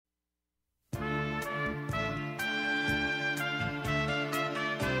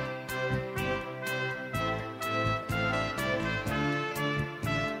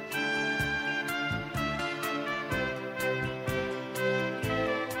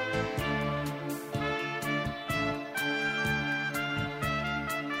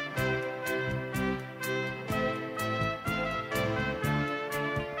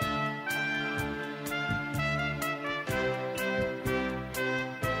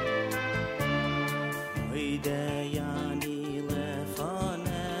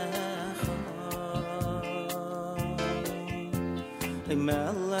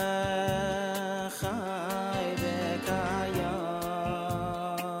melech chai v'kayam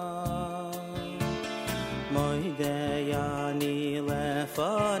moidei ani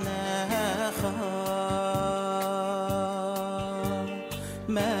lefanecha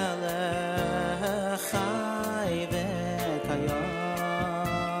melech chai v'kayam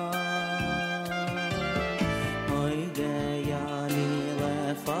moidei ani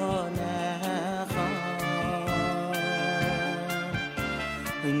lefanecha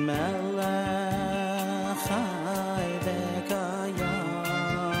melech chai v'kayam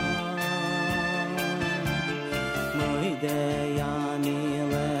moidei ani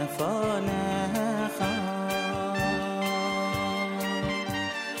lefanecha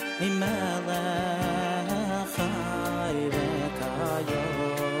melech chai v'kayam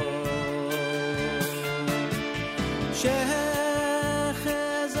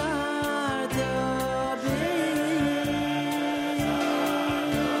shechazart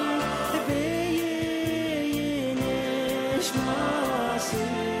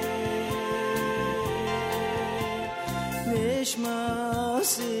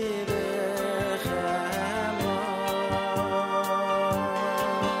nishmasi b'chema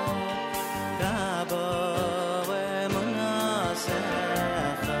Rabbi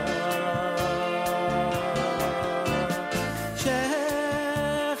emunasecha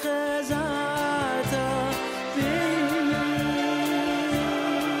shechazarta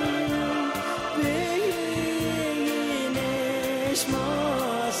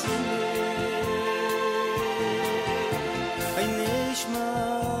nishmasi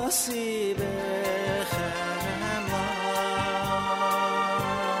nishmasi b'chema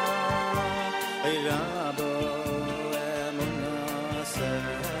Rabbi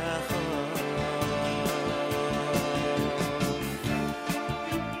emunasecha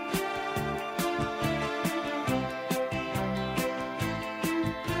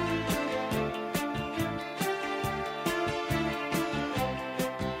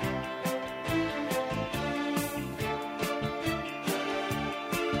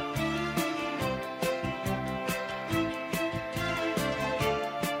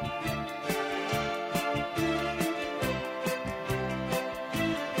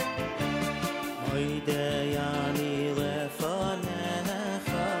moidei ani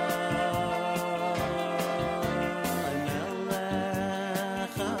lefanecha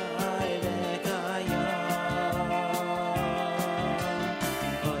melech chai v'kayam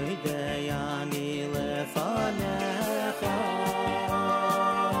moidei ani lefanecha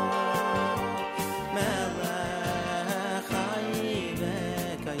melech chai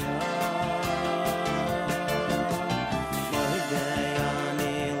v'kayam moidei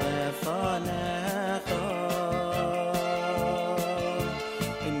ani lefanecha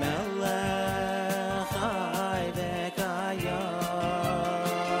melech chai v'kayam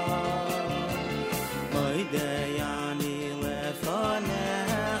moidei ani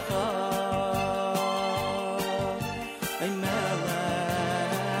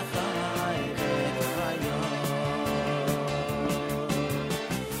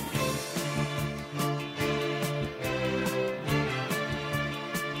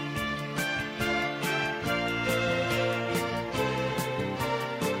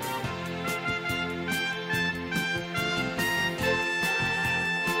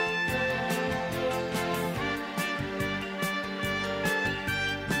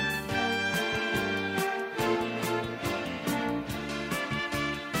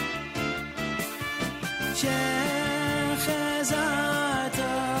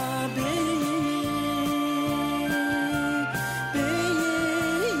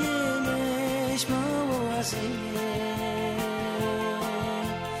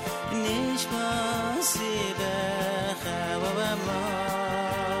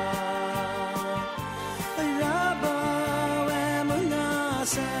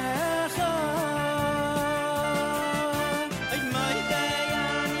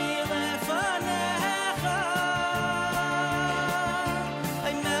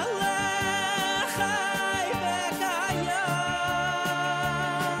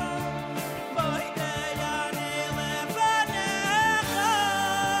lefanecha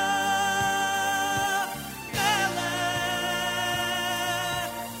melech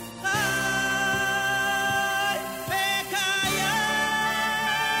chai v'kayam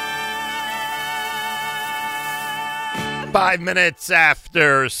 5 minutes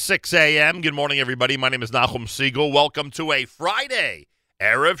after 6 a.m. Good morning, everybody. My name is Nachum Siegel. Welcome to a Friday,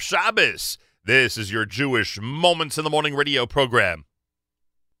 Erev Shabbos. This is your Jewish Moments in the Morning radio program.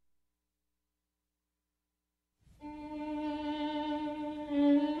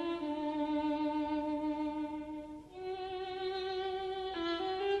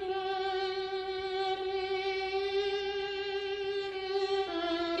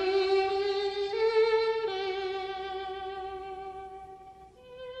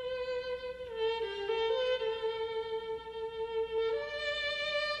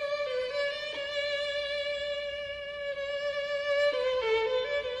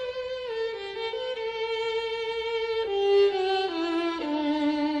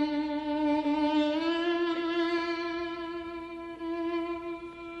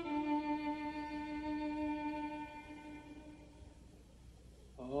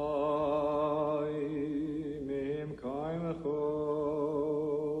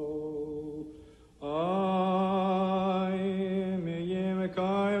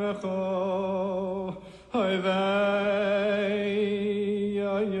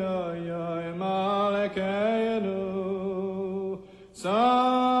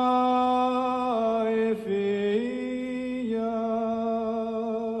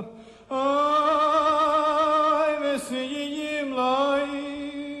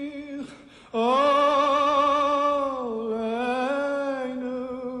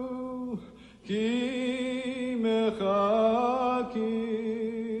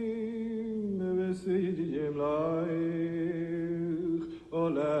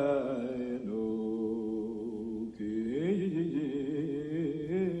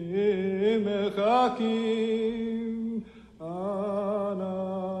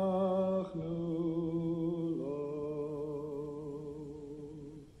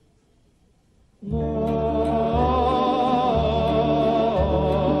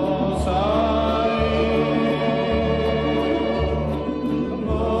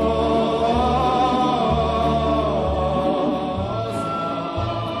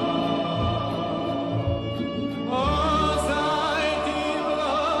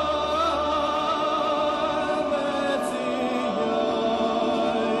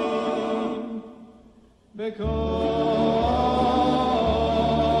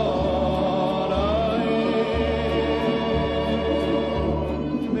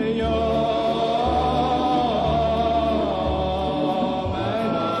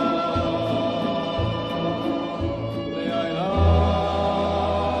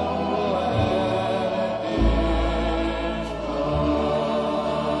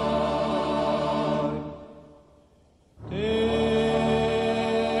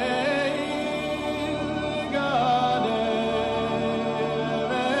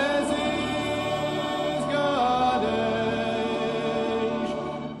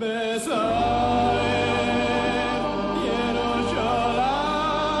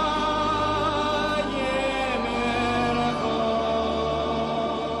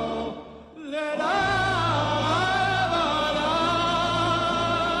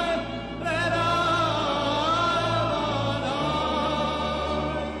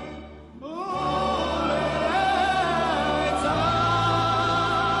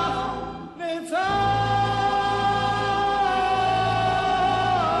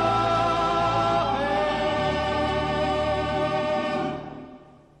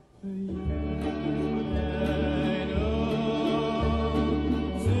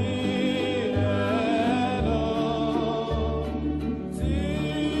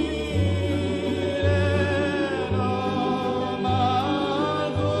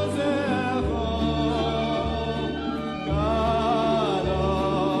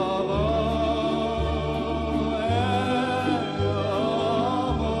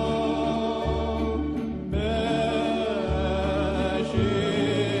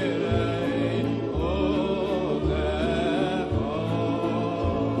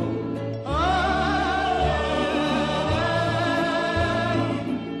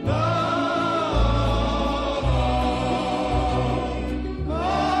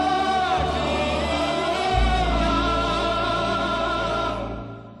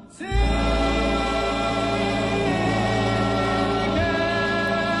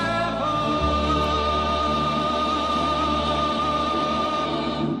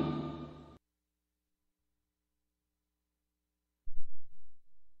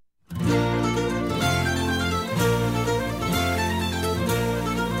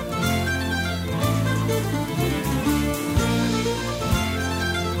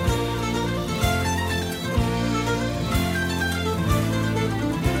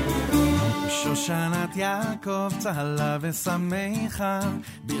 שושנת יעקב צהלה ושמחה,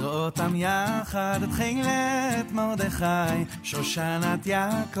 בראותם יחד את חילת מרדכי. שושנת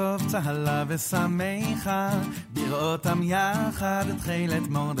יעקב צהלה ושמחה, בראותם יחד את חילת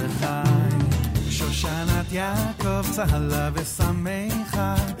מרדכי. שושנת יעקב צהלה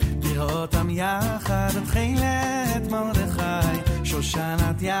ושמחה, בראותם יחד את חילת מרדכי.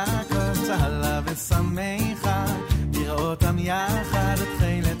 שושנת יעקב צהלה ושמחה, בראותם יחד את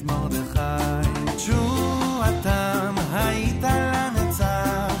חילת מרדכי. תשועתם הייתה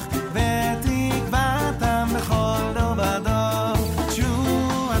לנצח, ותקוותם בכל דור ודור.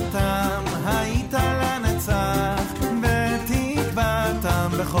 תשועתם הייתה לנצח,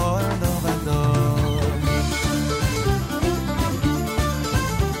 ותקוותם בכל דור ודור.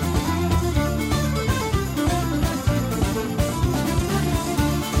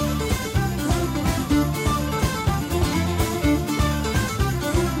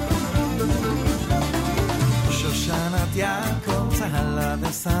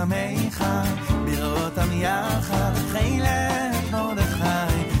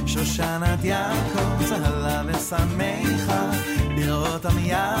 ושמחה לראותם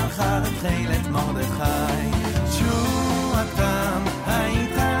יחד תחילת מרדכי תשועתם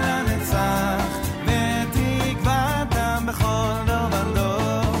הייתה לנצח ותקוותם בכל דור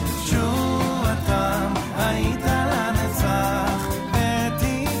ודור תשועתם הייתה לנצח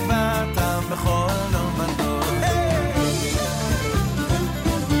ותקוותם בכל דור ודור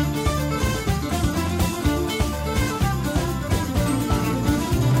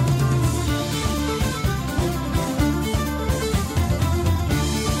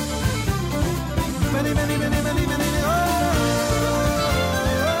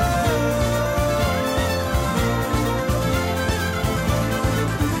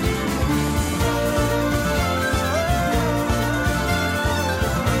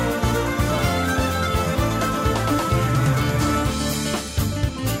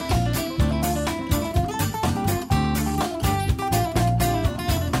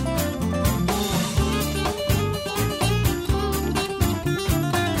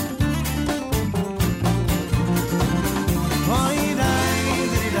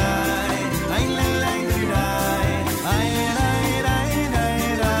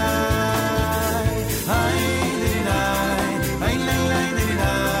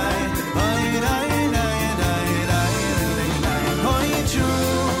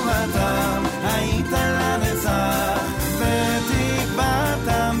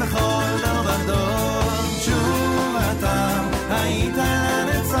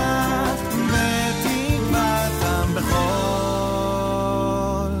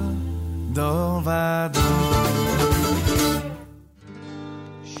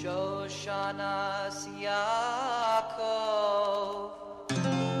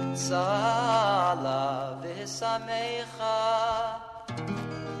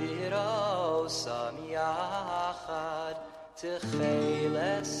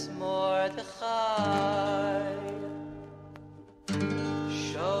תחילס מרדכי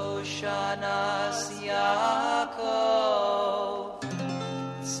שושנס יעקב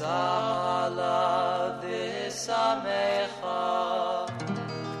צהלה ושמחה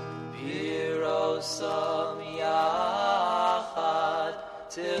בירוסם יחד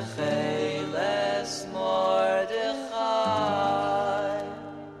תחילס מרדכי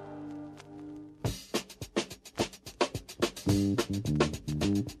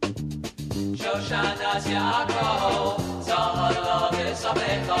Shoshanas Yaakov, Tzahal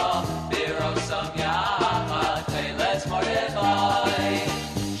v'Samecha, Birosam Yachad, Teiles Mordechai.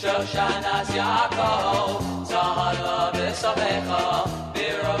 Shoshanas Yaakov, Tzahal v'Samecha,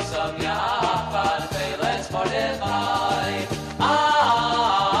 Birosam Yachad, Teiles Mordechai.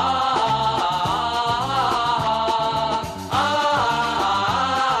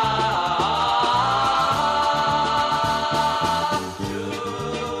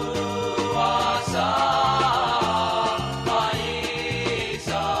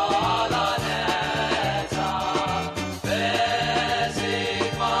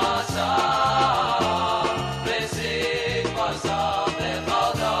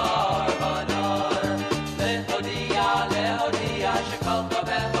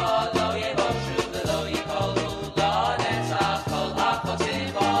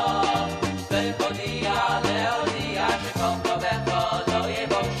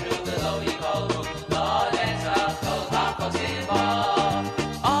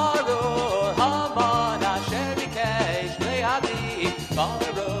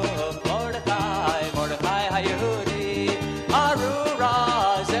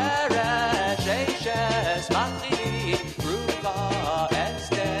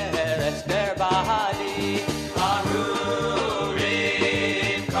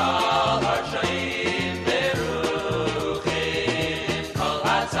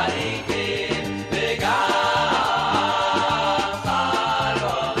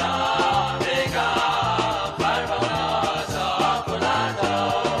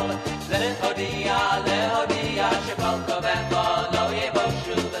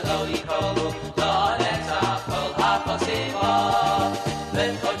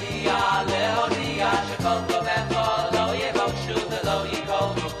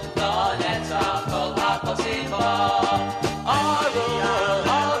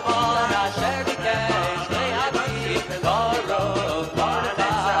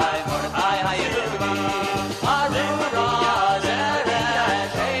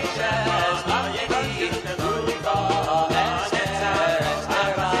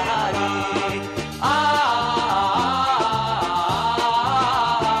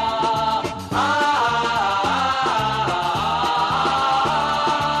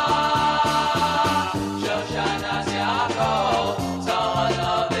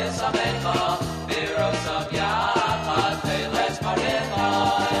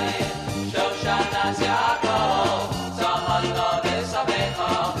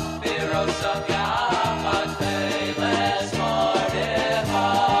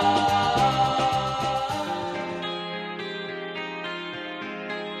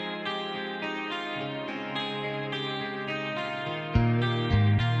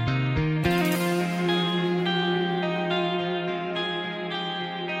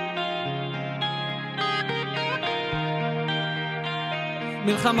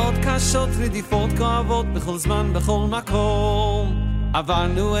 מלחמות קשות, רדיפות כואבות, בכל זמן, בכל מקום.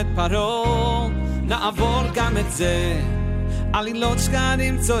 עברנו את פרעה, נעבור גם את זה. עלילות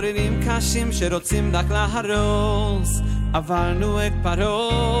שקרים, צוררים קשים, שרוצים רק להרוס. עברנו את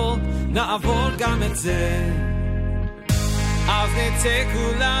פרעה, נעבור גם את זה. אז נצא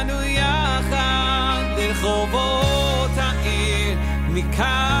כולנו יחד לרחובות העיר,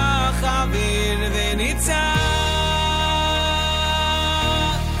 ניקח אוויר ונצעק.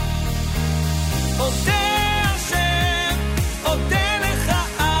 אודה השם, אודה לך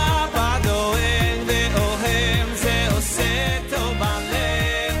אבא דואג ואוהב, זה עושה טוב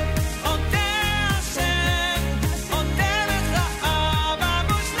בלב. אודה השם, אודה לך אבא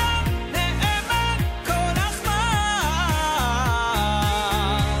מושלם, נאמן כל הזמן.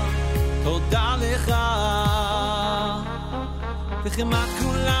 תודה לך. וכמעט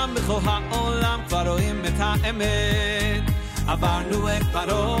כולם בכל העולם כבר רואים את האמת. עברנו את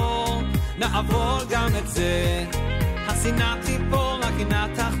פרעה, נעבור גם את זה. השנאה תיפול, הקנאה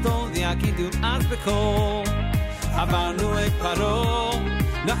תחתול, ויגידו אז בקול. עברנו את פרעה,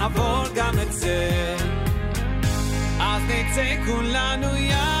 נעבור גם את זה. אז נצא כולנו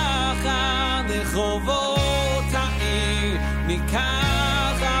יחד לרחובות העיר,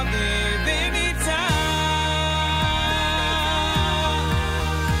 ניקח אוויר ונצעק.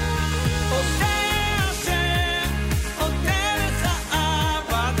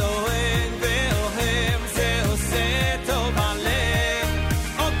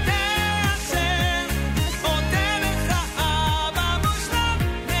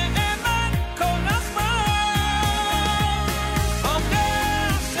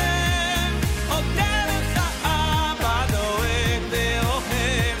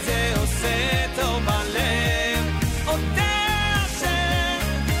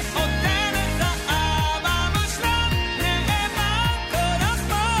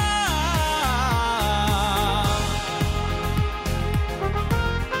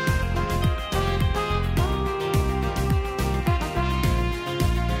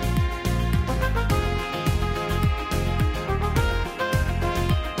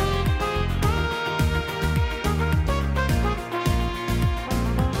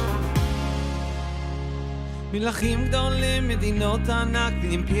 מלכים גדולים, מדינות ענק,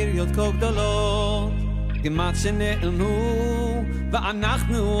 אימפריות כה גדולות, כמעט שנעלמו,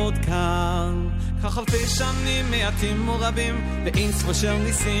 ואנחנו עוד כאן. כך אלפי שנים, מעטים ורבים, ואין ספור של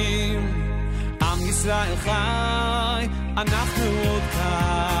ניסים. עם ישראל חי, אנחנו עוד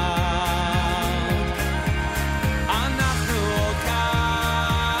כאן. אנחנו עוד כאן.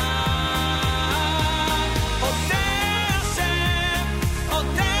 אודה השם,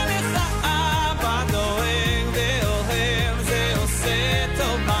 אודה לך אבא דואג ואוהב, זה עושה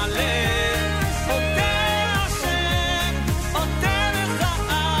טוב בלב. אודה השם, אודה לך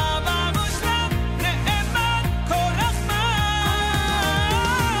אבא מושלם, נאמן כל הזמן.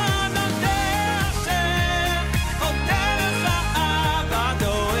 אודה השם, אודה לך אבא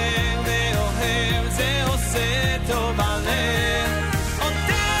דואג ואוהב, זה עושה טוב בלב.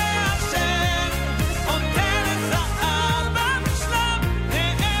 אודה השם, אודה לך אבא מושלם,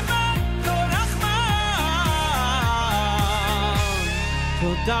 נאמן כל הזמן.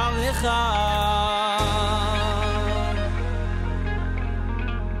 תודה לך.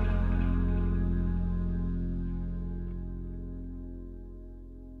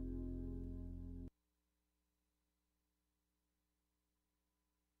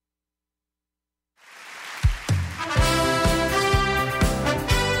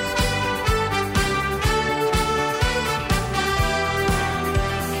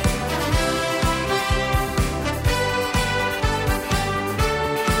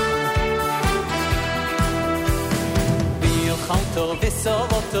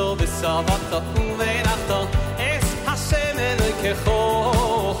 וסובתו וסבתו ובנחתו אס השם אלוהיכו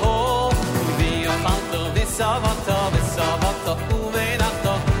ויאכלתו וסבתו וסבתו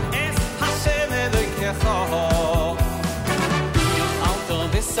ובנחתו אס השם אלוהיכו ויאכלתו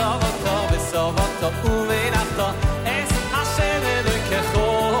וסבתו וסבתו ובנחתו אס השם אלוהיכו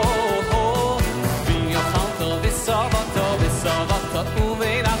ויאכלתו וסבתו וסבתו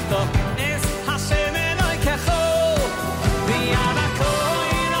ובנחתו אס השם אלוהיכו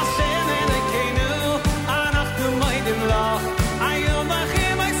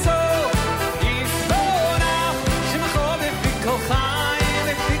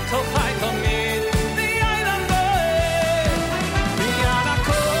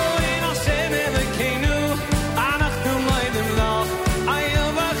אנחנו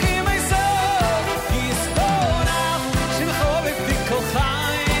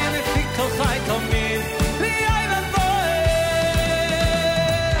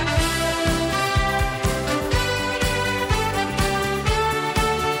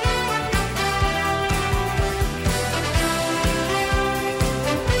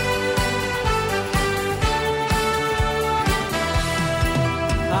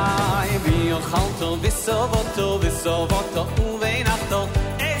ויאכלתו וסובתו וסובתו ובנחתו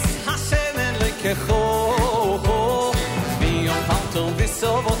אס השם אלוהיכו ויאכלתו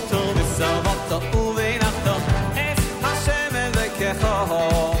וסובתו וסובתו ובנחתו אס השם אלוהיכו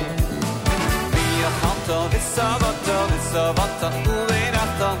ויאכלתו וסובתו וסובתו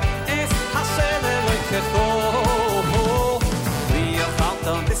ובנחתו אס השם אלוהיכו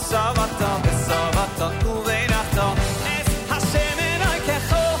ויאכלתו וסובתו וסובתו ובנחתו אס השם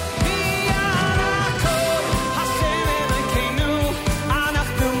אלוהיכו ויענקו השם אלוהיכנו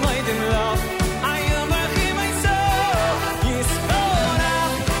אנחנו מודים לו היום מברכים איסוף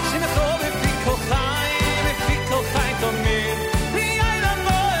יספונך שמחו בפי כל חי תמיד ויין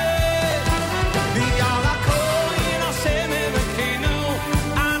המועד ויענקו השם אלוהיכנו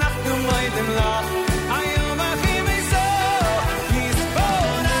אנחנו מודים לו היום מברכים איסוף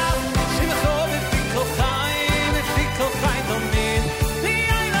יספונך שמחו בפי כל חי תמיד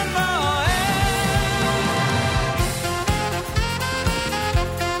ויין המועד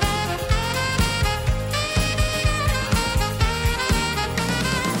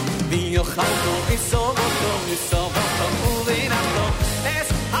ויאכלתו וסובתו וסובתו ובנחתו אס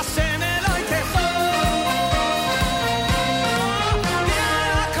השם אלוהיכו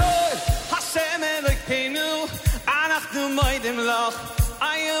ויענקו השם אלוהיכנו אנחנו מודים לך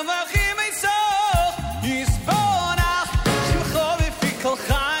היום מברכים איסוף יספונך שמחו בפי כל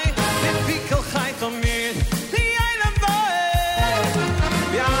חי תמיד ויין המועד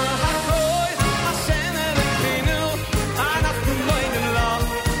ויענקו השם אלוהיכנו אנחנו מודים לך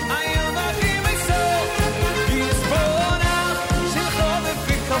היום מברכים איסוף יספונך שמחו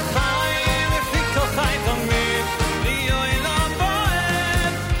בפי כל חי תמיד ויין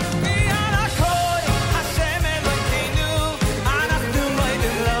המועד ויענקו השם אלוהיכנו אנחנו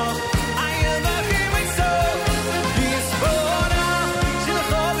מודים לך היום מברכים איסוף יספונך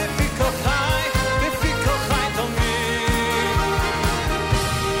שמחו בפי כל חי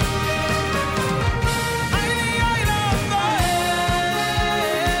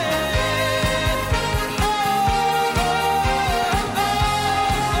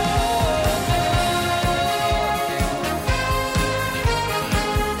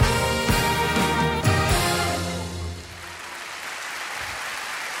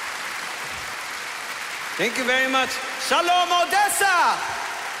Thank you very much. Shalom Odessa!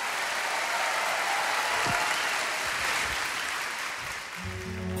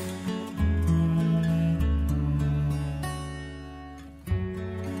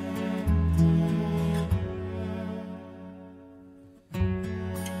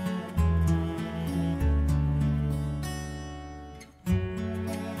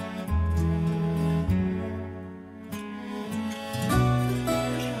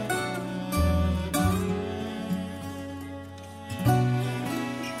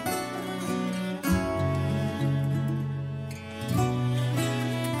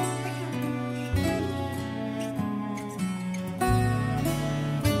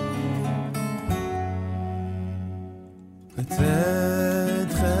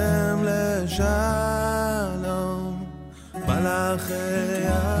 צאתכם לשלום, מלאכי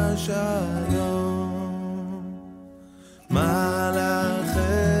השלום, מלאכי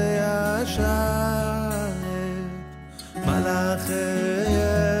השרת, מלאכי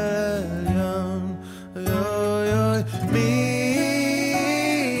עליון, יוי יוי, מי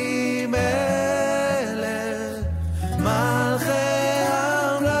מלך, מלכי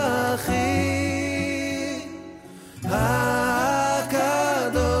המלכים,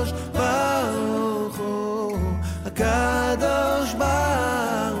 הקדוש ברוך הוא, הקדוש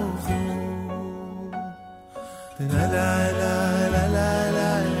ברוך הוא.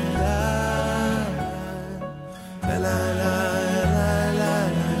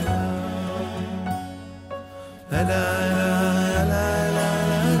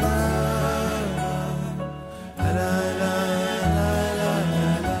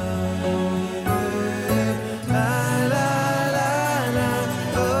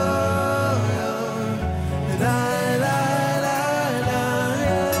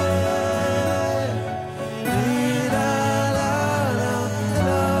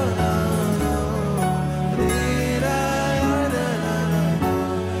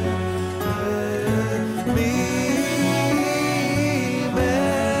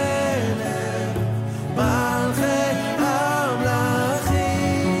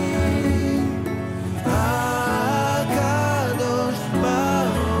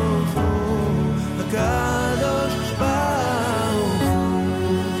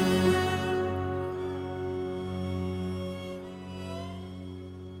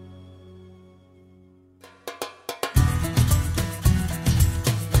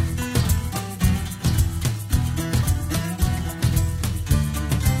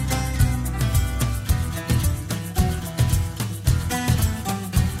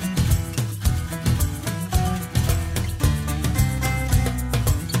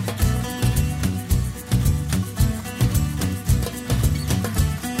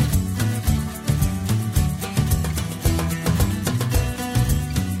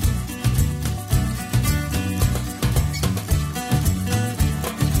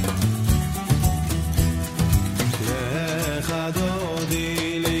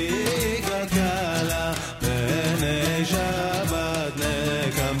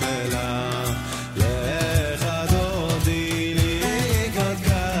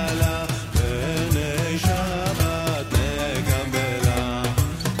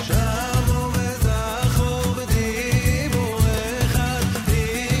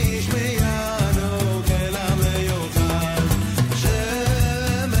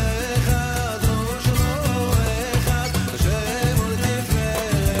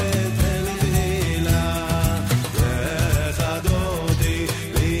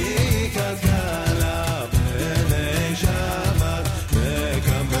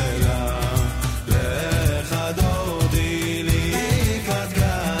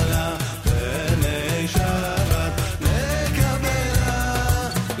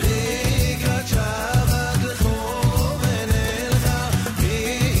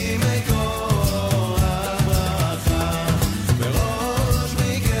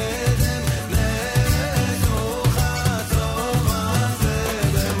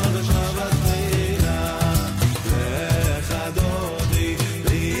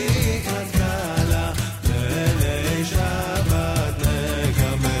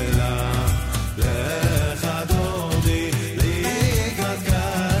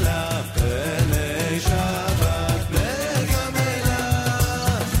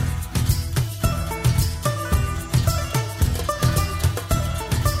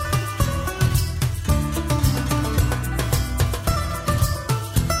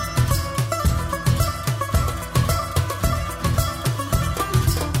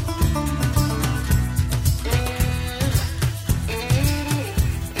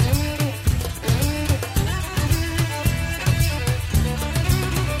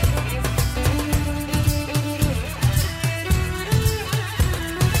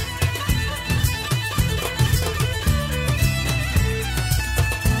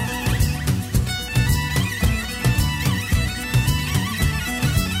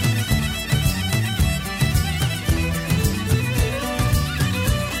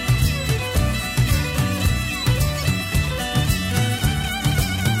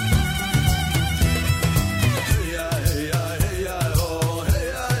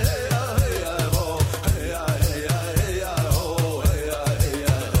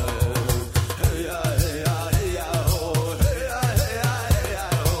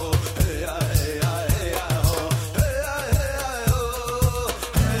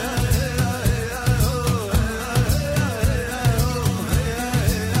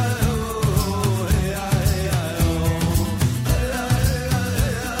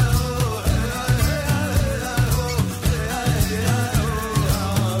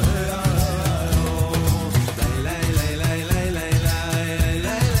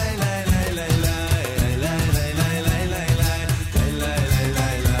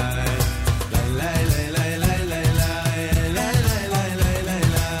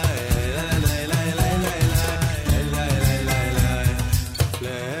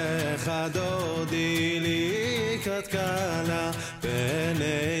 Lecha dodi likat kala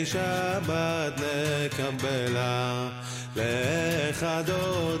B'nei Shabbat nekabela Lecha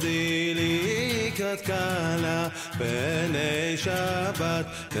dodi likat kala B'nei Shabbat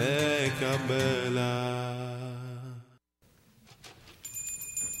nekabela.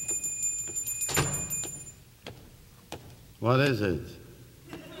 What is it?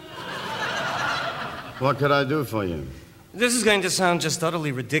 What could I do for you? This is going to sound just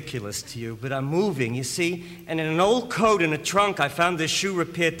utterly ridiculous to you, but I'm moving, you see, and in an old coat in a trunk I found this shoe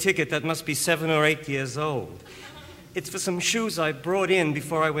repair ticket that must be 7 or 8 years old. It's for some shoes I brought in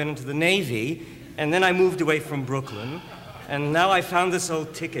before I went into the Navy, and then I moved away from Brooklyn, and now I found this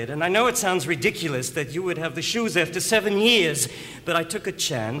old ticket. And I know it sounds ridiculous that you would have the shoes after 7 years, but I took a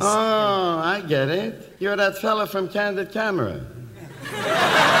chance. Oh, I get it. You're that fella from Candid Camera.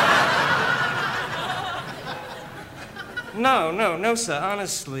 No, sir,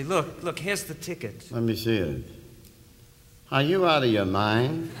 honestly. Look, here's the ticket. Let me see it. Are you out of your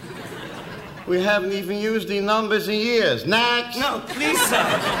mind? We haven't even used the numbers in years. Next! No, please, sir.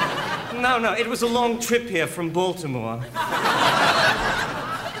 No, it was a long trip here from Baltimore.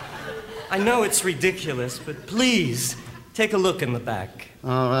 I know it's ridiculous, but please, take a look in the back.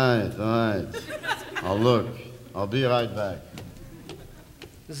 All right. I'll look. I'll be right back.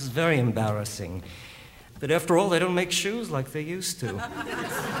 This is very embarrassing. But after all, they don't make shoes like they used to.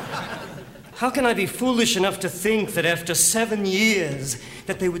 How can I be foolish enough to think that after 7 years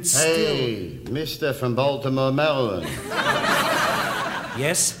that they would still... Hey, Mr. from Baltimore, Maryland.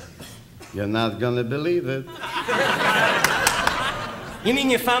 Yes? You're not gonna believe it. You mean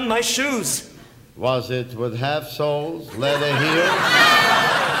you found my shoes? Was it with half soles, leather heels,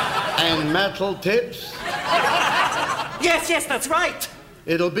 and metal tips? Yes, that's right.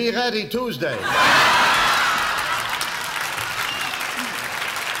 It'll be ready Tuesday.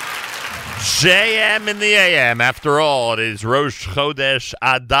 JM in the AM. After all, it is Rosh Chodesh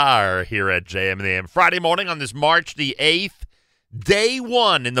Adar here at JM in the AM. Friday morning on this March the 8th, day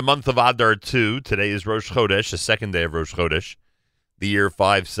 1 in the month of Adar 2. Today is Rosh Chodesh, the second day of Rosh Chodesh, the year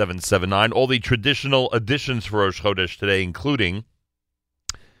 5779. All the traditional additions for Rosh Chodesh today, including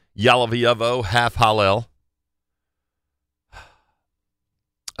Yalav Yavo, half Hallel,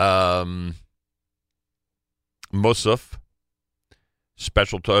 Musaf,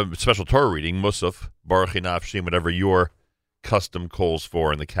 special Torah reading, Musaf, Baruch Nafshim, whatever your custom calls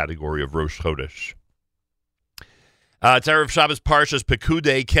for in the category of Rosh Chodesh. It's Erev Shabbos Parshas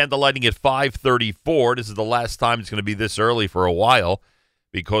Pekudei, candlelighting at 5:34. This is the last time it's going to be this early for a while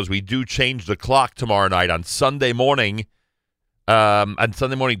because we do change the clock tomorrow night. On Sunday morning, 2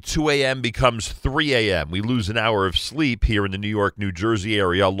 a.m. becomes 3 a.m. We lose an hour of sleep here in the New York, New Jersey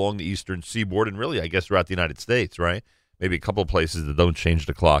area along the eastern seaboard and really, I guess, throughout the United States, right? Maybe a couple of places that don't change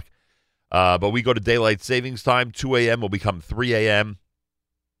the clock. But we go to daylight savings time. 2 a.m. will become 3 a.m.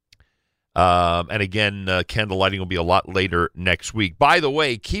 And again, candle lighting will be a lot later next week. By the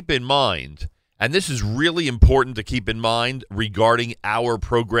way, keep in mind, and this is really important to keep in mind regarding our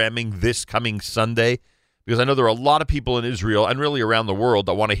programming this coming Sunday, because I know there are a lot of people in Israel and really around the world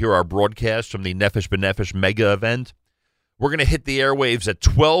that want to hear our broadcast from the Nefesh B'Nefesh mega event. We're going to hit the airwaves at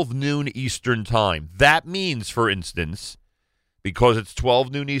 12 noon Eastern time. That means, for instance, because it's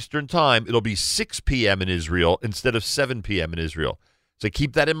 12 noon Eastern time, it'll be 6 p.m. in Israel instead of 7 p.m. in Israel. So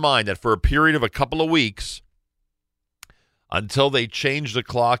keep that in mind, that for a period of a couple of weeks, until they change the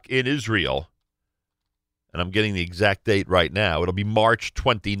clock in Israel, and I'm getting the exact date right now, it'll be March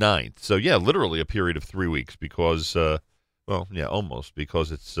 29th. So, yeah, literally a period of 3 weeks because, almost,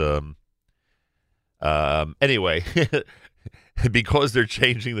 because it's, anyway, because they're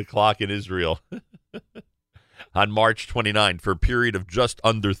changing the clock in Israel on March 29th for a period of just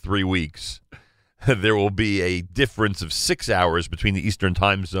under 3 weeks. There will be a difference of 6 hours between the Eastern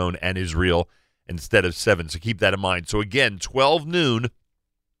time zone and Israel instead of 7. So keep that in mind. So again, 12 noon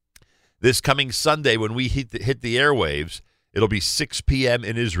this coming Sunday when we hit the airwaves, it'll be 6 p.m.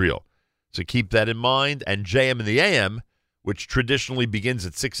 in Israel. So keep that in mind. And JM in the AM, which traditionally begins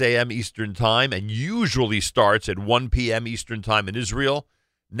at 6 a.m. Eastern time and usually starts at 1 p.m. Eastern time in Israel,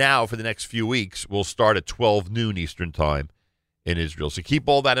 now for the next few weeks will start at 12 noon Eastern time in Israel. So keep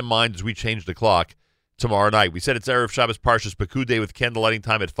all that in mind as we change the clock tomorrow night. We said it's Erev Shabbos Parshas Pekudei with candlelighting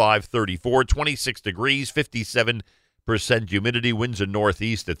time at 5:34, 26 degrees, 57% humidity, winds are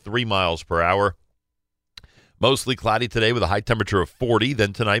northeast at 3 miles per hour. Mostly cloudy today with a high temperature of 40.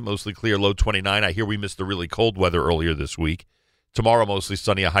 Then tonight, mostly clear, low 29. I hear we missed the really cold weather earlier this week. Tomorrow, mostly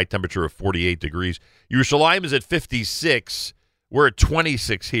sunny, a high temperature of 48 degrees. Yerushalayim is at 56. We're at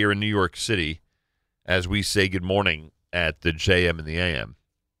 26 here in New York City as we say good morning at the JM and the AM.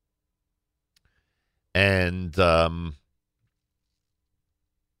 And I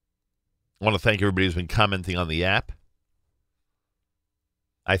want to thank everybody who's been commenting on the app.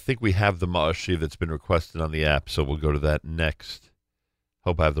 I think we have the Ma'ashiv that's been requested on the app, so we'll go to that next.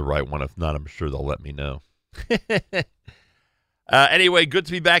 Hope I have the right one. If not, I'm sure they'll let me know. Anyway, good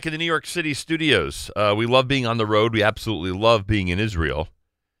to be back in the New York City studios. We love being on the road. We absolutely love being in Israel.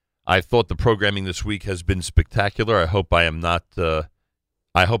 I thought the programming this week has been spectacular. I hope I'm not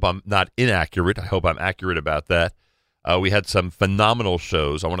inaccurate. I hope I'm accurate about that. We had some phenomenal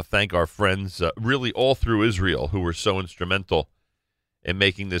shows. I want to thank our friends really all through Israel who were so instrumental in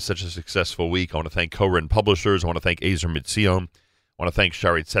making this such a successful week. I want to thank Koren Publishers. I want to thank Ezer Mitzion. I want to thank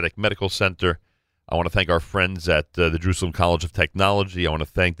Shari Tzedek Medical Center. I want to thank our friends at the Jerusalem College of Technology. I want to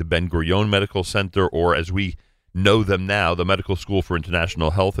thank the Ben Gurion Medical Center, or as we know them now, the Medical School for International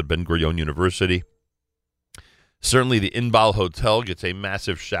Health at Ben Gurion University. Certainly the Inbal Hotel gets a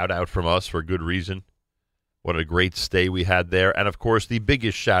massive shout-out from us for good reason. What a great stay we had there. And, of course, the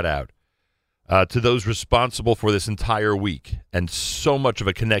biggest shout-out to those responsible for this entire week and so much of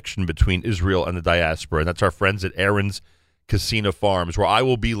a connection between Israel and the diaspora. And that's our friends at Aaron's Casino Farms, where I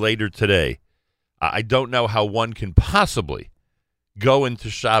will be later today. I don't know how one can possibly go into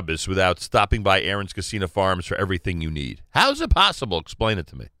Shabbos without stopping by Aaron's Casino Farms for everything you need. How is it possible? Explain it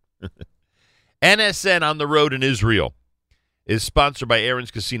to me. NSN on the road in Israel is sponsored by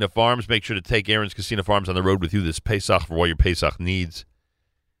Aaron's Casino Farms. Make sure to take Aaron's Casino Farms on the road with you this Pesach for all your Pesach needs.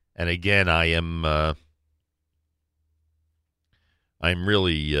 And again, I'm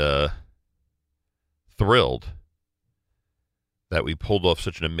really thrilled that we pulled off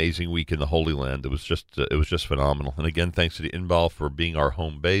such an amazing week in the Holy Land. It was just phenomenal. And again, thanks to the Inbal for being our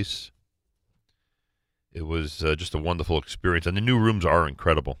home base. It was just a wonderful experience, and the new rooms are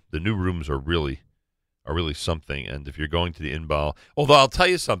incredible. The new rooms are really something. And if you're going to the Inbal, although I'll tell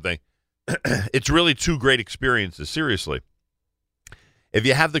you something, it's really two great experiences. Seriously, if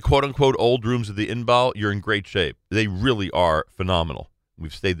you have the quote unquote old rooms of the Inbal, you're in great shape. They really are phenomenal.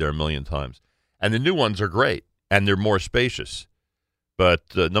 We've stayed there a million times, and the new ones are great, and they're more spacious. But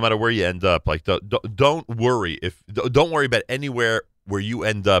no matter where you end up, like don't worry about anywhere where you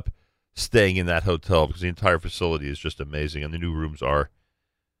end up staying in that hotel, because the entire facility is just amazing, and the new rooms are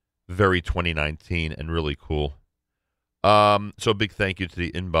very 2019 and really cool. So a big thank you to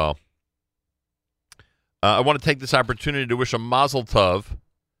the Inbal. I want to take this opportunity to wish a mazel tov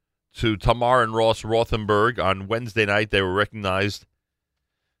to Tamar and Ross Rothenberg. On Wednesday night, they were recognized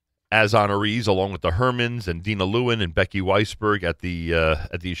as honorees, along with the Hermans and Dina Lewin and Becky Weisberg at the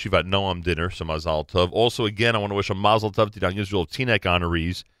Yeshivat Noam dinner. So mazel tov. Also, again, I want to wish a mazel tov to the Israel Teaneck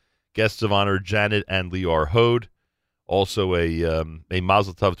honorees, guests of honor Janet and Lior Hode. Also a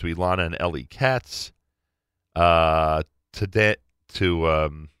mazel tov to Ilana and Ellie Katz. To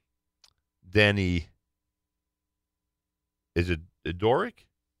Danny. Is it Doric?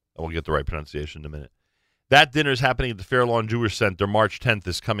 I will get the right pronunciation in a minute. That dinner is happening at the Fair Lawn Jewish Center March 10th,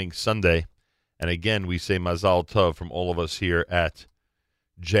 this coming Sunday. And again, we say Mazal Tov from all of us here at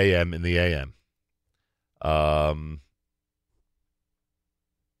JM in the AM.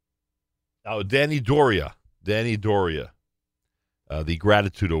 Danny Doria, the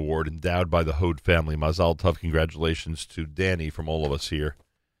Gratitude Award endowed by the Hode family. Mazal Tov, congratulations to Danny from all of us here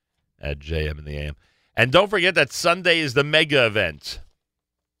at JM in the AM. And don't forget that Sunday is the mega event.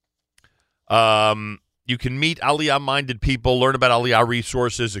 You can meet Aliyah-minded people, learn about Aliyah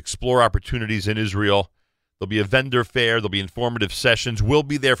resources, explore opportunities in Israel. There'll be a vendor fair. There'll be informative sessions. We'll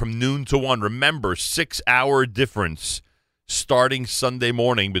be there from noon to 1. Remember, 6-hour difference starting Sunday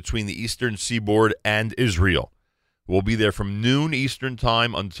morning between the Eastern Seaboard and Israel. We'll be there from noon Eastern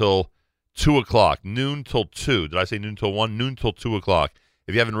time until 2 o'clock. Noon till 2. Did I say noon till 1? Noon till 2 o'clock.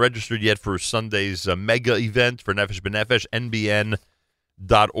 If you haven't registered yet for Sunday's mega event for Nefesh B'Nefesh,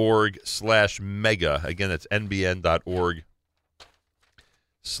 nbn.org/mega. Again, that's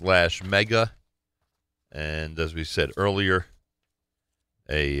nbn.org/mega. And as we said earlier,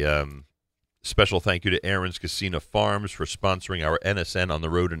 a special thank you to Aaron's Casino Farms for sponsoring our NSN on the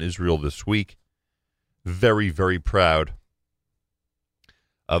road in Israel this week. Very, very proud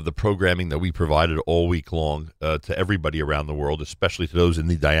of the programming that we provided all week long to everybody around the world, especially to those in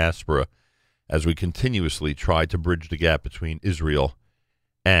the diaspora, as we continuously try to bridge the gap between Israel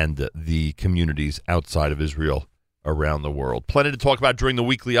and the communities outside of Israel around the world. Plenty to talk about during the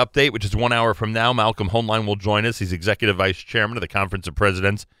weekly update, which is 1 hour from now. Malcolm Hoenlein will join us. He's Executive Vice Chairman of the Conference of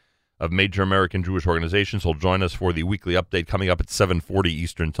Presidents of Major American Jewish Organizations. He'll join us for the weekly update coming up at 7:40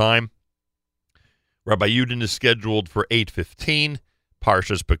 Eastern Time. Rabbi Yudin is scheduled for 8:15.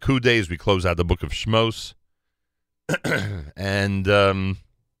 Parshas Pekudei as we close out the book of Shmos. And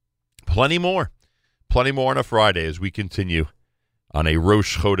plenty more Plenty more on a Friday as we continue on a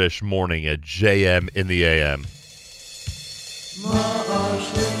Rosh Chodesh morning at JM in the AM.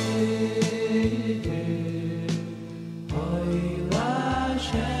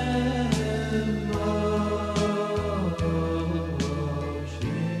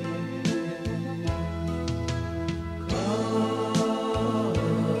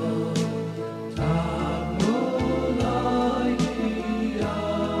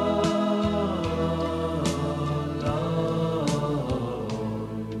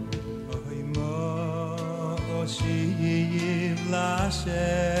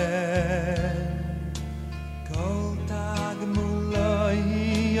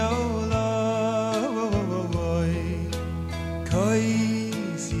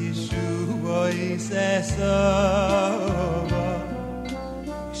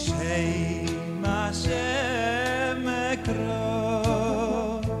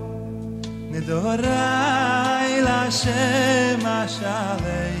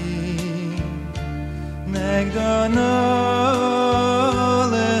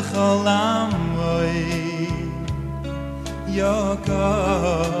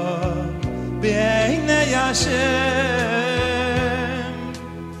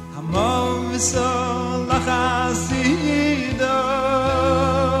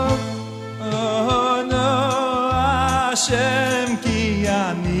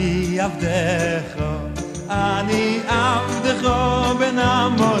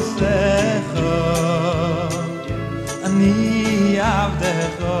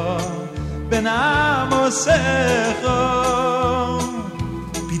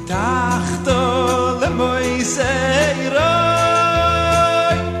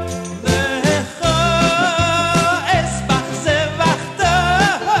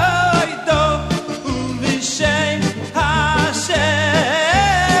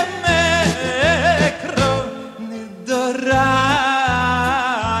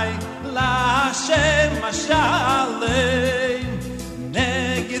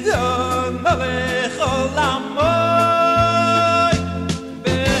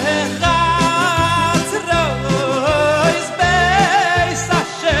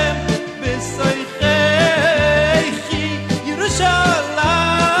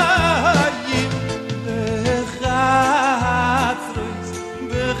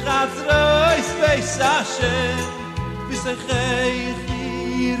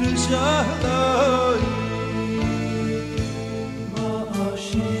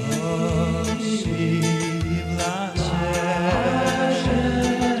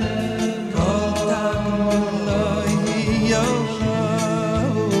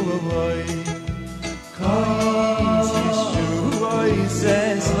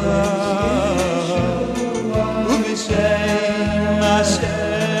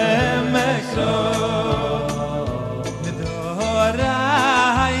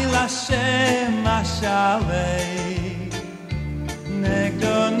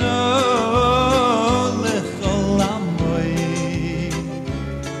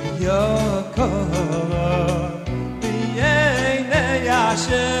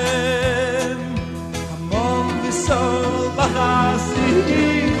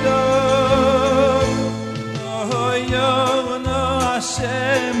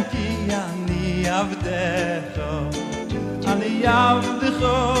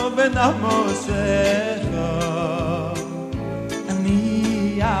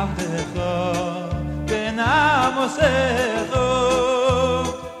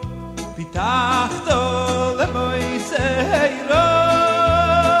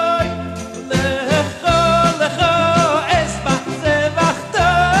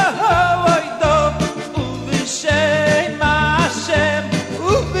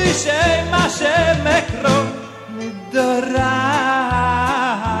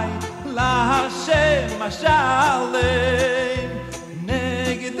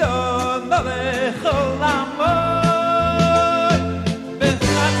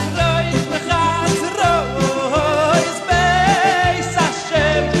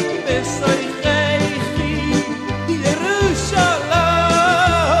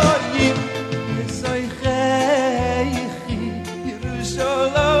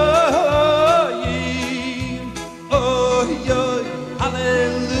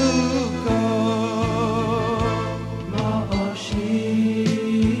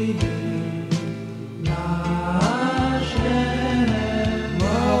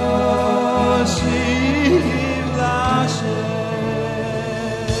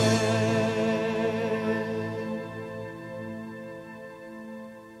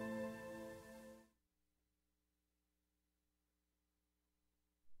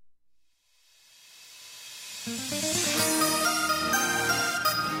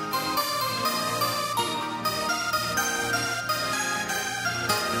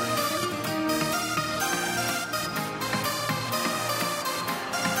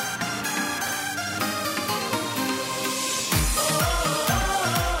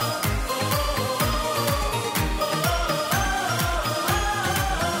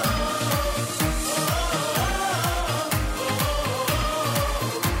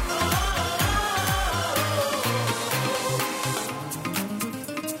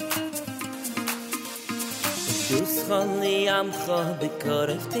 Amcha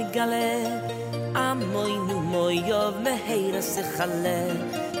bekorf tegale amoynu moyov meheira sechale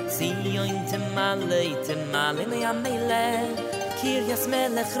zion temale me amele kiryas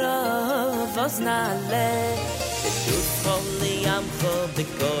melech rov oznale betucholi amcha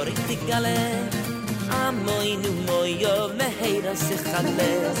bekorf tegale amoynu moyov meheira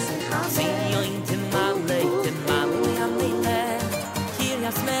sechale zion temale me amele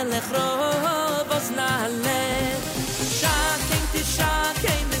kiryas melech rov oznale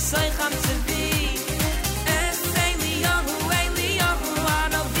Shaking the same to be. Eliyahu,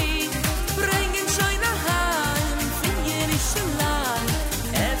 Anovi, bringing China high, Finyeri Shalai.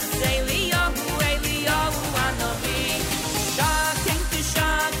 Eliyahu, Anovi,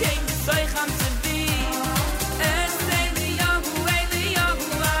 shaking the same to be. Eliyahu,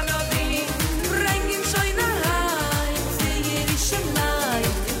 Anovi, bringing China high, Finyeri Shalai.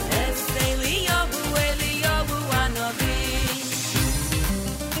 Eliyahu, Anovi.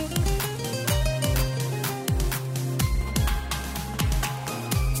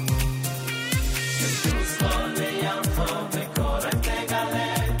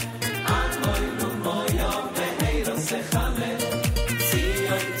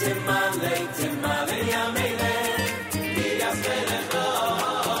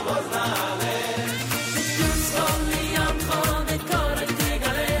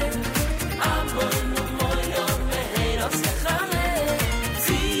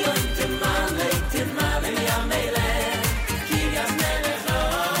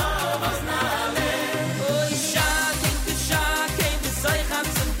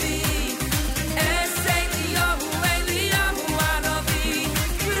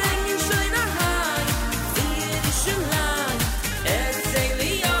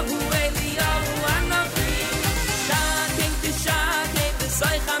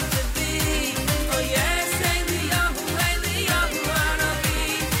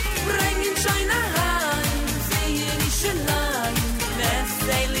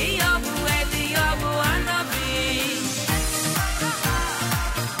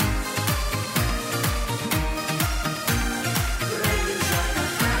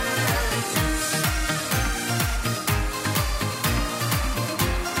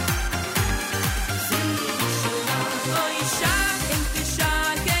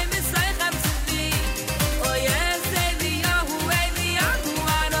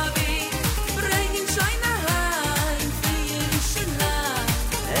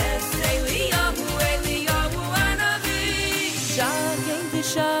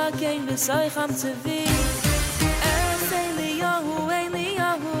 Soy ham to be Eliyahu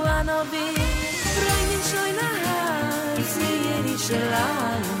Anovi bringing China high Finyeri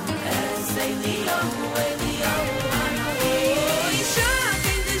Shalai Eliyahu Anovi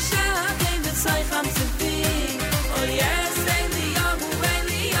shaking the soy ham to be oh yes Eliyahu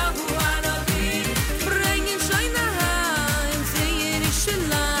Anovi bringing China high Finyeri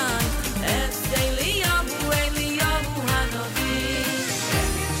Shalai Eliyahu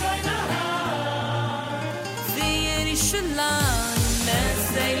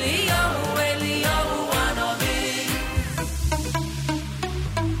Anovi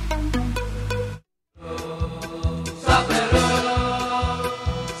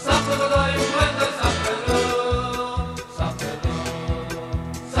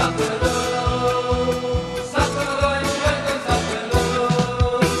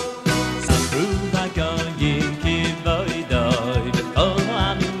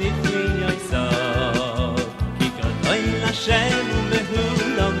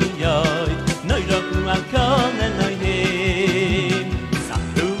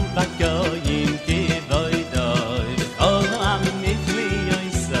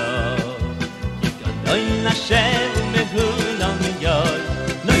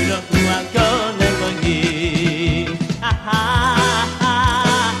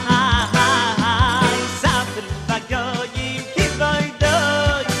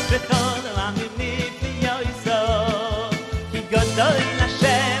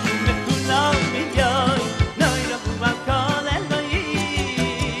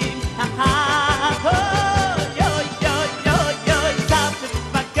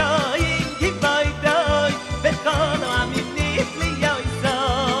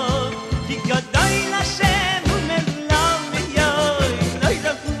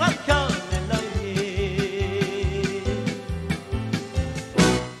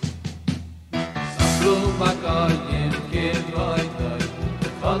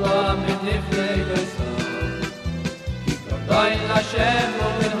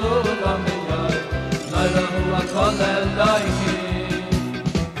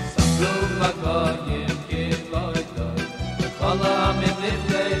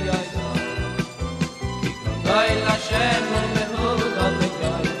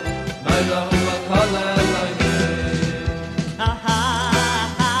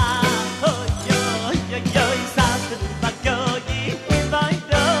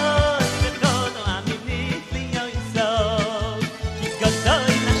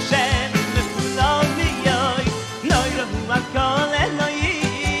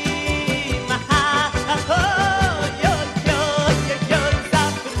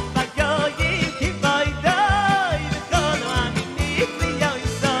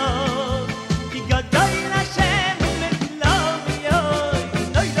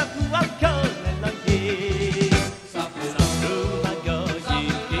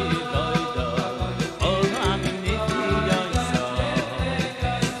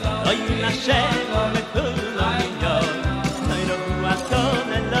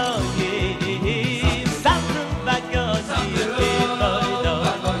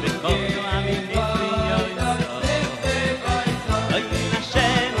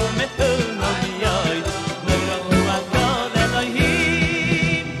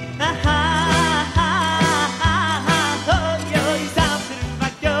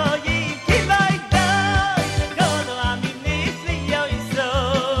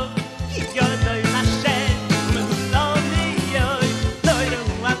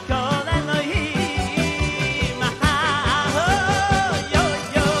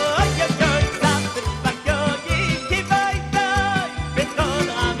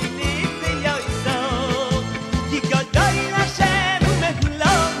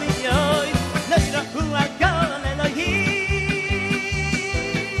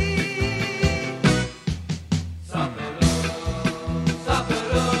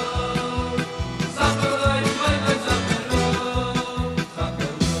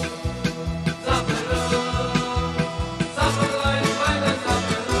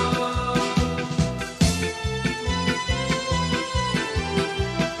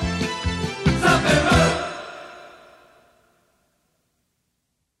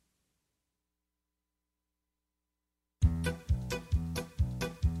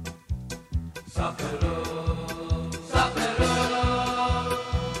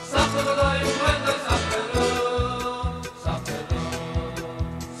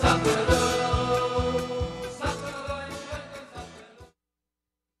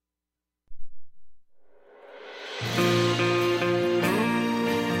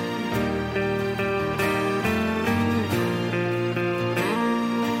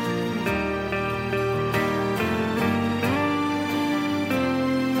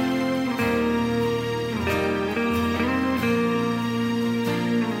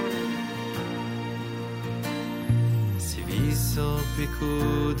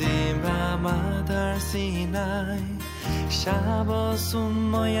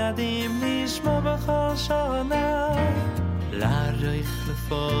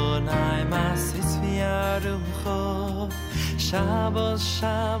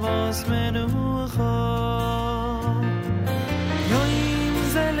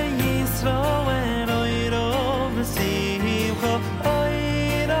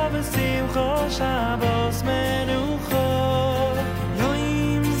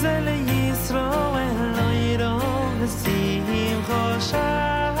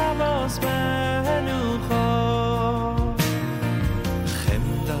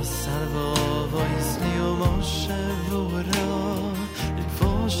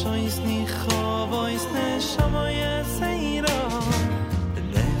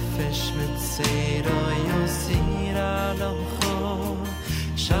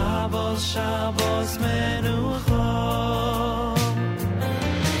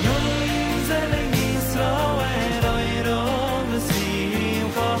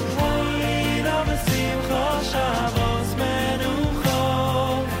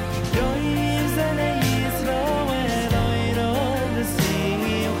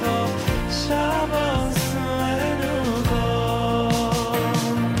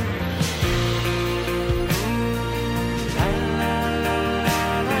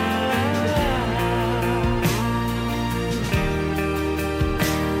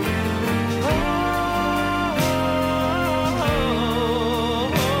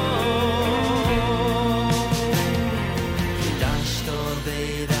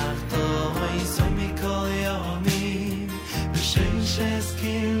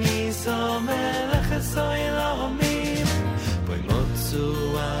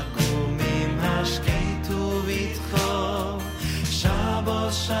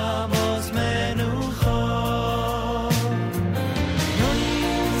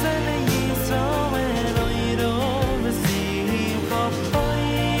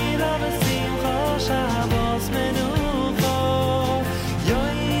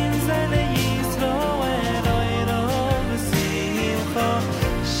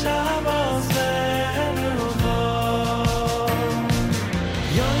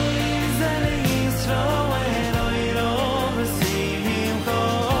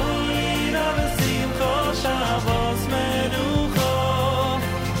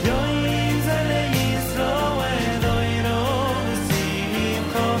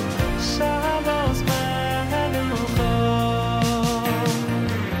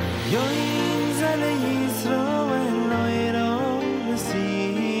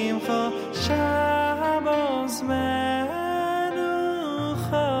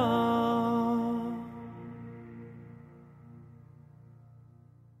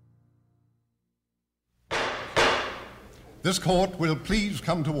This court will please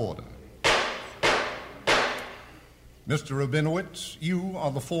come to order. Mr. Rabinowitz, you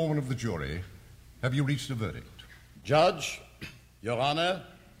are the foreman of the jury. Have you reached a verdict? Judge, Your Honor,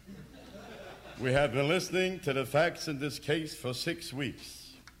 we have been listening to the facts in this case for 6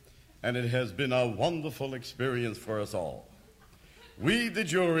 weeks, and it has been a wonderful experience for us all. We, the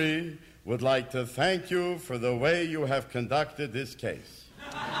jury, would like to thank you for the way you have conducted this case.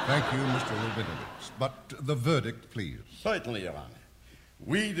 Thank you, Mr. Rabinowitz. But the verdict, please. Certainly, Your Honor.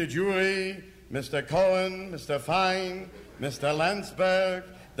 We, the jury, Mr. Cohen, Mr. Fine, Mr. Landsberg,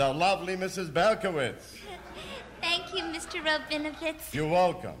 the lovely Mrs. Berkowitz. Thank you, Mr. Rabinowitz. You're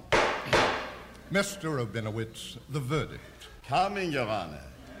welcome. Mr. Rabinowitz, the verdict. Coming, Your Honor.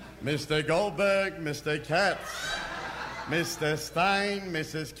 Mr. Goldberg, Mr. Katz, Mr. Stein,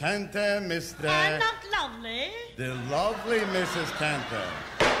 Mrs. Cantor, Mr. Not lovely. The lovely Mrs. Cantor.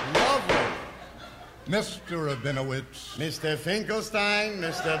 Lovely. Mr. Rabinowitz. Mr. Finkelstein,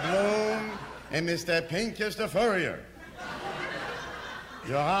 Mr. Bloom, and Mr. Pincus the Furrier.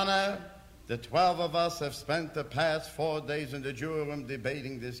 Your Honor, the 12 of us have spent the past 4 days in the jury room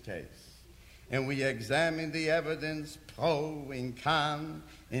debating this case. And we examined the evidence pro and con,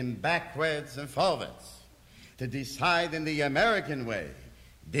 in backwards and forwards, to decide in the American way,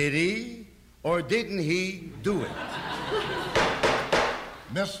 did he or didn't he do it?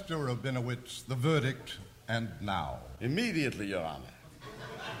 Mr. Rabinowitz, the verdict, and now. Immediately, Your Honor.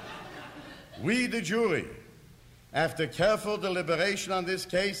 We, the jury, after careful deliberation on this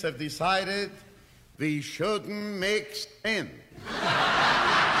case, have decided we shouldn't mix in.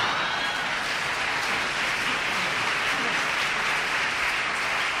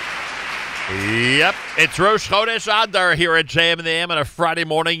 Yep, it's Rosh Chodesh Adar here at JM in the AM on a Friday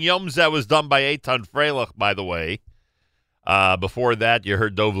morning. Yom Zeh was done by Eitan Freilich, by the way. Before that, you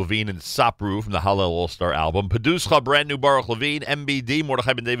heard Dov Levine and Sapru from the Hallel All-Star album. Peduscha, brand new Baruch Levine. MBD,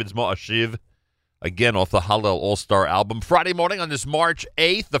 Mordechai Ben David's Mo'ashiv, again off the Hallel All-Star album. Friday morning on this March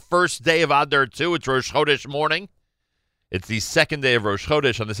 8th, the first day of Adar 2. It's Rosh Chodesh morning. It's the second day of Rosh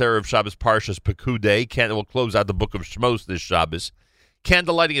Chodesh on this Erev Shabbos Parshas Pekudei. We'll close out the book of Shmos this Shabbos.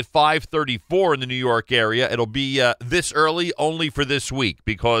 Candle lighting at 5:34 in the New York area. It'll be this early only for this week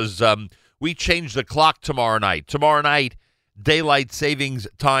because we change the clock tomorrow night. Tomorrow night, daylight savings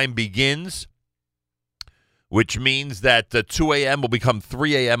time begins, which means that 2 a.m. will become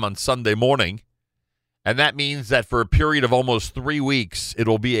 3 a.m. on Sunday morning. And that means that for a period of almost 3 weeks,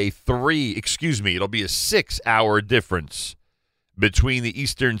 it'll be a 6-hour difference between the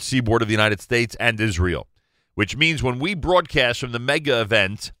eastern seaboard of the United States and Israel. Which means when we broadcast from the mega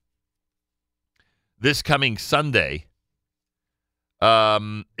event this coming Sunday,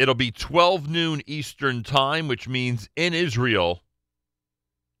 it'll be 12 noon Eastern time, which means in Israel,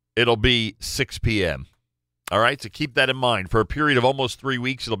 it'll be 6 p.m. All right, so keep that in mind. For a period of almost 3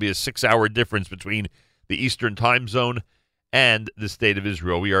 weeks, it'll be a 6-hour difference between the Eastern time zone and the state of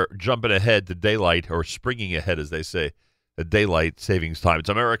Israel. We are jumping ahead to daylight, or springing ahead, as they say. The daylight savings time. It's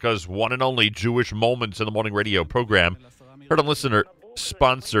America's one and only Jewish Moments in the Morning radio program. Heard on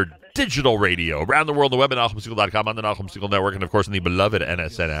listener-sponsored digital radio around the world on the web at NachumSegal.com, on the Nachum Segal Network, and, of course, on the beloved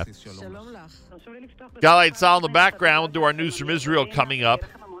NSN app. Galei Tzahal in the background. We'll do our news from Israel coming up.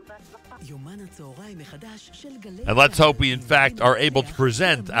 And let's hope we, in fact, are able to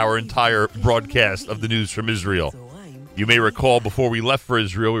present our entire broadcast of the news from Israel. You may recall before we left for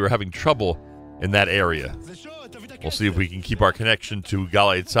Israel, we were having trouble in that area. We'll see if we can keep our connection to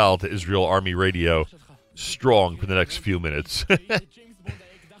Galei Tzahal, to Israel Army Radio, strong for the next few minutes.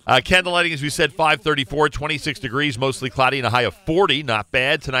 Candle lighting, as we said, 5:34, 26 degrees, mostly cloudy, and a high of 40. Not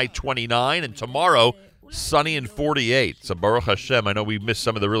bad. Tonight, 29. And tomorrow, sunny and 48. So Baruch Hashem, I know we missed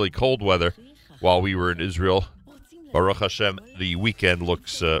some of the really cold weather while we were in Israel. Baruch Hashem, the weekend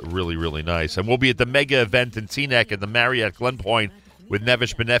looks really, really nice. And we'll be at the mega event in Teaneck at the Marriott Glen Point with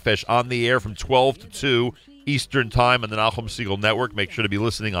Nevesh B'Nefesh on the air from 12 to 2 Eastern Time on the Nachum Segal Network. Make sure to be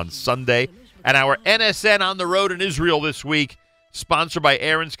listening on Sunday. And our NSN on the road in Israel this week, sponsored by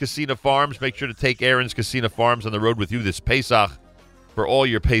Aaron's Casino Farms. Make sure to take Aaron's Casino Farms on the road with you this Pesach for all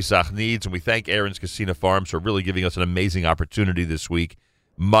your Pesach needs. And we thank Aaron's Casino Farms for really giving us an amazing opportunity this week.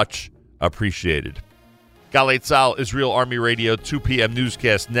 Much appreciated. Galei Tzahal, Israel Army Radio, 2 p.m.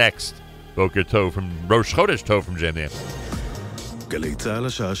 newscast next. Boker Tov from Rosh Chodesh Tov from JM. גלי צהל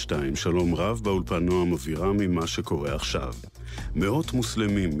השעה 2, שלום רב באולפנו המבהירה ממה שקורה עכשיו. מאות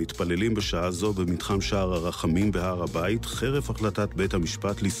מוסלמים מתפללים בשעה זו במתחם שער הרחמים בהר הבית, חרף החלטת בית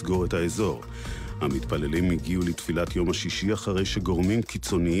המשפט לסגור את האזור. המתפללים הגיעו לתפילת יום השישי אחרי שגורמים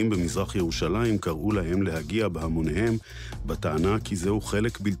קיצוניים במזרח ירושלים קראו להם להגיע בהמוניהם בטענה כי זהו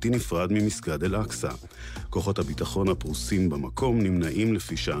חלק בלתי נפרד ממסגד אל-אקצא. כוחות הביטחון הפרוסים במקום נמנעים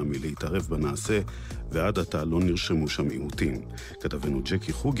לפי שעה מלהתערב בנעשה, ועד עתה לא נרשמו שם עימותים. כתבנו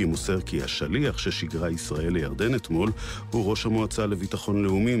ג'קי חוגי מוסר כי השליח ששיגרה ישראל לירדן אתמול הוא ראש המועצה לביטחון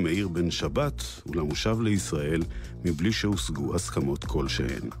לאומי מאיר בן שבת, אולם הוא שב לישראל מבלי שהושגו הסכמות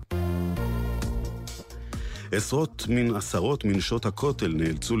כלשהן. עשרות מנשות הכותל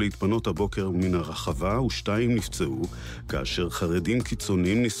נאלצו להתפנות הבוקר מן הרחבה ושתיים נפצעו, כאשר חרדים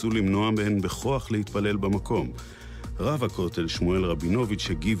קיצוניים ניסו למנוע מהן בכוח להתפלל במקום. רב הכותל שמואל רבינוביץ'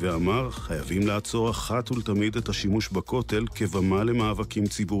 הגיב ואמר, חייבים לעצור אחת ולתמיד את השימוש בכותל כבמה למאבקים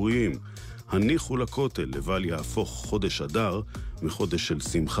ציבוריים. הניחו לכותל לבל יהפוך חודש אדר מחודש של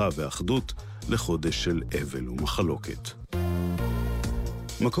שמחה ואחדות לחודש של אבל ומחלוקת.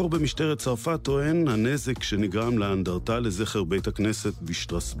 מקור במשטרת צרפת טוען, הנזק שנגרם לאנדרטה לזכר בית הכנסת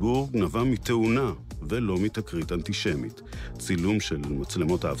בשטרסבורג נבע מתאונה ולא מתקרית אנטישמית. צילום של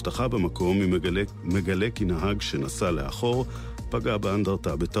מצלמות האבטחה במקום מגלה כי נהג שנסע לאחור פגע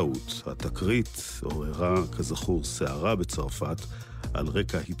באנדרטה בטעות. התקרית עוררה כזכור סערה בצרפת על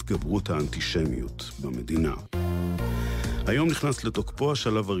רקע התגברות האנטישמיות במדינה. היום נכנס לתוקפו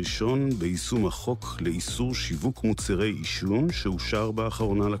השלב הראשון ביישום החוק לאיסור שיווק מוצרי עישון שאושר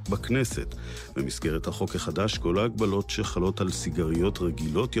באחרונה בכנסת. במסגרת החוק החדש כל ההגבלות שחלות על סיגריות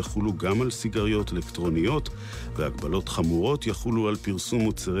רגילות יחולו גם על סיגריות אלקטרוניות, והגבלות חמורות יחולו על פרסום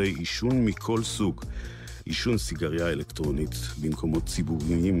מוצרי עישון מכל סוג. עישון סיגריה אלקטרונית במקומות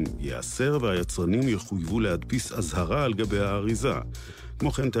ציבוריים ייאסר, והיצרנים יחויבו להדפיס אזהרה על גבי האריזה.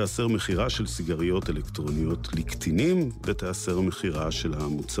 כמו כן תאסר מחירה של סיגריות אלקטרוניות לקטינים, ותאסר מחירה של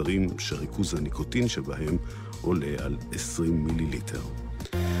המוצרים שריכוז הניקוטין שבהם עולה על 20 מיליליטר.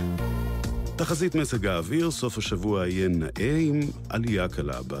 תחזית מזג האוויר, סוף השבוע יהיה נאה עם עלייה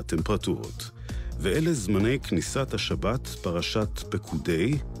קלה בטמפרטורות. ואלה זמני כניסת השבת פרשת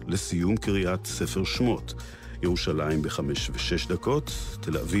פקודי לסיום קריאת ספר שמות. ירושלים ב5:06,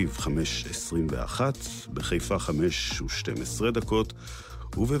 תל אביב 5:21, בחיפה 5:12,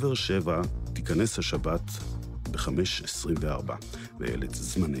 ובבאר שבע תיכנס השבת ב5:24. ואלה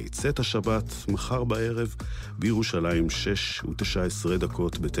זמני צאת השבת מחר בערב, בירושלים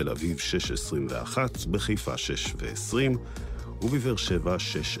 6:19, בתל אביב 6:21, בחיפה 6:20, ובבאר שבע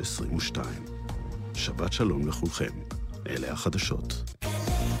 6:22. שבת שלום לכולכם. אלה החדשות.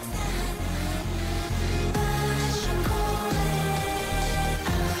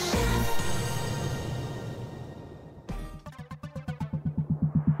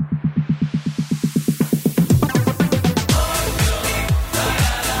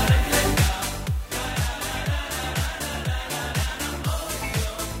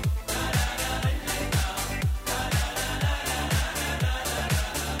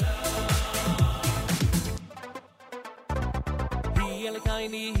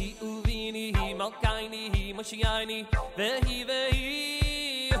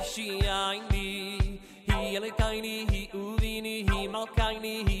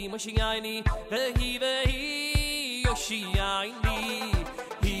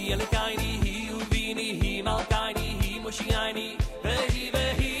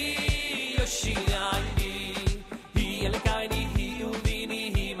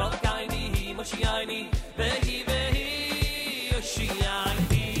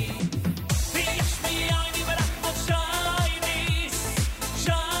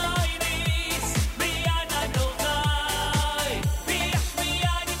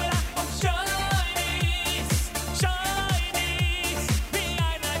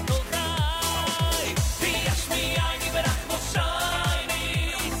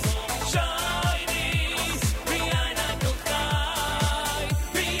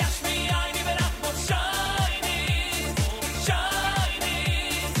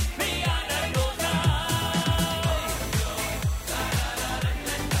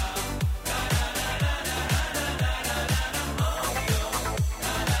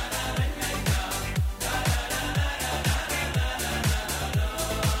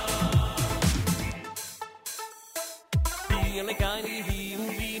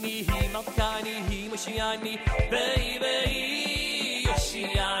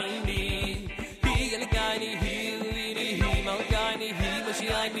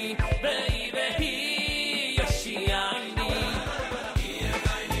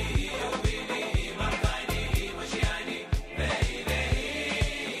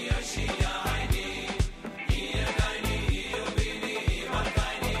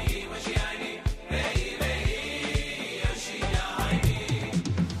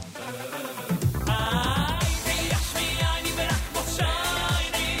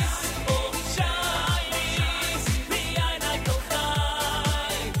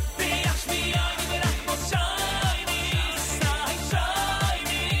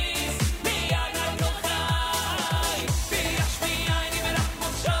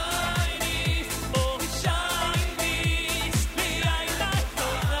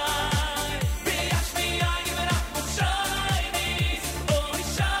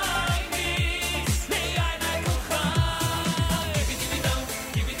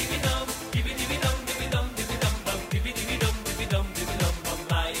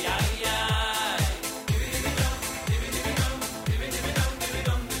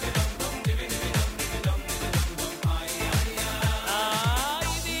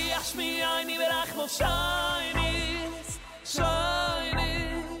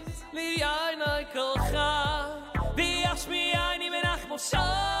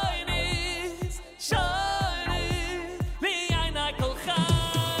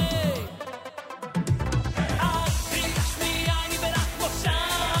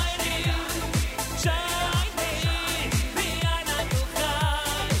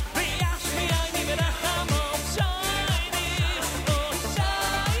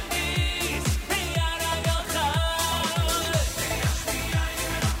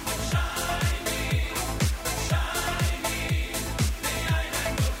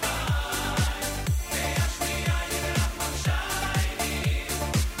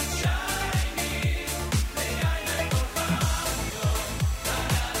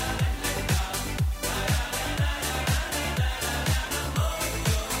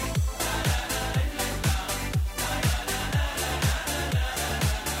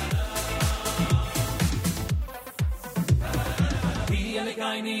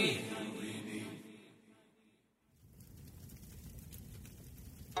 Yelikaini.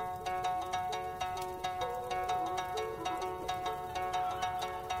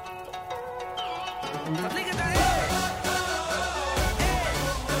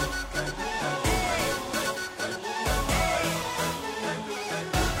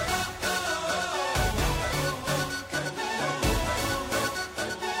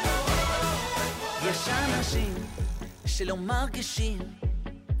 יש אנשים שלא מרגישים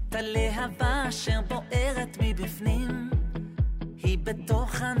את הלהבה אשר בוערת מבפנים, היא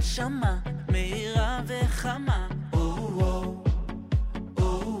בתוך הנשמה מהירה וחמה.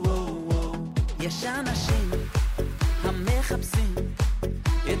 יש אנשים המחפשים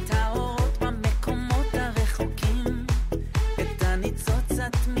את האורות במקומות הרחוקים, את הניצוץ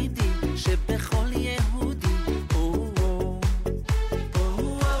התמידי שבכל יהודי.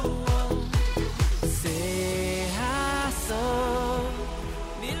 זה הסוף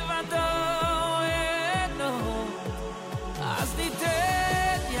מלבדו אינו, אז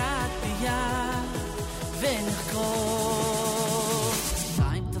ניתן יד ביד ונחקור.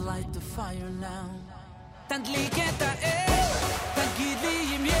 Time to light the fire now. תדליק את האש, תגיד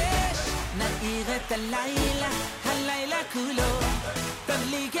לי אם יש, נאיר את הלילה, הלילה כולו.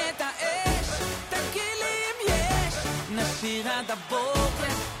 תדליק את האש, תגיד לי אם יש, נשיר עד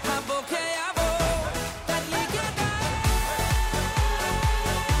הבוקר, הבוקר יבוא. תדליק את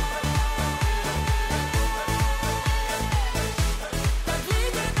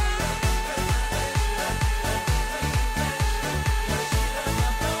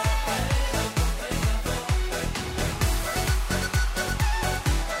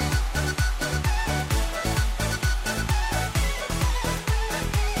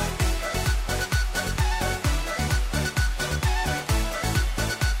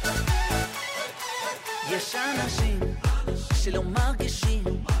יש אנשים שלא מרגישים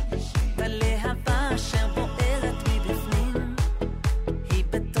בלהבה אשר בוערת מבפנים, היא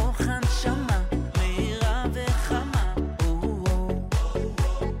בתוך הנשמה מהירה וחמה.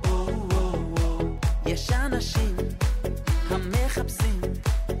 יש אנשים המחפשים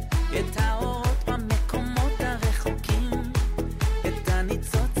את האורות במקומות הרחוקים, את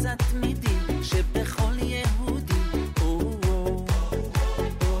הניצוץ התמידי שבכל יהודי.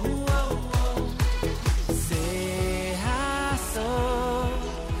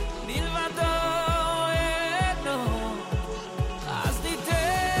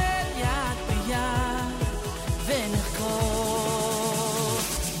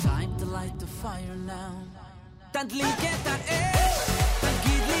 תדליק את האש,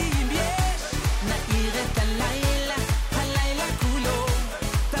 תגיד לי אם יש, נאיר את הלילה, הלילה כולו.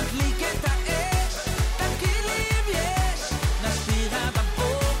 תדליק את האש, תגיד לי אם יש, נשיר עד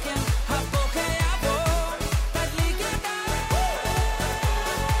הבוקר, הבוקר יבוא. תדליק את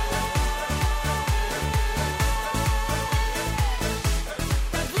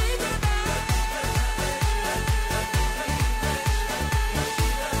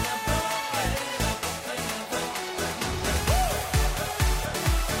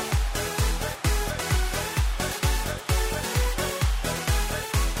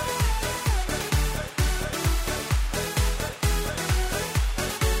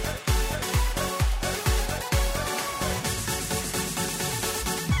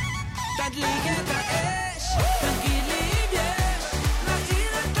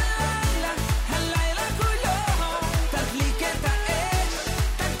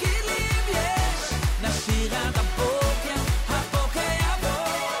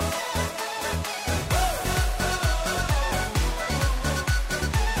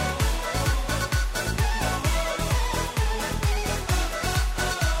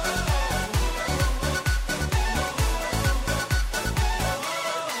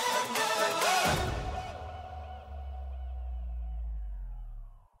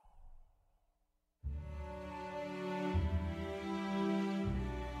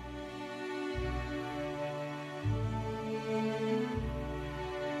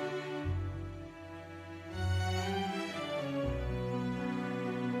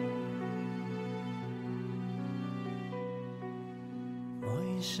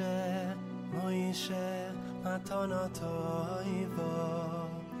Moishe, matonotoivo,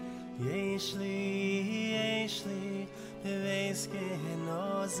 yesh li, beveis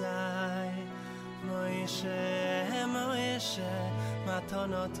genozai. Moishe,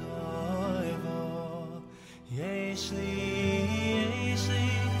 matonotoivo, yesh li,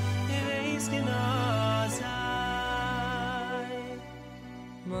 beveis genozai.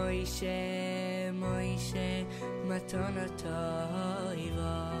 Moishe,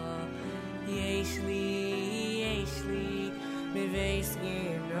 matonotoivo, yesh li, mi veis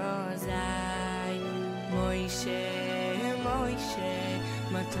genozai Moishe Moishe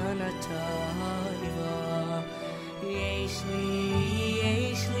matana toivo yesh li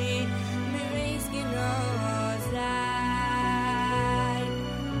mi veis genozai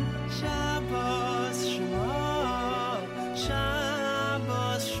Shabbos Shmo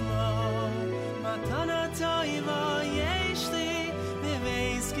Shabbos Shmo matana toivo yesh li mi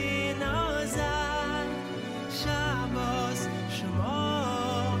veis genozai Shabbos Shmo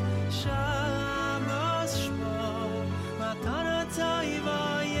Shabbos Shmo matana toivo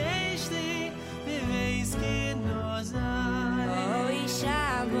yesh li mi veis genozai Oy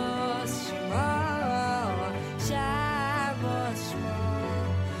Shabbos Shmo Shabbos Shmo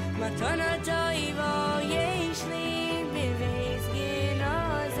matana toivo yesh li mi veis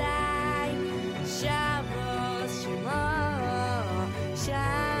genozai Shabbos Shmo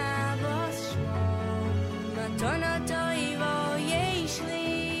Shabbos Shmo matana toivo yesh li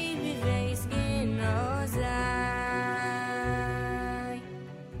mi veis genozai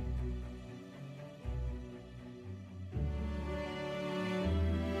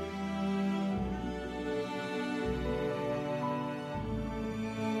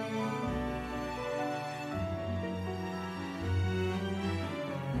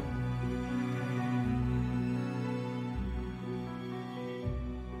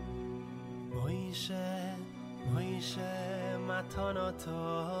Moishe matana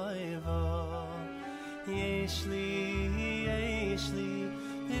toivo yesh li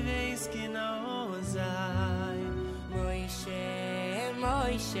beveis genozai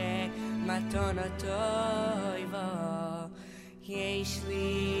Moishe matana toivo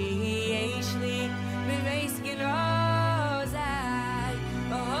yesh li beveis genozai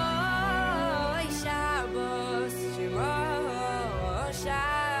Oy Shabbos Shmo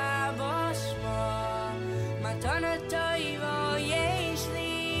Shabbos Shmo matana toivo yesh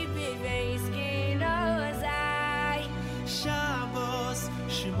li beveis genozai Shabbos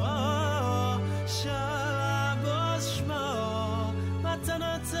Shmo Shabbos Shmo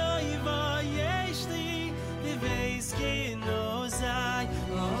matana toivo yesh li beveis genozai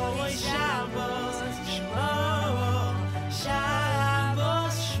Oy Shabbos Shmo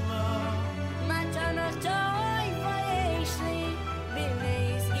Shabbos Shmo matana toivo yesh li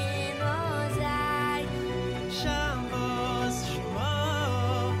beveis genozai Shabbos Shmo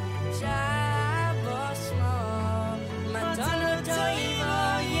Shabbos Shmo matana toivo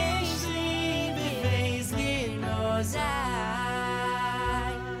yesh li beveis genozai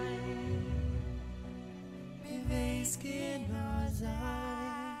beveis genozai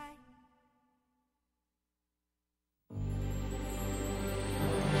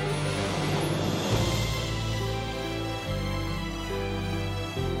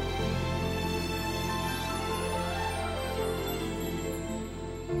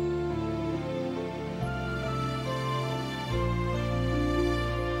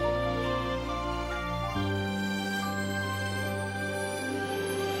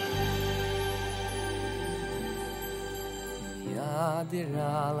Yadir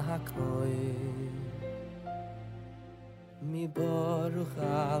al hakoy mi baruch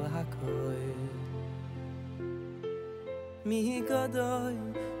al hakoy mi gadoy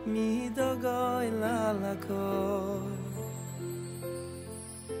mi dogoy al hakoy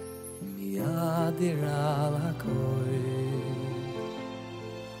mi yadir al hakoy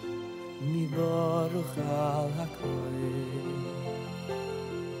mi baruch al hakoy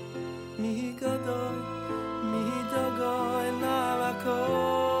mi gadoy mi dogoy al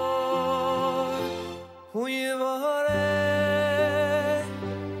hakoy hu yevore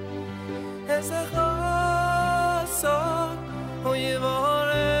es a chasson hu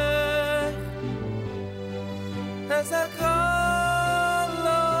yevore es a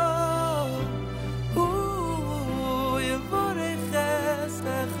kalo hu yevore es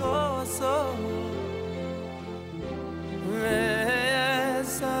a chasson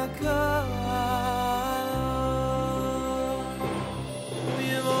es a kalo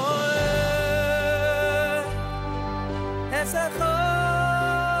esa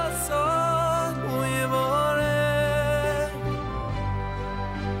chasson hu yevore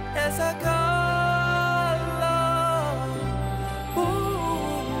esa kala hu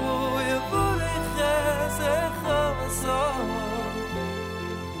yevore esa chasson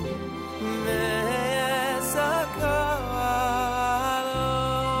esa kala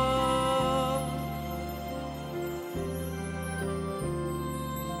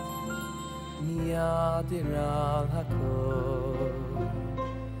yadir al hakoy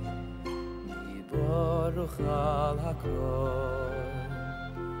mi baruch al hakoy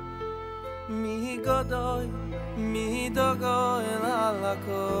mi gadoy mi dogo el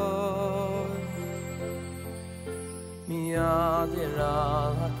alakol mi adir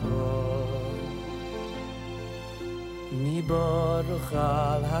alakol mi baruch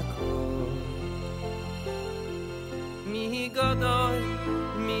alakol mi godoy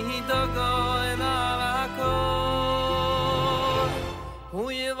mi dogo el alakol hu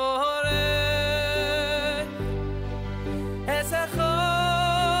yevore es a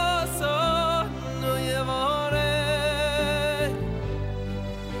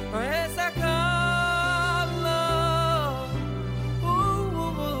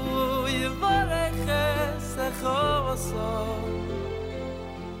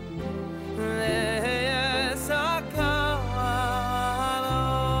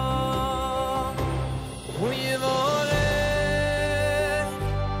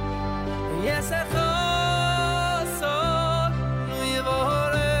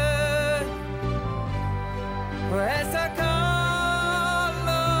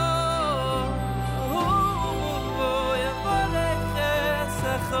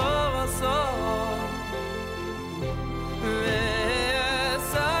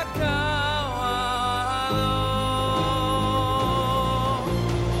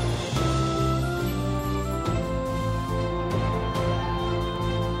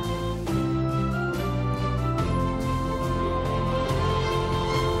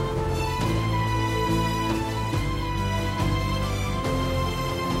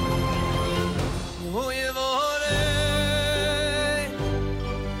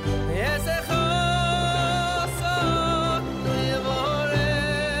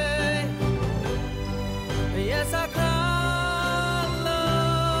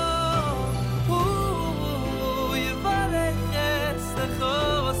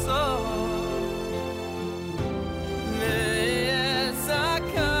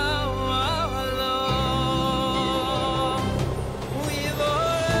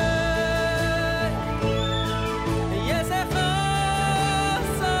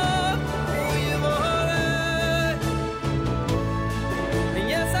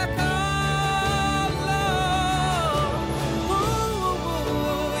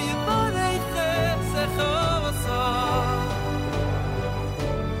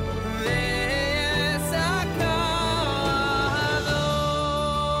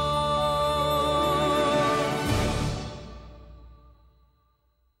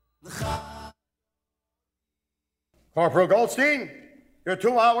Corporal Goldstein, you're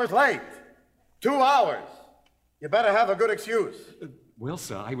 2 hours late. 2 hours. You better have a good excuse. Well,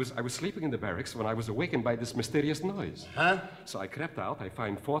 sir, I was sleeping in the barracks when I was awakened by this mysterious noise. Huh? So I crept out. I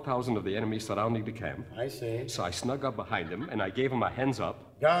find 4,000 of the enemy surrounding the camp. I see. So I snuck up behind them, and I gave them a hands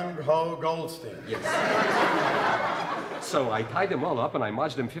up. Gung-ho Goldstein. Yes. So I tied them all up, and I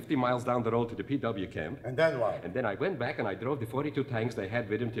marched them 50 miles down the road to the PW camp. And then what? And then I went back, and I drove the 42 tanks they had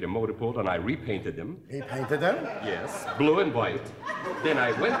with them to the motor pool, and I repainted them. He painted them? Yes, blue and white. Then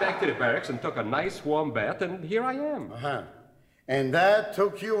I went back to the barracks and took a nice warm bath, and here I am. Uh-huh. And that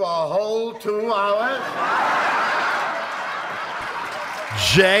took you a whole 2 hours?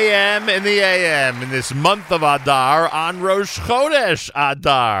 JM in the AM in this month of Adar on Rosh Chodesh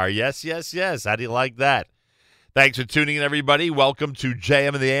Adar. Yes, yes, yes. How do you like that? Thanks for tuning in, everybody. Welcome to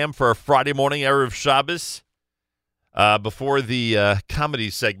JM in the AM for a Friday morning, Erev Shabbos. Before the comedy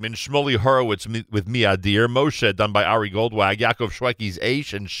segment, Shmuley Horowitz with me, Adir, Moshe, done by Ari Goldwag, Yaakov Shwekey's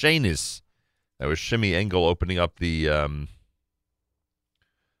Aish, and Shanis. That was Shimmy Engel opening up the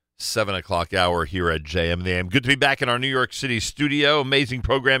 7 o'clock hour here at JM in the AM. Good to be back in our New York City studio. Amazing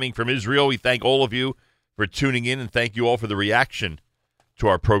programming from Israel. We thank all of you for tuning in, and thank you all for the reaction to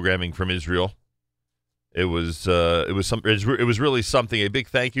our programming from Israel. It was really something. A big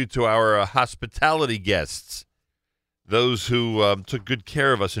thank you to our hospitality guests, those who took good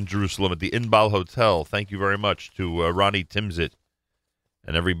care of us in Jerusalem at the Inbal Hotel. Thank you very much to Ronnie Timsit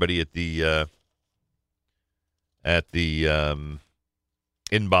and everybody at the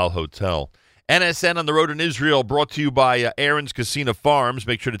Inbal Hotel. NSN on the road in Israel, brought to you by Aaron's Casino Farms.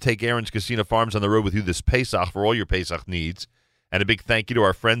 Make sure to take Aaron's Casino Farms on the road with you this Pesach for all your Pesach needs. And a big thank you to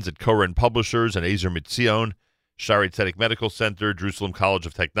our friends at Koren Publishers and Ezer Mitzion, Shari Tzedek Medical Center, Jerusalem College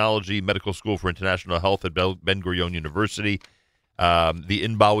of Technology, Medical School for International Health at Ben-Gurion University, the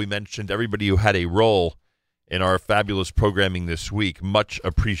Inbal we mentioned, everybody who had a role in our fabulous programming this week. Much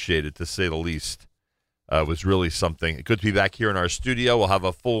appreciated, to say the least. Was really something. Good to be back here in our studio. We'll have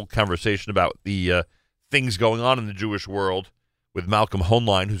a full conversation about the things going on in the Jewish world with Malcolm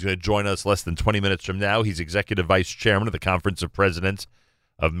Hoenlein, who's going to join us less than 20 minutes from now. He's Executive Vice Chairman of the Conference of Presidents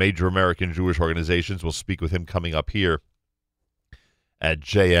of Major American Jewish Organizations. We'll speak with him coming up here at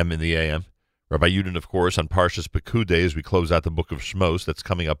JM in the AM. Rabbi Yudin, of course, on Parshas Pekudei as we close out the book of Shmos. That's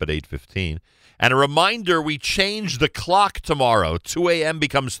coming up at 8:15. And a reminder, we change the clock tomorrow. 2 a.m.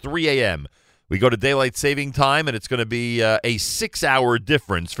 becomes 3 a.m. We go to daylight saving time, and it's going to be a 6-hour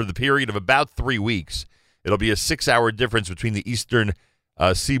difference for the period of about 3 weeks. It'll be a 6-hour difference between the eastern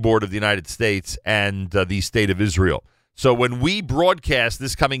seaboard of the United States and the state of Israel. So when we broadcast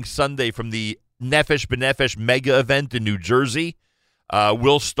this coming Sunday from the Nefesh B'Nefesh mega event in New Jersey,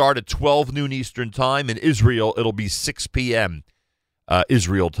 we'll start at 12 noon Eastern time. In Israel, it'll be 6 p.m.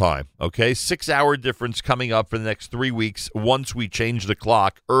 Israel time. Okay, 6-hour difference coming up for the next 3 weeks once we change the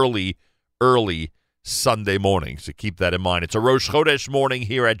clock early Sunday morning. So keep that in mind. It's a Rosh Chodesh morning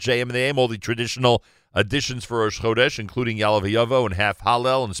here at JM and the AM. All the traditional additions for Rosh Chodesh, including Yalav Yavo and Half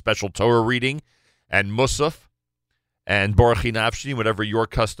Hallel and special Torah reading and Musaf and Baruch Nafshi, whatever your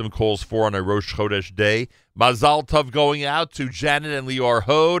custom calls for on a Rosh Chodesh day. Mazal Tov going out to Janet and Lior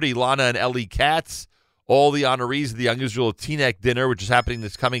Hod, Ilana and Eli Katz, all the honorees of the Young Israel Teaneck dinner, which is happening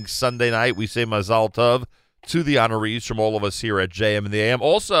this coming Sunday night. We say Mazal Tov to the honorees from all of us here at JM and the AM.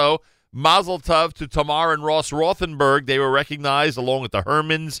 Also, Mazel Tov to Tamar and Ross Rothenberg. They were recognized along with the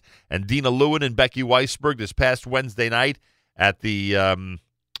Hermans and Dina Lewin and Becky Weisberg this past Wednesday night at the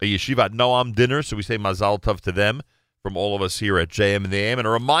Yeshivat Noam dinner. So we say Mazal Tov to them from all of us here at JM and the AM. And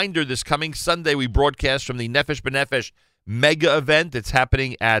a reminder, this coming Sunday we broadcast from the Nefesh B'Nefesh mega event. It's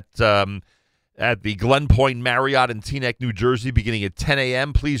happening at the Glen Point Marriott in Teaneck, New Jersey, beginning at 10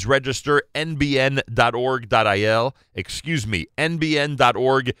 a.m. Please register nbn.org.il. Excuse me,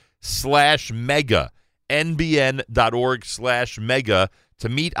 nbn.org/mega. nbn.org/mega to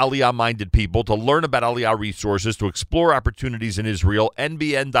meet Aliyah-minded people, to learn about Aliyah resources, to explore opportunities in Israel.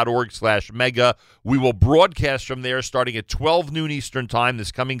 nbn.org/mega. We will broadcast from there starting at 12 noon Eastern time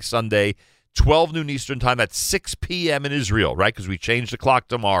this coming Sunday, 12 noon Eastern time at 6 p.m. in Israel, right? Because we changed the clock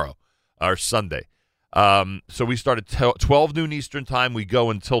tomorrow. Our Sunday. So we start at 12 noon Eastern time. We go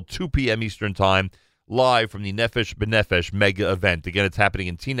until 2 p.m. Eastern time, live from the Nefesh B'Nefesh mega event. Again, it's happening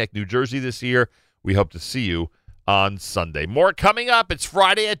in Teaneck, New Jersey this year. We hope to see you on Sunday. More coming up. It's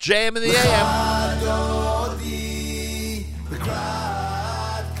Friday at JM in the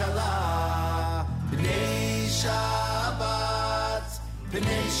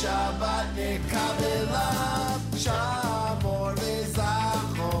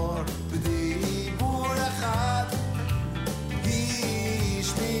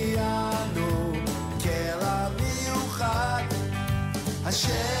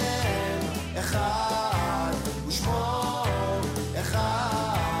Hashem echad u'shmo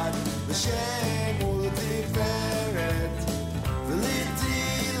echad v'shem u'tiferet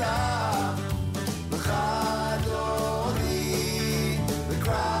v'litila v'chad ori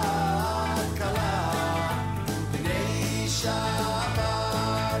v'krat kala b'nei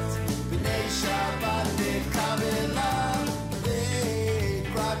Shabbat nekabela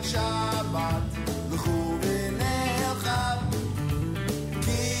v'krat Shabbat v'chu v'nelcha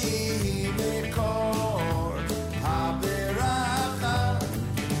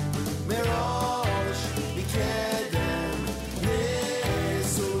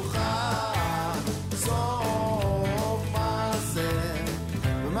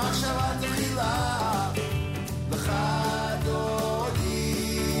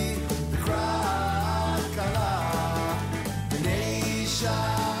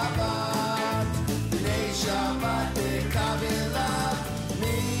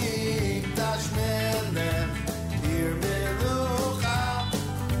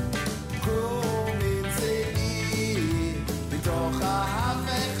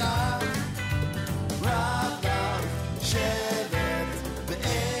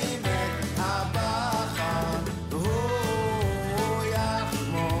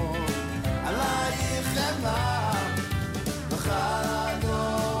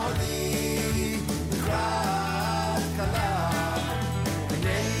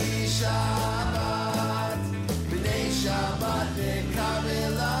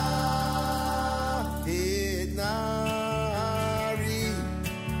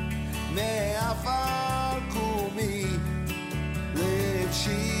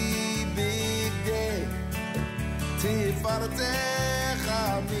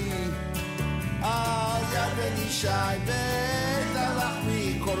Shai bet alachmi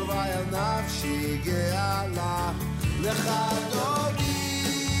korvay al nafshi ge'ala lechadodi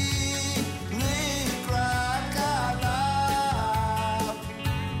likrat kala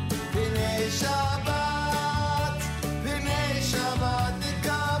b'nei Shabbat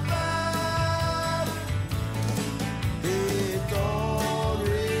nikabel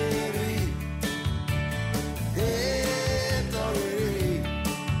etoreri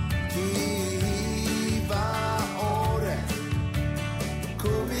ki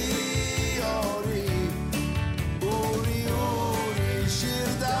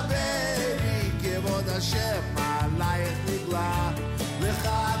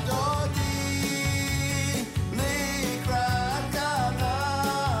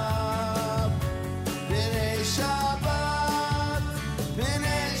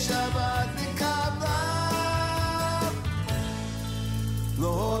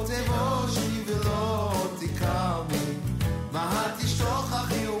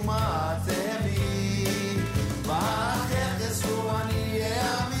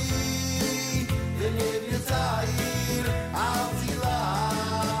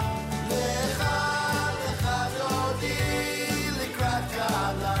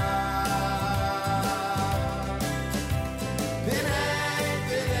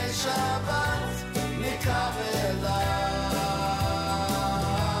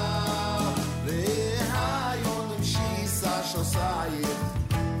עלייך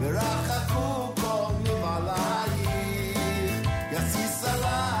ורחקו כל מבעלייך יסיס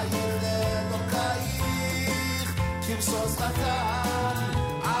עלייך אלוקייך כמסוס חתן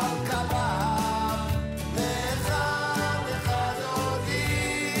על כליו לך לך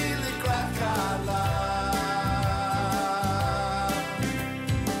דודי לקראת כליו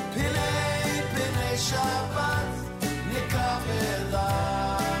פני פני שבת נקבלה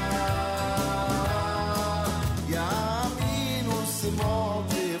שמות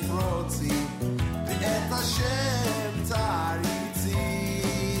תפרוצי ואת השם תריצי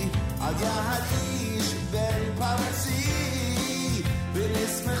על יהדיש בן פרצי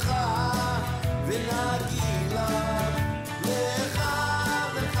ונשמחה ונגילה לך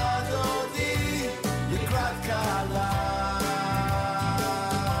לך דודי לקראת כלה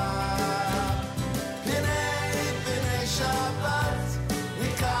פני שבת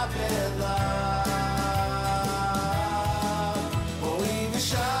נקבלה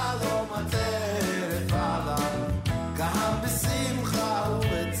בשמחה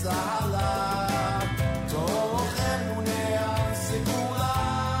ובצהלה תוכנו נעם סגולה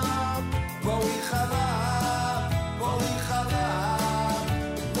בואי חלב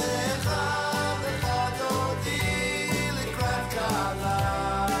לך לך דודי לקראת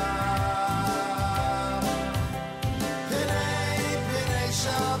כלה פני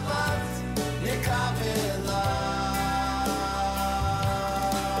שבת נקבלה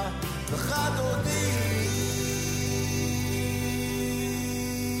לך דודי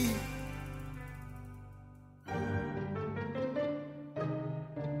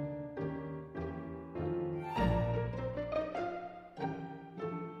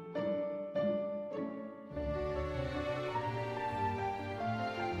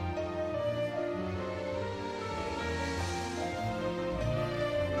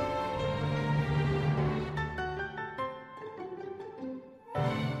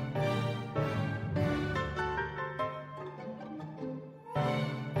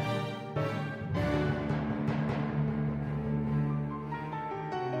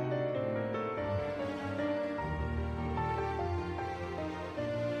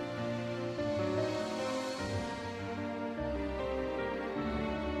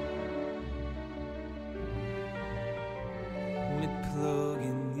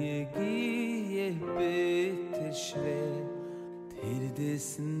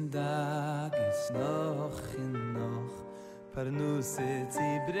Parnuse zi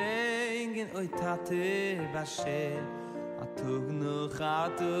bringen oi tate bashe atug noch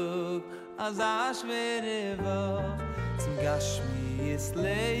atug az a schwere woch zum gashmi is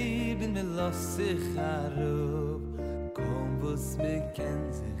leben mir los sich harub komm was mir kenn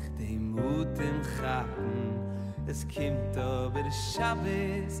sich dem mut im gatten es kimt aber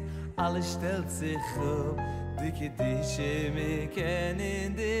Shabbos alles stellt sich auf dicke dische mir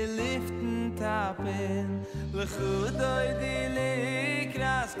kennen de liften tapen lekhudoy dile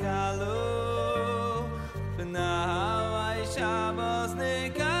kras kalo now I Shabbos ne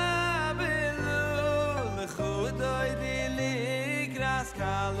kabelu lekhudoy dile kras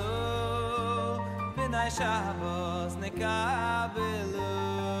kalo now Shabbos ne kabelu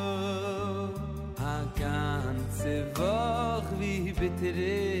a ganze woch wie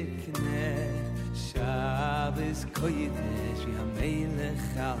bittere knecht Shabbos koydesh wie a melech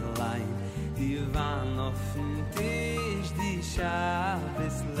allein die waren auf dem Tisch, die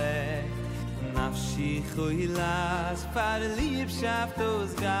Shabbos legt Nafshi choilas, par Liebschaft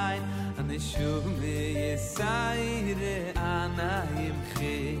ausgein An Eshume Yesayre, Ana im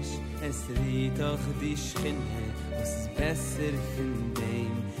Chish Es riet auch die Schinne, was ist besser von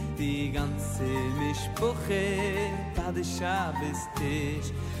dem Die ganze Mischbuche, bei der Shabbos-Tisch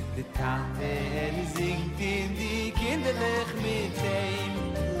Die Tate, singt ihm die Kinderlich mit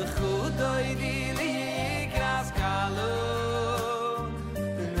dem Lechudoy di likras kalo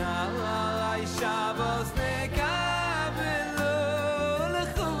Now I Shabbos ne kabelo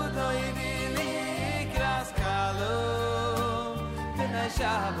Lechudoy di likras kalo Now I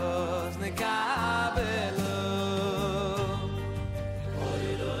Shabbos ne kabelo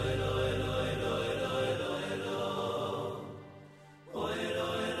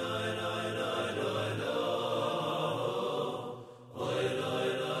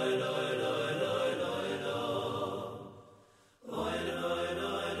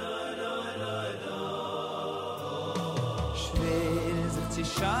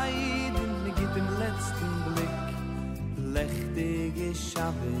Scheiden mit dem letzten Blick Lächtige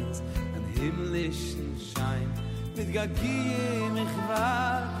Shabbos an himmlischen Schein Mit Gagiem ich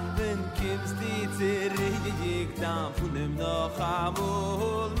war Wenn kimmst die Zerrig dann von dem noch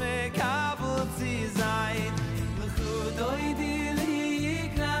amol Mekabel zu sein Lechudoy di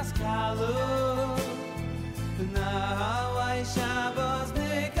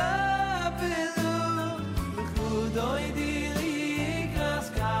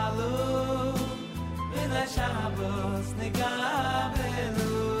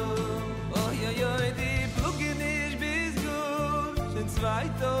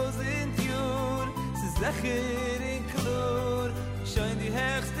Hecher in Klur, schon die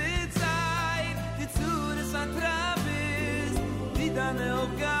höchste Zeit, die Zures an Travis, die deine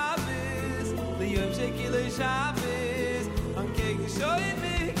Aufgabe ist, die Yom Shekile Shabbos, am Kegen schon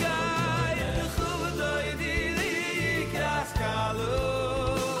mich gai, der Chuvadoi die Likras Kalu,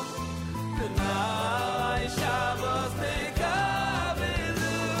 Benai Shabbos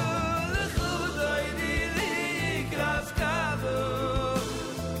Nekabelu, der Chuvadoi die Likras Kalu,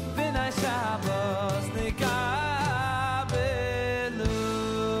 Benai Shabbos Nekabelu.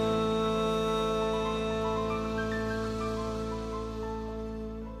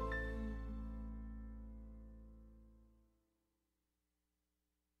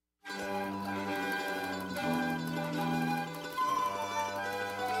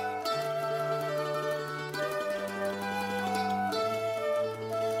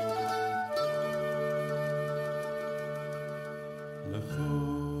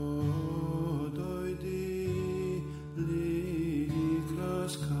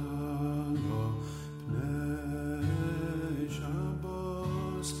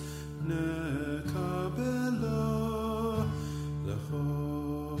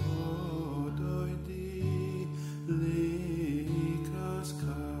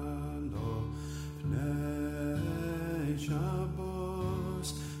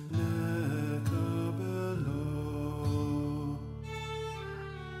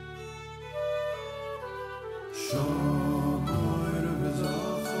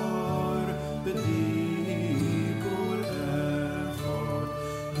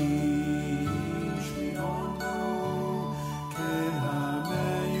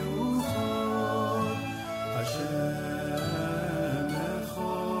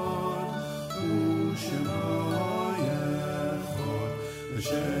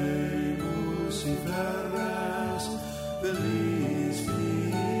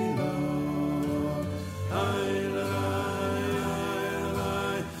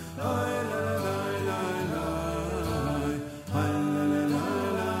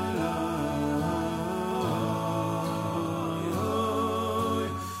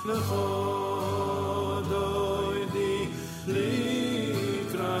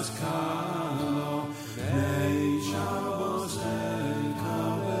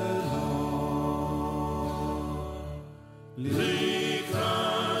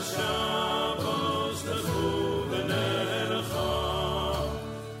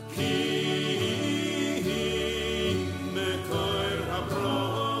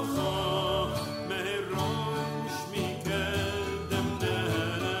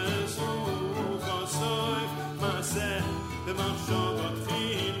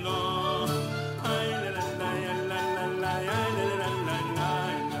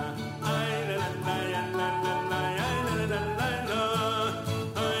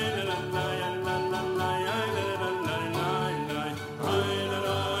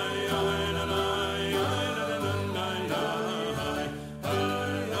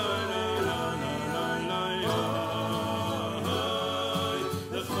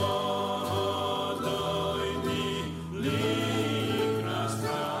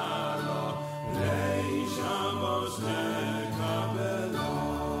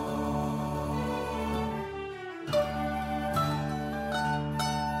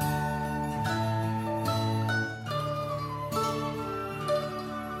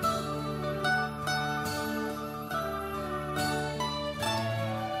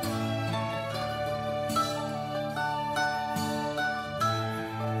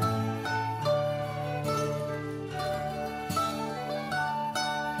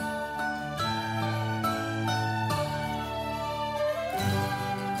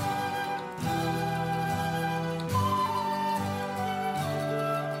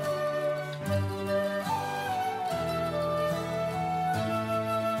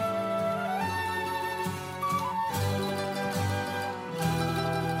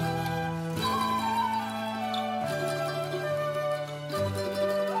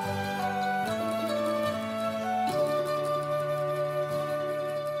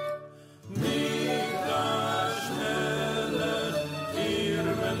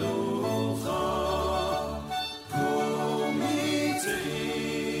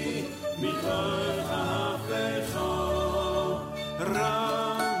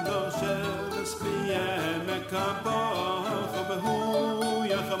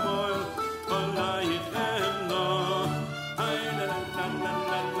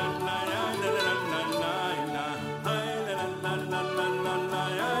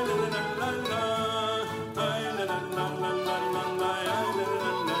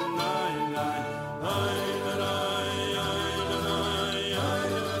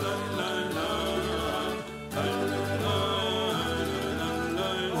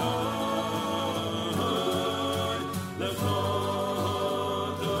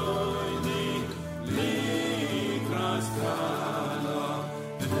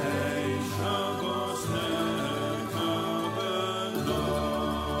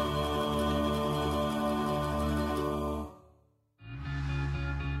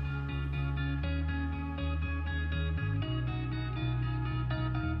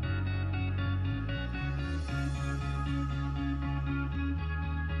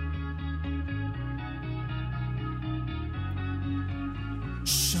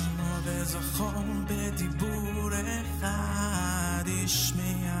 שמוע וזכור בדיבור אחד,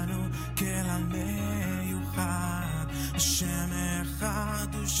 ישמענו כלל מיוחד. השם אחד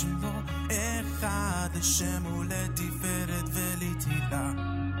ושמו אחד, לשם ולתפארת ולתהילה.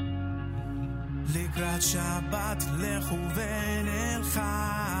 לקראת שבת לכו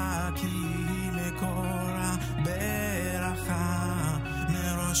ונלכה, כי היא מקור הברכה.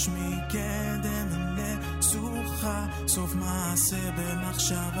 מראש מקדם לסוכה, סוף מעשה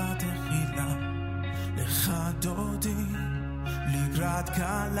במחשבה תחילה. לך דודי לקראת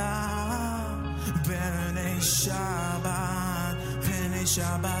קלה, בני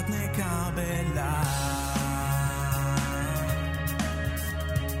שבת נקבלה.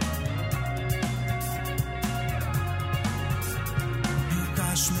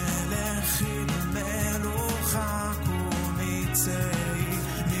 יקש מלכי למלוכה, קומיצי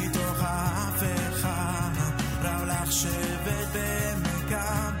מתוך ההפכה. רב לך שבט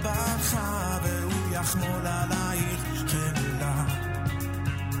במקבלך, והוא יחמול עלייך חמלה.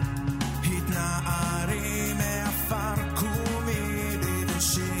 התנערי מעפר קומי,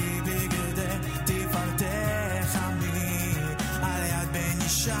 לבשי בגדי תפארתך עמי. על יד בן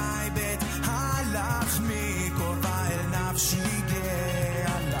ישי בית הלחמי, קורבה אל נפשי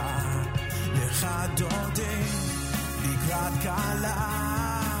גאלה. לך דודי לקראת קלה,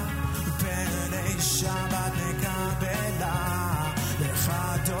 בני שבת נקבלה. לך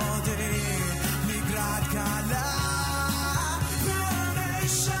דודי לקראת קלה, בני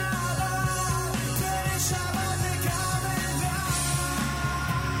שבת נקבלה.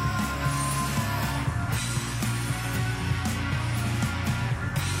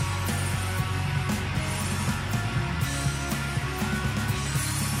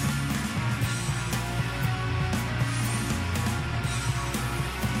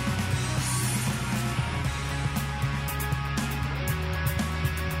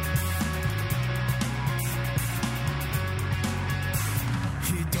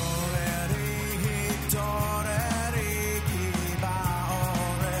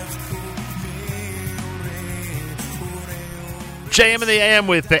 JM in the AM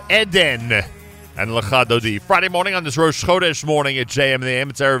with the Eden and Lecha Dodi. Friday morning on this Rosh Chodesh morning at JM in the AM.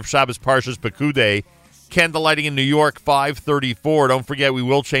 It's Erev Shabbos Parshas Pekudei. Candle lighting in New York, 5:34. Don't forget, we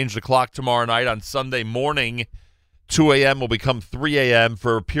will change the clock tomorrow night on Sunday morning. 2 a.m. will become 3 a.m.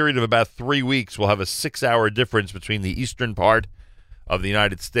 For a period of about 3 weeks. We'll have a 6-hour difference between the eastern part of the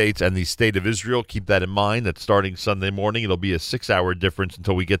United States and the state of Israel. Keep that in mind, that starting Sunday morning, it'll be a 6-hour difference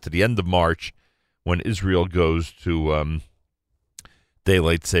until we get to the end of March when Israel goes to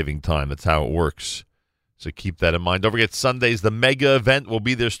daylight saving time. That's how it works. So keep that in mind. Don't forget, Sundays, the mega event will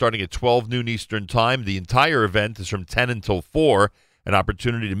be there starting at 12 noon Eastern time. The entire event is from 10 until 4. An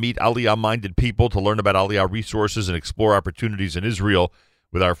opportunity to meet Aliyah-minded people, to learn about Aliyah resources and explore opportunities in Israel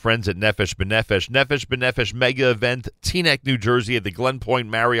with our friends at Nefesh B'Nefesh. Nefesh B'Nefesh mega event, Teaneck, New Jersey at the Glen Point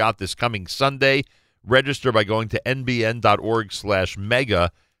Marriott this coming Sunday. Register by going to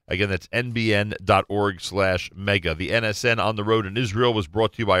nbn.org/mega. Again, that's nbn.org/mega. The NSN on the road in Israel was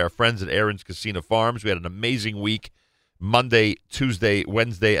brought to you by our friends at Aaron's Casino Farms. We had an amazing week, Monday, Tuesday,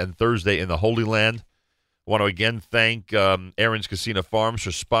 Wednesday, and Thursday in the Holy Land. I want to again thank Aaron's Casino Farms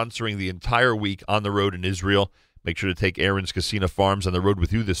for sponsoring the entire week on the road in Israel. Make sure to take Aaron's Casino Farms on the road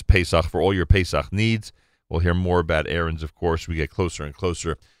with you this Pesach for all your Pesach needs. We'll hear more about Aaron's, of course. We get closer and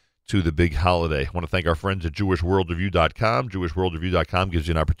closer to the big holiday. I want to thank our friends at JewishWorldReview.com. JewishWorldReview.com gives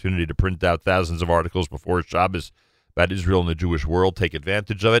you an opportunity to print out thousands of articles before Shabbos about Israel and the Jewish world. Take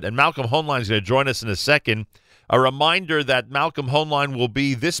advantage of it. And Malcolm Hoenlein is going to join us in a second. A reminder that Malcolm Hoenlein will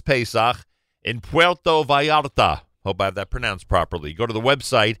be this Pesach in Puerto Vallarta. Hope I have that pronounced properly. Go to the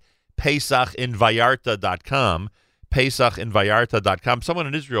website, PesachinVallarta.com. PesachinVallarta.com. Someone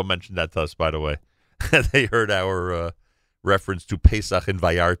in Israel mentioned that to us, by the way. They heard our reference to Pesach in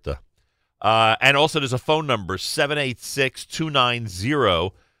Vallarta. And also there's a phone number,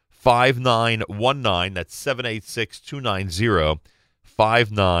 786-290-5919. That's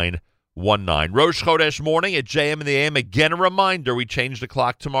 786-290-5919. Rosh Chodesh morning at JM in the AM. Again, a reminder, we change the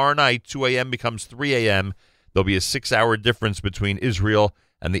clock tomorrow night. 2 a.m. becomes 3 a.m. There'll be a 6-hour difference between Israel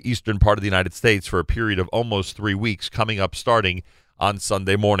and the eastern part of the United States for a period of almost 3 weeks, coming up starting on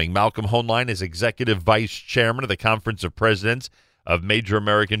Sunday morning. Malcolm Hoenlein is Executive Vice Chairman of the Conference of Presidents of Major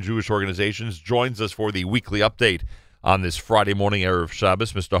American Jewish Organizations, joins us for the weekly update on this Friday morning, Erev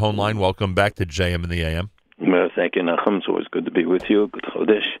Shabbos. Mr. Hoenlein, welcome back to JM in the AM. Well, thank you, Nachum. It's always good to be with you. Good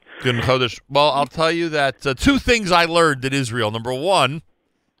Chodesh. Good Chodesh. Well, I'll tell you that two things I learned in Israel. Number one,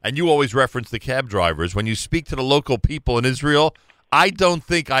 and you always reference the cab drivers, when you speak to the local people in Israel, I don't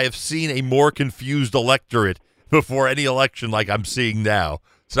think I have seen a more confused electorate before any election like I'm seeing now.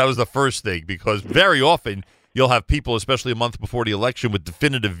 So that was the first thing, because very often you'll have people, especially a month before the election, with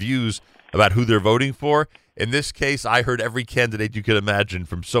definitive views about who they're voting for. In this case, I heard every candidate you could imagine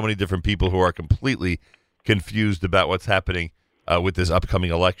from so many different people who are completely confused about what's happening with this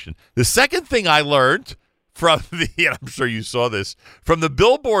upcoming election. The second thing I learned from and I'm sure you saw this, from the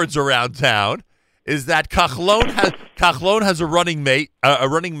billboards around town, is that Hoenlein has a running mate,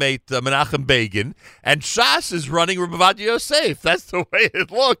 Menachem Begin, and Shas is running Rabbi Yosef. That's the way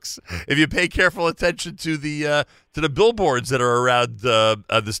it looks. If you pay careful attention to the billboards that are around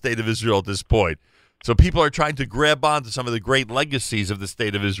the state of Israel at this point, so people are trying to grab onto some of the great legacies of the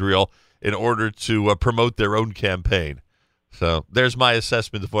state of Israel in order to promote their own campaign. So there's my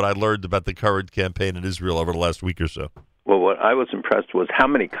assessment of what I learned about the current campaign in Israel over the last week or so. Well, what I was impressed was how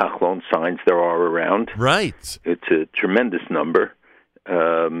many Hoenlein signs there are around. Right. It's a tremendous number.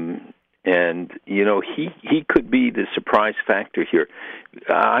 And, you know, he could be the surprise factor here.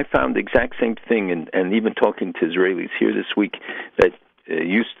 I found the exact same thing, and even talking to Israelis here this week, that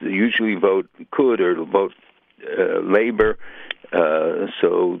usually vote Likud or vote Labor,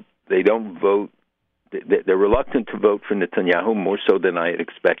 so they don't vote. They're reluctant to vote for Netanyahu more so than I had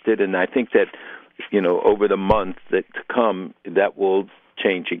expected, and I think that, you know, over the month that to come, that will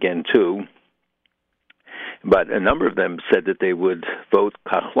change again too. But a number of them said that they would vote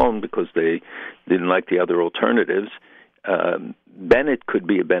Hoenlein because they didn't like the other alternatives. Bennett could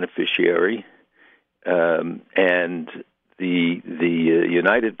be a beneficiary, and the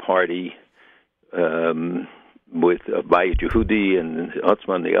United Party with Bayit Yehudi and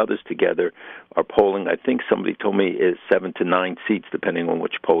Otzma and the others together are polling, I think somebody told me, is 7 to 9 seats, depending on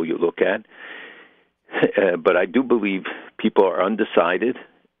which poll you look at. But I do believe people are undecided,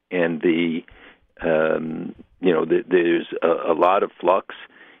 and there's a lot of flux.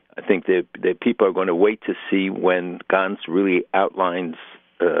 I think that people are going to wait to see when Gantz really outlines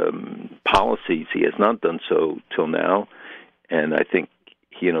policies. He has not done so till now, and I think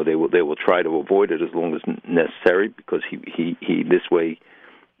they will try to avoid it as long as necessary, because he this way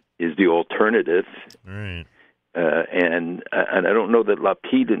is the alternative. Right. And I don't know that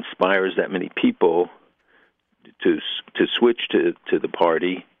Lapid inspires that many people to switch to the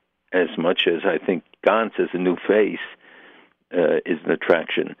party as much as I think Gantz as a new face is an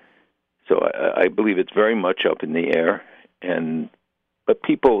attraction. So I believe it's very much up in the air, but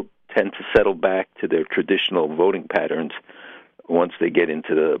people tend to settle back to their traditional voting patterns once they get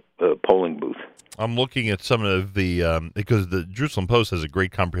into the polling booth. I'm looking at some of the because the Jerusalem Post has a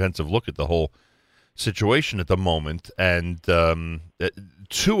great comprehensive look at the whole situation at the moment, and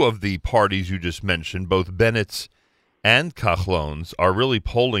two of the parties you just mentioned, both Bennett's and Hoenlein's, are really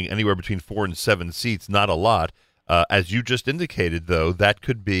polling anywhere between 4 and 7 seats, not a lot. As you just indicated, though, that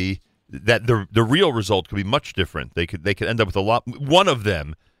could be that the real result could be much different. They could end up with a lot. One of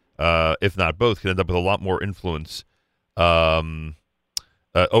them, if not both, could end up with a lot more influence over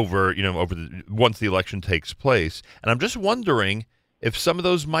once the election takes place. And I'm just wondering if some of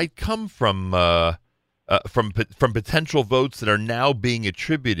those might come from potential votes that are now being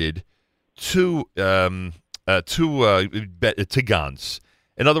attributed to Gantz.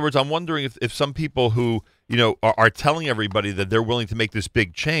 In other words, I'm wondering if some people who are telling everybody that they're willing to make this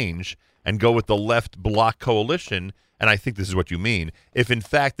big change and go with the left bloc coalition, and I think this is what you mean, if in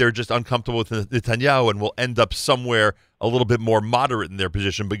fact they're just uncomfortable with Netanyahu and will end up somewhere a little bit more moderate in their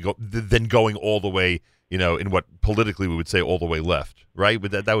position, but than going all the way, in what politically we would say all the way left, right?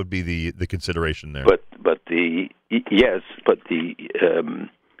 But that would be the consideration there. But the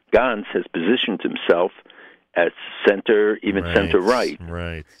Gantz has positioned himself as center, even center right.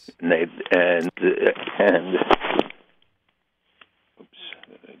 Right. And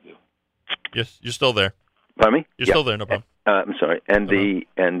yes, you're still there. Pardon me? You're still there, no problem. I'm sorry. And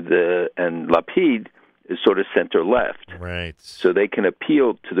Lapid is sort of center left. Right. So they can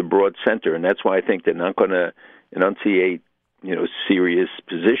appeal to the broad center, and that's why I think they're not going to enunciate, serious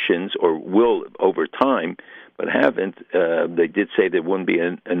positions, or will over time, but haven't. They did say there wouldn't be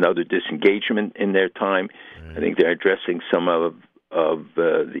another disengagement in their time. Right. I think they're addressing some of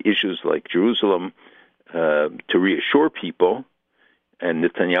the issues like Jerusalem to reassure people, and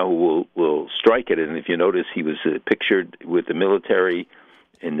Netanyahu will strike at it. And if you notice, he was pictured with the military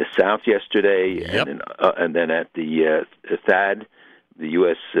in the south yesterday, yep. and then at the THAAD, the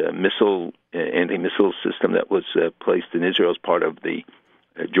U.S. anti-missile system that was placed in Israel as part of the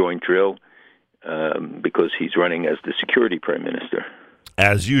joint drill, because he's running as the security prime minister.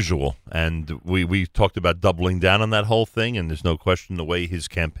 As usual. And we talked about doubling down on that whole thing, and there's no question the way his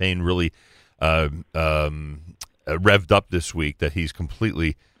campaign really revved up this week that he's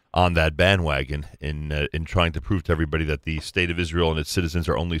completely on that bandwagon in trying to prove to everybody that the state of Israel and its citizens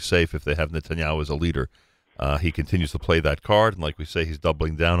are only safe if they have Netanyahu as a leader. He continues to play that card, and like we say, he's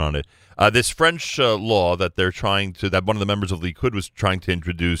doubling down on it. This French law that that one of the members of the Likud was trying to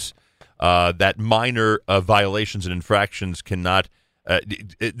introduce, that minor violations and infractions cannot,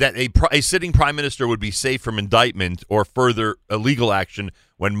 that a sitting prime minister would be safe from indictment or further legal action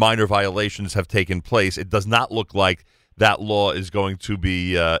when minor violations have taken place. It does not look like that law is going to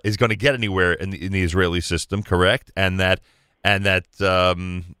be is going to get anywhere in the Israeli system, correct? And that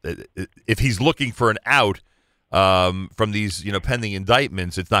if he's looking for an out from these pending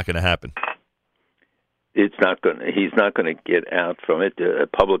indictments, it's not going to happen. He's not going to get out from it.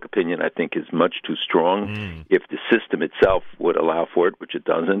 Public opinion, I think, is much too strong. If the system itself would allow for it, which it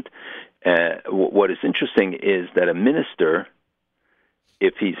doesn't. What is interesting is that a minister,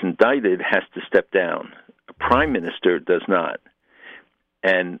 if he's indicted, has to step down. A prime minister does not.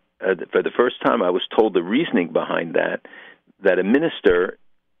 And for the first time, I was told the reasoning behind that a minister,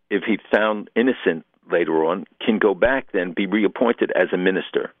 if he's found innocent later on, can go back then be reappointed as a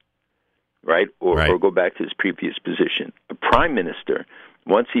minister, right? Or go back to his previous position. A prime minister,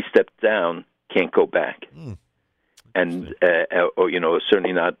 once he steps down, can't go back. And,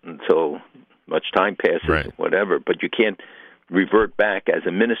 certainly not until much time passes, whatever. But you can't revert back as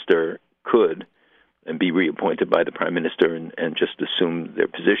a minister could and be reappointed by the prime minister and just assume their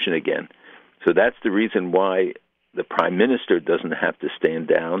position again. So that's the reason why the prime minister doesn't have to stand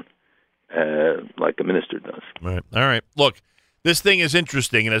down like a minister does. Right. All right. Look, this thing is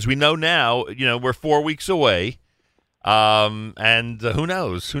interesting, and as we know now, we're 4 weeks away, and who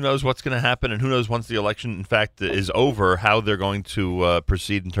knows? Who knows what's going to happen, and who knows once the election, in fact, is over, how they're going to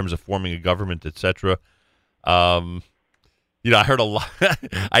proceed in terms of forming a government, etc. I heard a lot.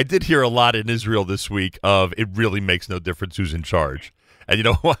 I did hear a lot in Israel this week of it really makes no difference who's in charge, and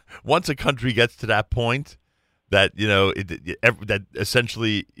once a country gets to that point, that that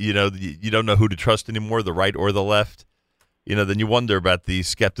essentially you don't know who to trust anymore, the right or the left. Then you wonder about the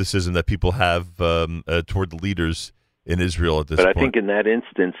skepticism that people have toward the leaders in Israel at this point. But I think in that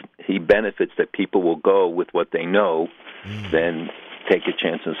instance, he benefits that people will go with what they know, than take a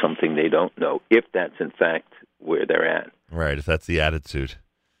chance on something they don't know, if that's in fact where they're at. Right, if that's the attitude.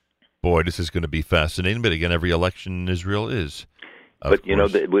 Boy, this is going to be fascinating. But again, every election in Israel is. But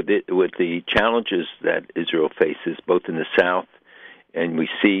with the challenges that Israel faces, both in the south, and we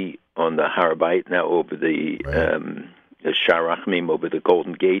see on the Harabait now over the Shar Achmim, over the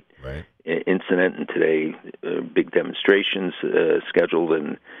Golden Gate incident, and today big demonstrations scheduled,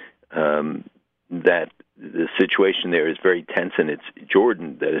 and that the situation there is very tense, and it's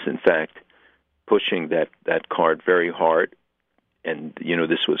Jordan that is in fact pushing that card very hard. And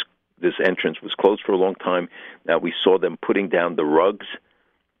this entrance was closed for a long time. Now we saw them putting down the rugs,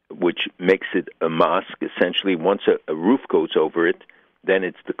 which makes it a mosque. Essentially, once a roof goes over it, then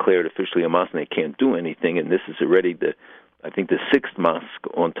it's declared officially a mosque, and they can't do anything. And this is already the sixth mosque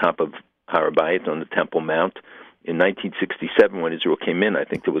on top of Harabait on the Temple Mount. In 1967, when Israel came in, I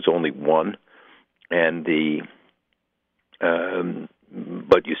think there was only one. And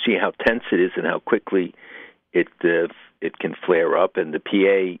but you see how tense it is and how quickly it can flare up. And the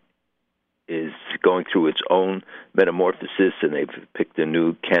PA is going through its own metamorphosis, and they've picked a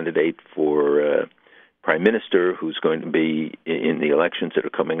new candidate for prime minister who's going to be in the elections that are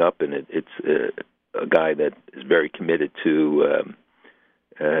coming up, and it's a guy that is very committed to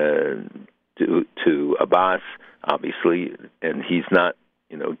Abbas, obviously, and he's not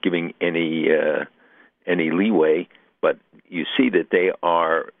giving any leeway. But you see that they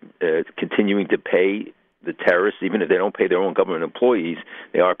are continuing to pay the terrorists, even if they don't pay their own government employees,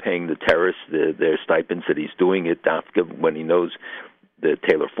 they are paying the terrorists their stipends that he's doing it, when he knows the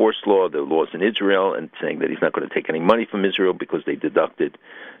Taylor Force law, the laws in Israel, and saying that he's not going to take any money from Israel because they deducted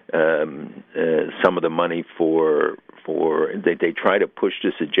some of the money for they try to push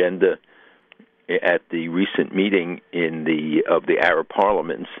this agenda at the recent meeting of the Arab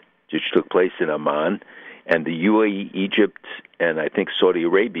parliaments, which took place in Amman, and the UAE, Egypt, and I think Saudi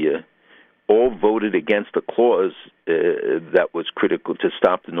Arabia all voted against a clause that was critical to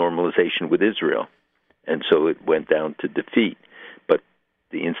stop the normalization with Israel. And so it went down to defeat. But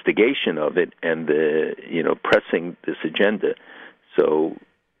the instigation of it and the, pressing this agenda. So,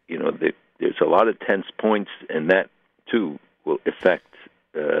 there's a lot of tense points, and that, too, will affect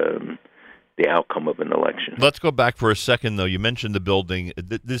the outcome of an election. Let's go back for a second, though. You mentioned the building.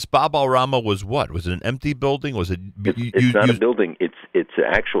 This Bab al-Rama was what? Was it an empty building? Was it? It's not a building. It's an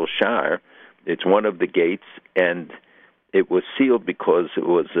actual shar. It's one of the gates, and it was sealed because it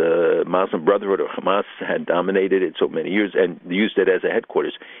was Muslim Brotherhood or Hamas had dominated it so many years and used it as a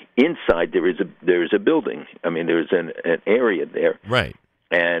headquarters. Inside there is a building. I mean, there's an area there, right?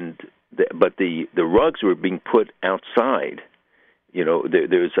 And but the rugs were being put outside. You know,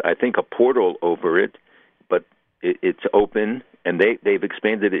 there's I think a portal over it, but it's open, and they've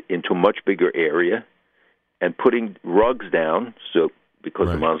expanded it into a much bigger area, and putting rugs down. So because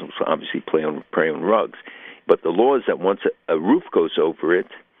the Muslims obviously pray on rugs, but the law is that once a roof goes over it,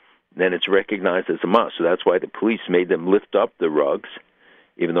 then it's recognized as a mosque. So that's why the police made them lift up the rugs,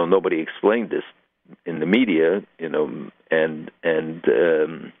 even though nobody explained this in the media. You know, and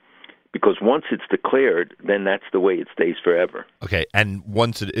because once it's declared, then that's the way it stays forever. Okay, and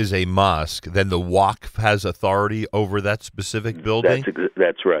once it is a mosque, then the Waqf has authority over that specific building?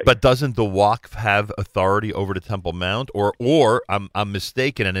 That's right. But doesn't the Waqf have authority over the Temple Mount? Or I'm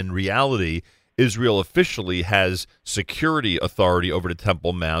mistaken, and in reality, Israel officially has security authority over the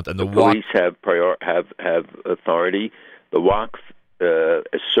Temple Mount, and the police have authority. The Waqf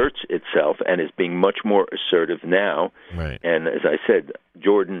asserts itself and is being much more assertive now. Right. And as I said,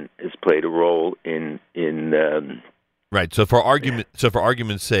 Jordan has played a role in right. So for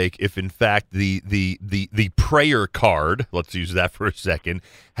argument's sake, if in fact the prayer card, let's use that for a second,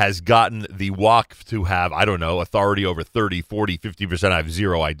 has gotten the Waqf to have, I don't know, authority over 30, 40, 50%, I have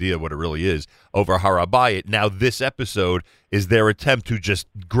zero idea what it really is, over Har HaBayit, now this episode is their attempt to just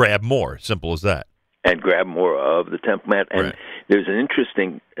grab more. Simple as that. And grab more of the Temple Mount. And there's an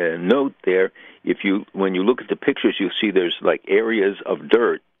interesting note there. When you look at the pictures, you'll see there's like areas of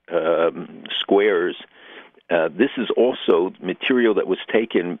dirt, squares. This is also material that was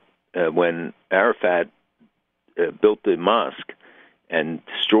taken when Arafat built the mosque and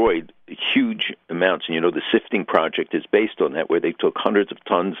destroyed huge amounts. And, you know, the sifting project is based on that, where they took hundreds of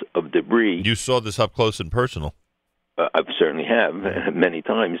tons of debris. You saw this up close and personal. I certainly have many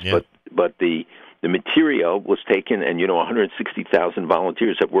times, but the material was taken, and 160,000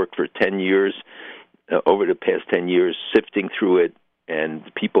 volunteers have worked for 10 years, over the past 10 years, sifting through it,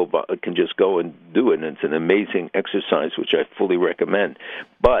 and people can just go and do it, and it's an amazing exercise, which I fully recommend.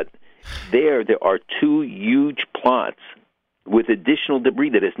 But there are two huge plots with additional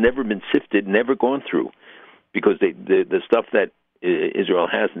debris that has never been sifted, never gone through, because the stuff that Israel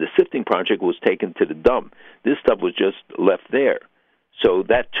has in the sifting project was taken to the dump. This stuff was just left there. So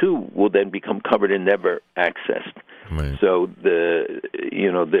that too will then become covered and never accessed. Right. So the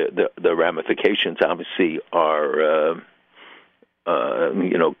ramifications obviously are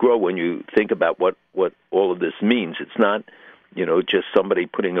grow when you think about what all of this means. It's not just somebody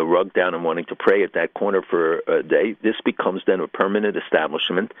putting a rug down and wanting to pray at that corner for a day. This becomes then a permanent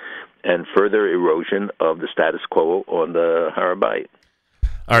establishment and further erosion of the status quo on the Har HaBayit.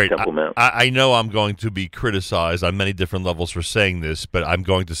 All right, I know I'm going to be criticized on many different levels for saying this, but I'm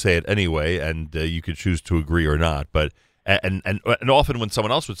going to say it anyway, and you could choose to agree or not. But and often when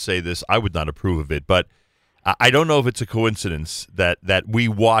someone else would say this, I would not approve of it. But I don't know if it's a coincidence that we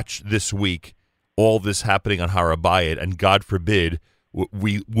watch this week all this happening on Har HaBayit, and God forbid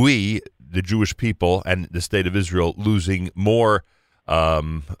we the Jewish people and the state of Israel losing more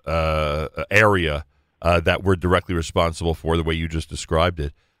area that we're directly responsible for, the way you just described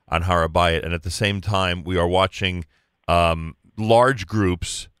it, on Har HaBayit. And at the same time, we are watching large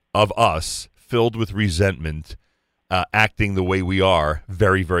groups of us filled with resentment acting the way we are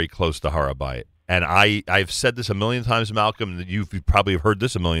very, very close to Har HaBayit. And I've said this a million times, Malcolm, and you've probably heard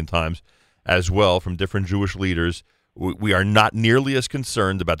this a million times as well from different Jewish leaders. We are not nearly as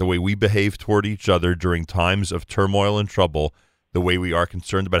concerned about the way we behave toward each other during times of turmoil and trouble the way we are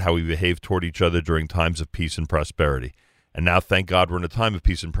concerned about how we behave toward each other during times of peace and prosperity. And now, thank God, we're in a time of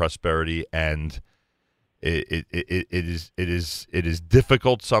peace and prosperity, and it is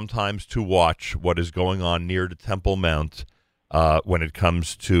difficult sometimes to watch what is going on near the Temple Mount when it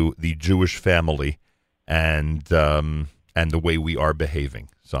comes to the Jewish family and the way we are behaving.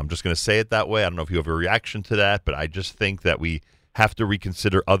 So I'm just going to say it that way. I don't know if you have a reaction to that, but I just think that we have to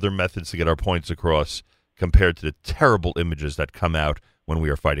reconsider other methods to get our points across compared to the terrible images that come out when we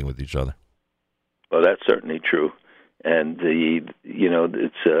are fighting with each other. Well, that's certainly true. And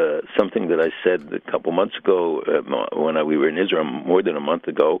it's something that I said a couple months ago when we were in Israel, more than a month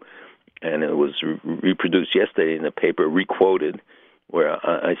ago, and it was reproduced yesterday in the paper, requoted, where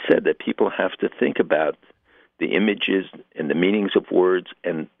I said that people have to think about the images and the meanings of words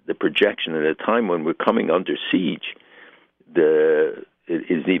and the projection at a time when we're coming under siege. It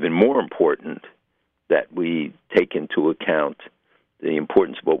is even more important that we take into account the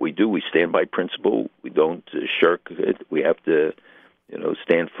importance of what we do. We stand by principle. We don't shirk it. We have to,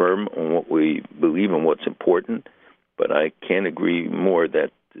 stand firm on what we believe and what's important. But I can't agree more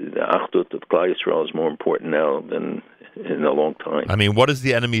that the Achdut of Klal Yisrael is more important now than in a long time. I mean, what is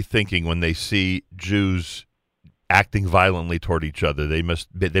the enemy thinking when they see Jews acting violently toward each other? They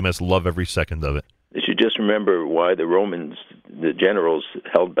must love every second of it. They should just remember why the Romans, the generals,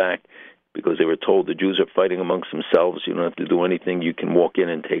 held back, because they were told the Jews are fighting amongst themselves. You don't have to do anything. You can walk in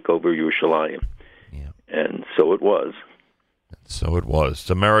and take over Yerushalayim. Yeah. And so it was. So it was. It's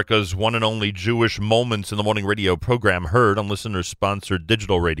America's one and only Jewish Moments in the Morning radio program, heard on listener-sponsored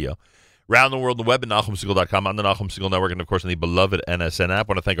digital radio. Around the world, on the web at NachumSegal.com, on the Nachum Segal Network, and, of course, on the beloved NSN app.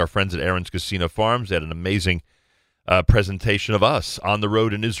 I want to thank our friends at Aaron's Casino Farms. They had an amazing presentation of us on the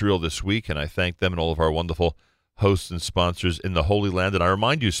road in Israel this week, and I thank them and all of our wonderful hosts and sponsors in the Holy Land. And I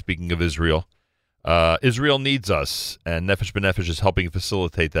remind you, speaking of Israel, Israel needs us, and Nefesh B'Nefesh is helping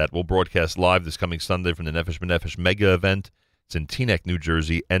facilitate that. We'll broadcast live this coming Sunday from the Nefesh B'Nefesh mega event. It's in Teaneck, New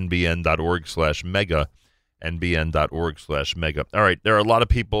Jersey, nbn.org/mega, nbn.org/mega. All right, there are a lot of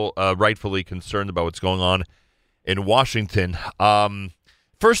people rightfully concerned about what's going on in Washington.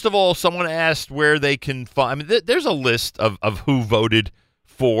 First of all, someone asked where they can find. I mean, there's a list of who voted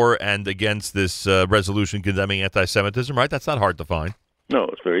for and against this resolution condemning anti-Semitism, right? That's not hard to find. No,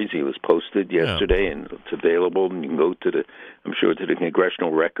 it's very easy. It was posted yesterday, and it's available. And you can go to the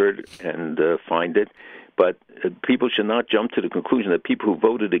Congressional Record and find it. But people should not jump to the conclusion that people who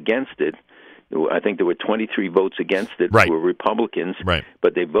voted against it, I think there were 23 votes against it, who were Republicans,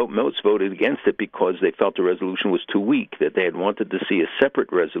 but most voted against it because they felt the resolution was too weak, that they had wanted to see a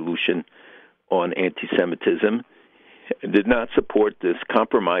separate resolution on anti-Semitism, did not support this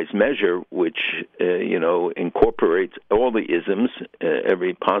compromise measure, which incorporates all the isms,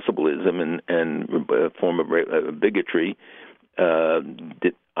 every possible ism and form of bigotry.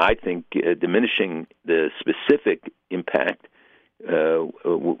 I think diminishing the specific impact,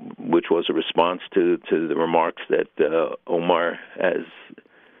 which was a response to the remarks that Omar has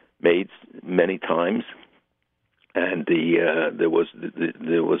made many times, and there was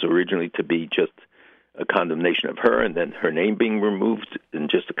originally to be just a condemnation of her, and then her name being removed, and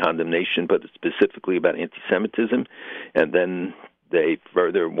just a condemnation, but specifically about anti-Semitism, and then they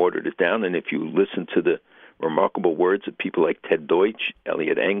further watered it down. And if you listen to the remarkable words of people like Ted Deutsch,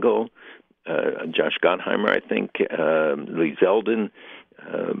 Elliot Engel, Josh Gottheimer, I think, Lee Zeldin,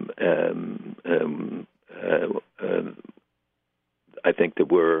 I think there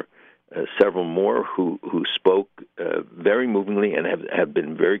were several more who spoke very movingly and have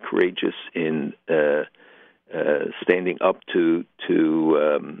been very courageous in standing up to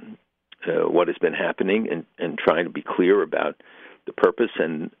what has been happening and trying to be clear about the purpose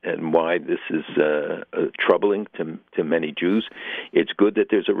and why this is troubling to many Jews. It's good that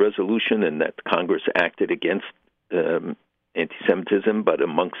there's a resolution and that Congress acted against anti-Semitism, but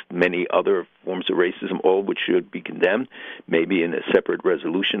amongst many other forms of racism, all which should be condemned, maybe in a separate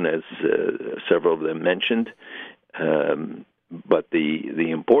resolution, as several of them mentioned. But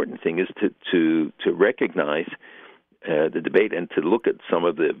the important thing is to recognize the debate and to look at some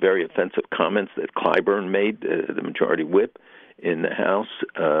of the very offensive comments that Clyburn made, the majority whip in the House,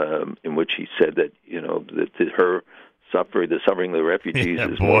 in which he said that the suffering of the refugees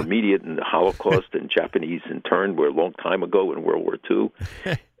is more immediate in the Holocaust than Japanese interned were a long time ago in World War II.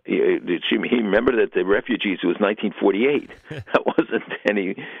 He remembered that the refugees, it was 1948. That wasn't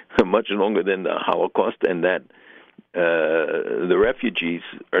any much longer than the Holocaust, and that the refugees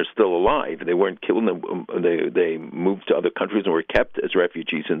are still alive. They weren't killed. They moved to other countries and were kept as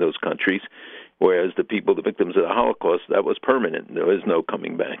refugees in those countries. Whereas the victims of the Holocaust, that was permanent. There is no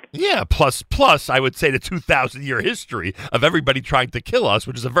coming back. Yeah, plus, I would say the 2,000-year history of everybody trying to kill us,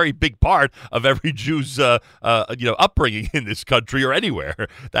 which is a very big part of every Jew's upbringing in this country or anywhere.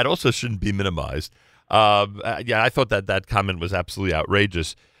 That also shouldn't be minimized. I thought that comment was absolutely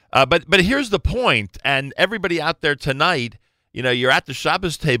outrageous. But here's the point, and everybody out there tonight, you're at the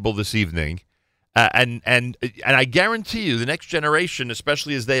Shabbos table this evening. And I guarantee you the next generation,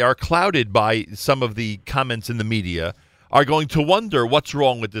 especially as they are clouded by some of the comments in the media, are going to wonder what's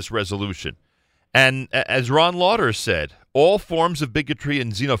wrong with this resolution. And as Ron Lauder said, all forms of bigotry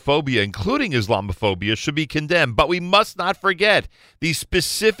and xenophobia, including Islamophobia, should be condemned. But we must not forget the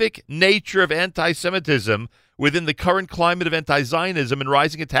specific nature of anti-Semitism within the current climate of anti-Zionism and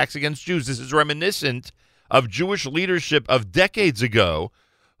rising attacks against Jews. This is reminiscent of Jewish leadership of decades ago,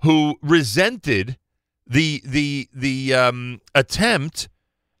 who resented the attempt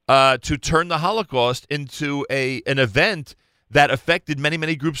to turn the Holocaust into an event that affected many,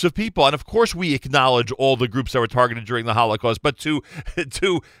 many groups of people. And, of course, we acknowledge all the groups that were targeted during the Holocaust, but to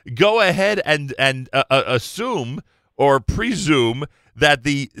go ahead and assume or presume that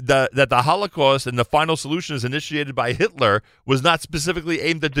the Holocaust and the final solution is initiated by Hitler was not specifically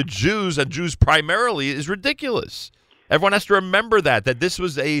aimed at the Jews and Jews primarily is ridiculous. Everyone has to remember that this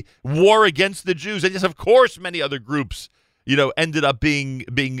was a war against the Jews. And yes, of course, many other groups, ended up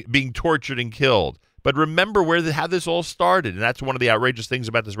being tortured and killed. But remember how this all started, and that's one of the outrageous things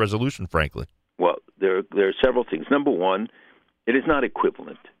about this resolution, frankly. Well, there are several things. Number one, it is not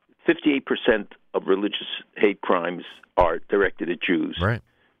equivalent. 58% of religious hate crimes are directed at Jews. Right.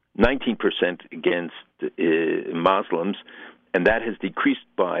 19% against Muslims, and that has decreased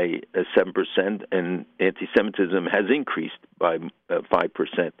by 7%, and anti-Semitism has increased by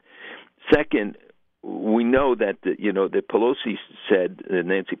 5%. Second, we know that that Pelosi said,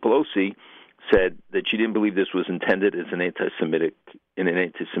 Nancy Pelosi said that she didn't believe this was intended as in an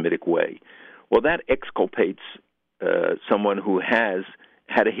anti-Semitic way. Well, that exculpates someone who has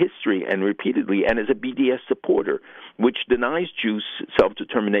had a history and repeatedly and is a BDS supporter, which denies Jews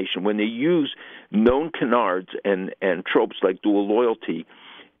self-determination when they use known canards and tropes like dual loyalty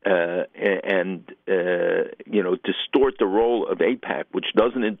and distort the role of AIPAC, which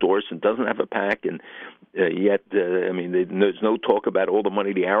doesn't endorse and doesn't have a PAC, and yet there's no talk about all the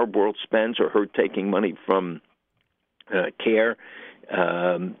money the Arab world spends or her taking money from CARE,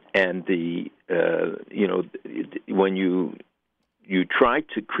 and when you try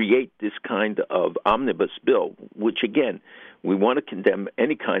to create this kind of omnibus bill, which, again, we want to condemn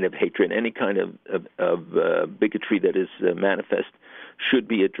any kind of hatred, any kind of bigotry that is manifest should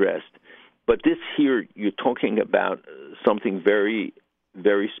be addressed. But this here, you're talking about something very,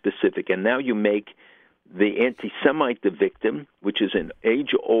 very specific. And now you make the anti-Semite the victim, which is an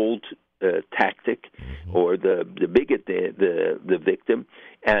age-old tactic, or the bigot the victim,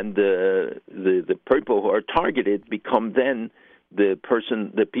 and the people who are targeted become then the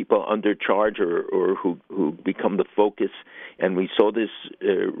people under charge or who become the focus. And we saw this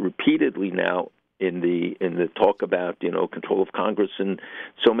repeatedly now in the talk about control of Congress and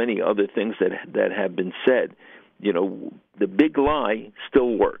so many other things that have been said. The big lie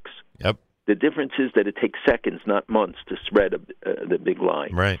still works. Yep. The difference is that it takes seconds, not months, to spread the big lie.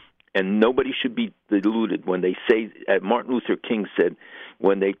 Right. And nobody should be deluded when they say, Martin Luther King said,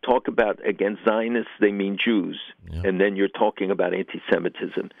 when they talk about against Zionists, they mean Jews. Yeah. And then you're talking about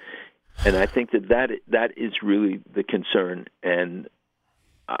anti-Semitism. And I think that is really the concern. And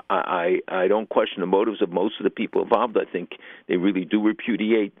I don't question the motives of most of the people involved. I think they really do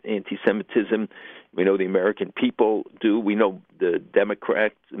repudiate anti-Semitism. We know the American people do. We know the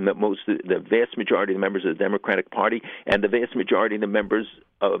Democrats, the vast majority of the members of the Democratic Party, and the vast majority of the members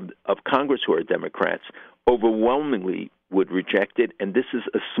of Congress who are Democrats overwhelmingly would reject it. And this is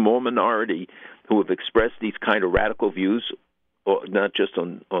a small minority who have expressed these kind of radical views, not just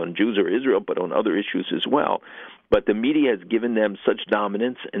on Jews or Israel, but on other issues as well. But the media has given them such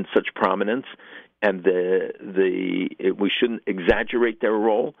dominance and such prominence, and we shouldn't exaggerate their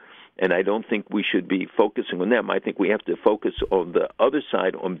role. And I don't think we should be focusing on them. I think we have to focus on the other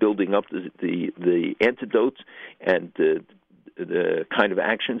side, on building up the antidotes and the kind of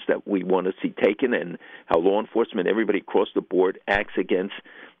actions that we want to see taken, and how law enforcement, everybody across the board, acts against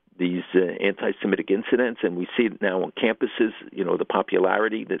these anti-Semitic incidents. And we see it now on campuses, the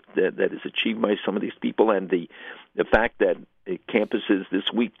popularity that is achieved by some of these people, and the fact that campuses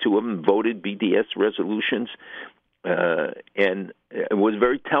this week, 2 of them voted BDS resolutions. And it was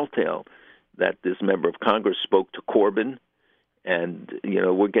very telltale that this member of Congress spoke to Corbyn, and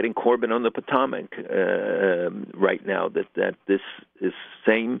we're getting Corbyn on the Potomac right now. That this is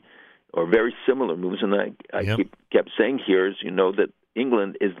same or very similar moves, and I kept saying here is that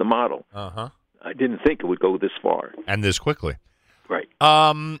England is the model. Uh-huh. I didn't think it would go this far and this quickly. Right.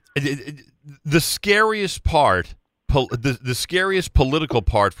 The scariest part. The scariest political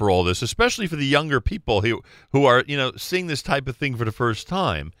part for all this, especially for the younger people who are seeing this type of thing for the first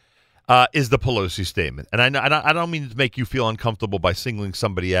time, is the Pelosi statement. And I don't mean to make you feel uncomfortable by singling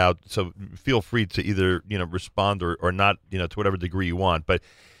somebody out. So feel free to either respond or not to whatever degree you want. But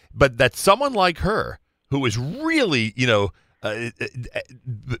that someone like her, who is really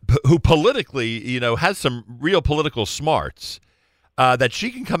who politically has some real political smarts. That she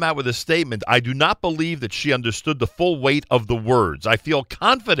can come out with a statement, I do not believe that she understood the full weight of the words. I feel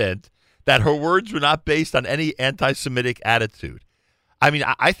confident that her words were not based on any anti-Semitic attitude. I mean,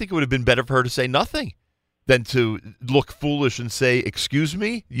 I think it would have been better for her to say nothing than to look foolish and say, excuse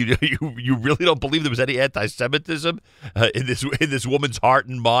me, you really don't believe there was any anti-Semitism in this woman's heart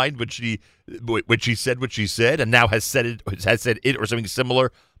and mind when she said what she said, and now has said it or something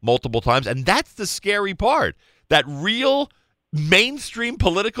similar multiple times. And that's the scary part, that real mainstream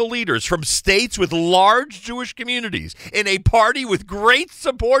political leaders from states with large Jewish communities in a party with great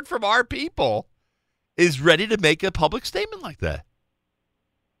support from our people is ready to make a public statement like that.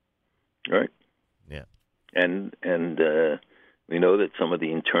 Right. Yeah. And we know that some of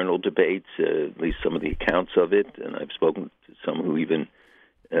the internal debates, at least some of the accounts of it, and I've spoken to some who even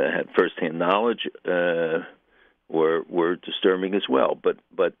had firsthand knowledge, were disturbing as well. But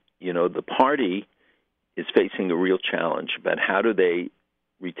the party is facing a real challenge about how do they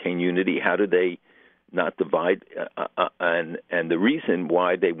retain unity, how do they not divide, and the reason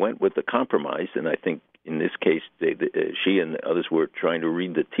why they went with the compromise, and I think in this case she and others were trying to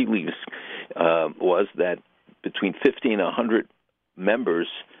read the tea leaves, was that between 50 and 100 members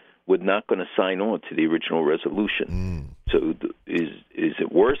were not going to sign on to the original resolution. So is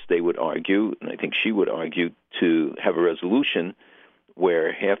it worse, they would argue, and I think she would argue, to have a resolution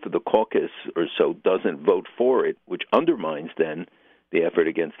where half of the caucus or so doesn't vote for it, which undermines then the effort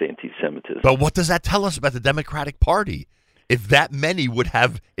against anti-Semitism. But what does that tell us about the Democratic Party? If that many would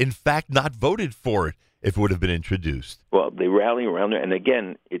have, in fact, not voted for it if it would have been introduced. Well, they rally around there, and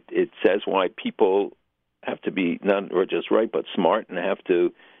again, it says why people have to be not just right, but smart, and have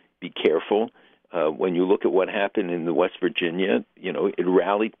to be careful. When you look at what happened in the West Virginia, it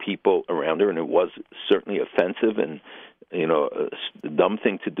rallied people around her, and it was certainly offensive and a dumb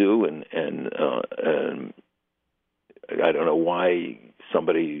thing to do, and I don't know why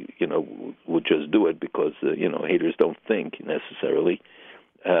somebody would just do it, because haters don't think necessarily,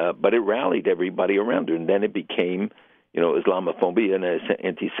 but it rallied everybody around her, and then it became Islamophobia and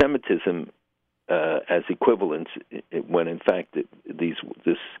anti-Semitism as equivalents, when in fact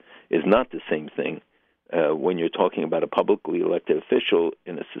this is not the same thing. When you're talking about a publicly elected official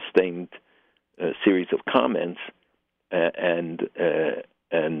in a sustained series of comments, and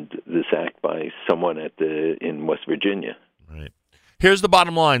this act by someone in West Virginia. Right. Here's the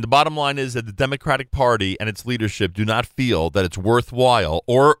bottom line. The bottom line is that the Democratic Party and its leadership do not feel that it's worthwhile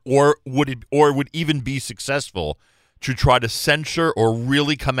or would even be successful to try to censure or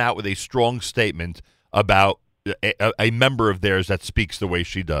really come out with a strong statement about a member of theirs that speaks the way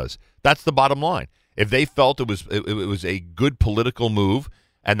she does. That's the bottom line. If they felt it was a good political move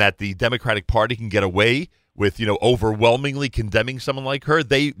and that the Democratic Party can get away with, overwhelmingly condemning someone like her,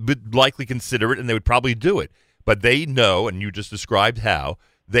 they would likely consider it, and they would probably do it. But they know, and you just described how,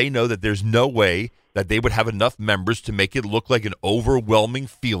 they know that there's no way that they would have enough members to make it look like an overwhelming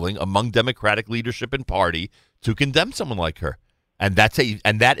feeling among Democratic leadership and party to condemn someone like her. And that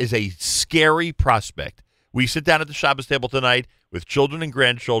is a scary prospect. We sit down at the Shabbos table tonight with children and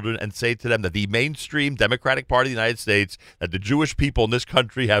grandchildren and say to them that the mainstream Democratic Party of the United States, that the Jewish people in this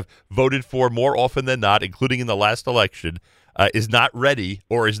country have voted for more often than not, including in the last election, is not ready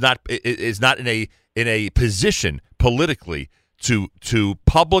or is not in a position politically to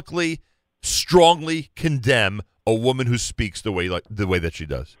publicly, strongly condemn a woman who speaks the way that she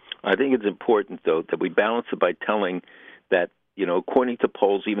does. I think it's important, though, that we balance it by telling that, according to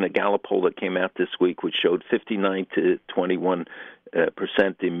polls, even a Gallup poll that came out this week, which showed 59 to 21%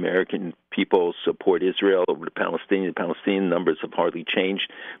 the American people support Israel over the Palestinian. The Palestinian numbers have hardly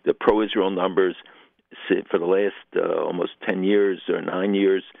changed. The pro-Israel numbers for the last almost 10 years or 9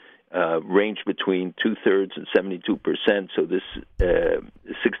 years range between 2/3 and 72%. So this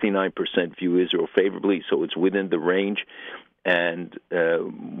 69% view Israel favorably, so it's within the range. And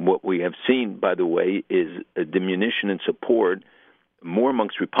what we have seen, by the way, is a diminution in support more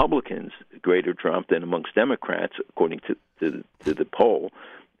amongst Republicans, a greater drop than amongst Democrats, according to the poll.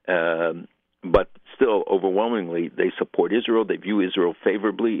 But still, overwhelmingly, they support Israel. They view Israel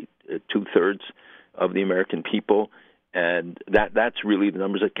favorably, 2/3 of the American people. And that's really the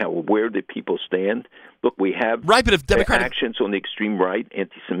numbers that count. Where do people stand? Look, we have but if Democratic actions on the extreme right,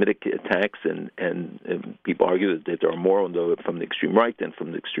 anti-Semitic attacks, and people argue that there are more from the extreme right than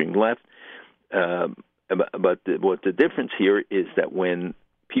from the extreme left. But what the difference here is that when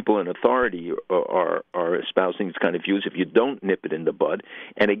people in authority are espousing these kind of views, if you don't nip it in the bud,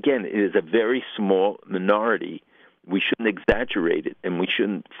 and again, it is a very small minority, we shouldn't exaggerate it, and we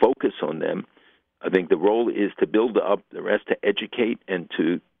shouldn't focus on them. I think the role is to build up the rest, to educate and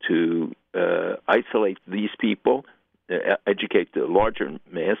to isolate these people, educate the larger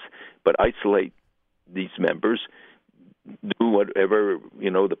mass, but isolate these members. Do whatever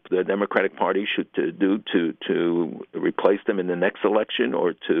the Democratic Party should do to replace them in the next election,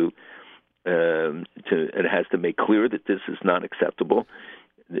 or it has to make clear that this is not acceptable.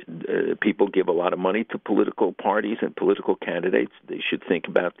 People give a lot of money to political parties and political candidates. They should think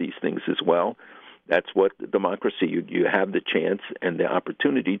about these things as well. That's what democracy, you have the chance and the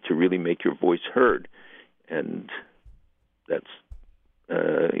opportunity to really make your voice heard. And that's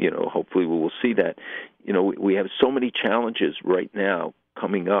hopefully we will see that. We have so many challenges right now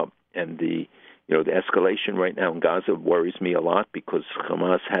coming up, and the escalation right now in Gaza worries me a lot because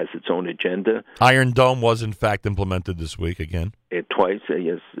Hamas has its own agenda. Iron Dome was, in fact, implemented this week again. Twice,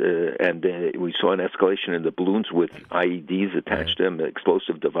 yes. And we saw an escalation in the balloons with IEDs attached to them,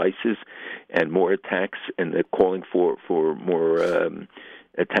 explosive devices, and more attacks, and they're calling for more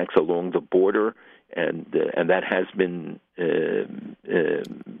attacks along the border, and that has been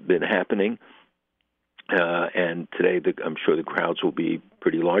happening. And today, I'm sure the crowds will be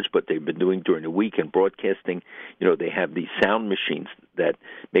pretty large, but they've been doing during the week and broadcasting. They have these sound machines that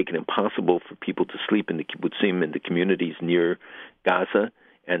make it impossible for people to sleep in the kibbutzim in the communities near Gaza.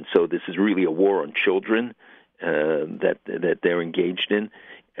 And so this is really a war on children that they're engaged in,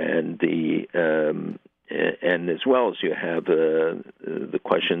 and and as well as you have the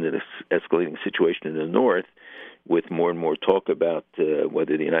question that is escalating situation in the north, with more and more talk about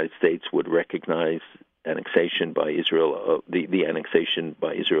whether the United States would recognize annexation by Israel, the annexation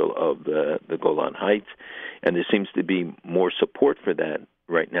by Israel of the Golan Heights, and there seems to be more support for that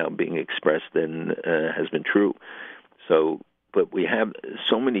right now being expressed than has been true. So, but we have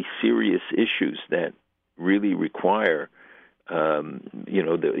so many serious issues that really require,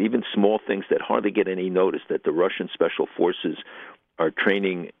 even small things that hardly get any notice, that the Russian special forces are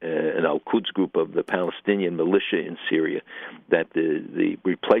training an Al-Quds group of the Palestinian militia in Syria, that the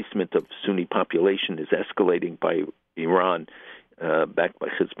replacement of Sunni population is escalating by Iran, backed by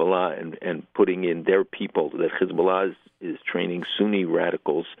Hezbollah, and putting in their people, that Hezbollah is training Sunni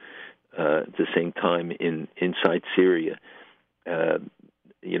radicals at the same time inside Syria.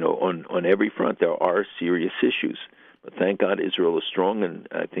 On every front there are serious issues. But thank God Israel is strong and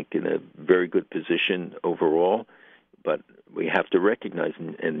I think in a very good position overall. But we have to recognize,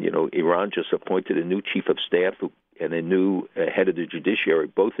 and Iran just appointed a new chief of staff and a new head of the judiciary,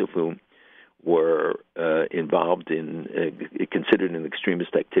 both of whom were involved in, considered in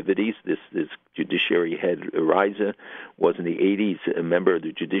extremist activities. This judiciary head, Riza, was in the 80s a member of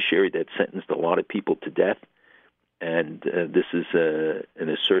the judiciary that sentenced a lot of people to death. And this is an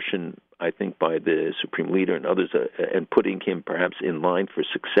assertion, I think, by the Supreme Leader and others, and putting him perhaps in line for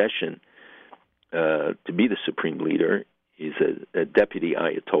succession to be the Supreme Leader. He's a deputy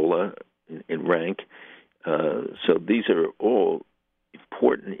Ayatollah in rank. So these are all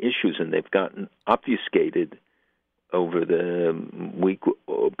important issues, and they've gotten obfuscated over the week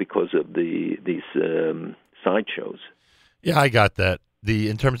because of these sideshows. Yeah, I got that.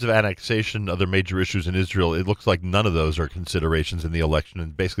 In terms of annexation, other major issues in Israel, it looks like none of those are considerations in the election,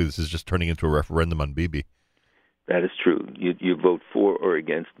 and basically this is just turning into a referendum on Bibi. That is true. You vote for or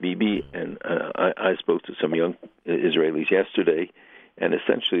against Bibi, and I spoke to some young Israelis yesterday, and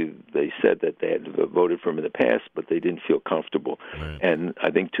essentially they said that they had voted for him in the past, but they didn't feel comfortable. Right. And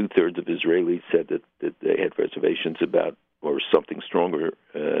I think 2/3 of Israelis said that they had reservations about, or something stronger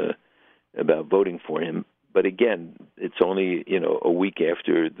about voting for him. But again, it's only a week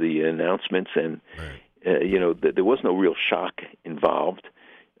after the announcements, and there was no real shock involved.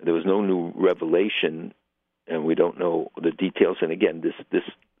 There was no new revelation, and we don't know the details. And again, this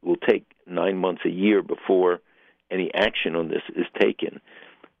will take 9 months, a year before any action on this is taken.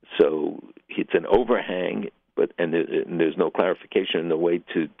 So it's an overhang, and there's no clarification in the way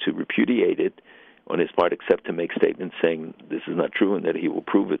to repudiate it on his part, except to make statements saying this is not true and that he will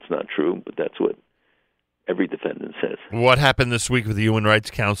prove it's not true. But that's what every defendant says. What happened this week with the Human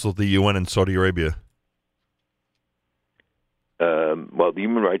Rights Council, the UN, and Saudi Arabia? Well, the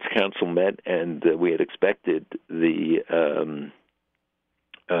Human Rights Council met, and we had expected the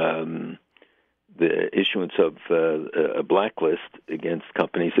issuance of a blacklist against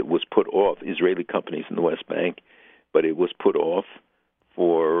companies. It was put off, Israeli companies in the West Bank, but it was put off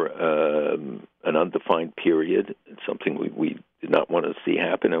for an undefined period. It's something we did not want to see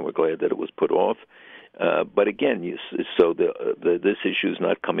happen, and we're glad that it was put off. But again, this issue is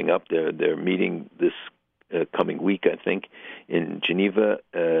not coming up. They're meeting this coming week, I think, in Geneva,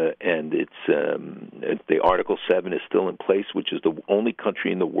 and it's the Article 7 is still in place, which is the only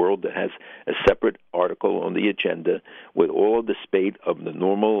country in the world that has a separate article on the agenda with all of the spate of the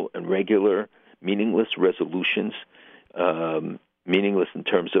normal and regular meaningless resolutions, meaningless in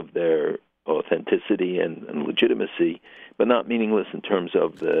terms of their authenticity and legitimacy, but not meaningless in terms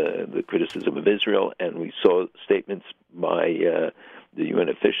of the criticism of Israel. And we saw statements by the UN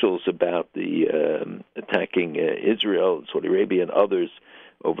officials about the attacking Israel, Saudi Arabia, and others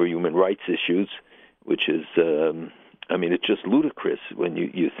over human rights issues, which is, it's just ludicrous when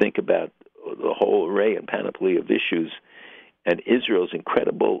you think about the whole array and panoply of issues and Israel's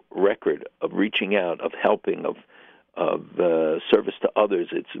incredible record of reaching out, of helping, service to others.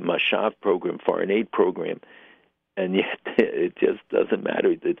 It's a Mashav program, foreign aid program, and yet it just doesn't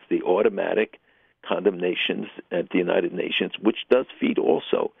matter. It's the automatic condemnations at the United Nations, which does feed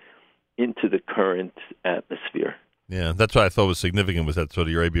also into the current atmosphere. Yeah, that's what I thought was significant, was that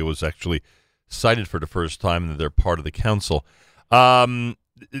Saudi Arabia was actually cited for the first time and that they're part of the council.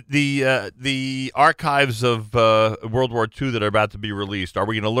 The archives of World War II that are about to be released, are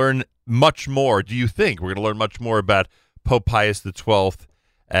we going to learn much more? Do you think we're going to learn much more about Pope Pius XII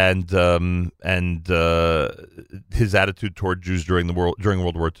and his attitude toward Jews during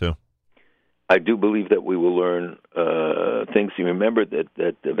World War II? I do believe that we will learn things. You remember that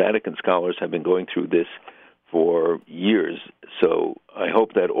the Vatican scholars have been going through this for years, so I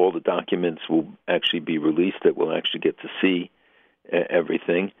hope that all the documents will actually be released, that we'll actually get to see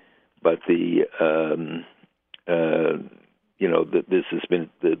everything. But this has been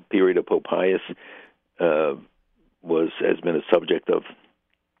the period of Pope Pius has been a subject of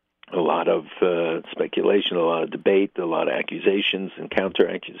a lot of speculation, a lot of debate, a lot of accusations and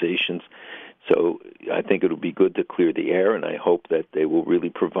counter-accusations. So I think it will be good to clear the air, and I hope that they will really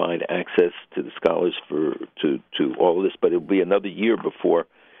provide access to the scholars to all of this. But it will be another year before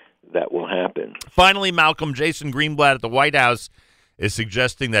that will happen. Finally, Malcolm, Jason Greenblatt at the White House is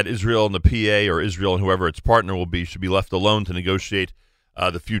suggesting that Israel and the PA, or Israel and whoever its partner will be, should be left alone to negotiate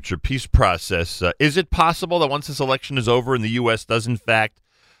the future peace process. Is it possible that once this election is over and the U.S. does, in fact,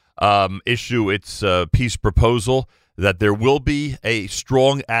 issue its peace proposal, that there will be a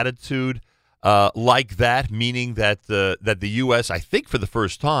strong attitude like that, meaning that the U.S., I think for the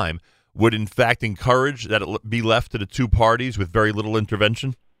first time, would in fact encourage that it be left to the two parties with very little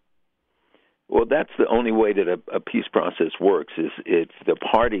intervention? Well, that's the only way that a peace process works, is if the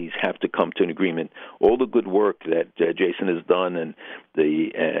parties have to come to an agreement. All the good work that Jason has done and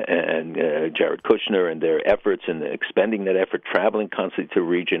Jared Kushner and their efforts and expending that effort, traveling constantly to the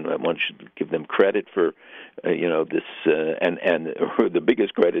region, one should give them credit for this. And the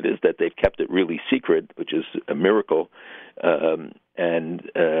biggest credit is that they've kept it really secret, which is a miracle, and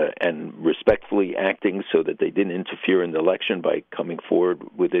respectfully acting so that they didn't interfere in the election by coming forward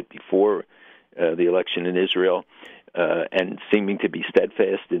with it before the election in Israel, and seeming to be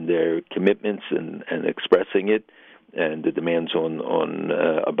steadfast in their commitments and expressing it, and the demands on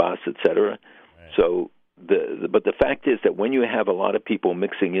Abbas, etc. Right. So, but the fact is that when you have a lot of people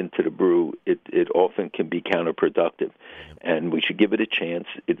mixing into the brew, it often can be counterproductive, and we should give it a chance.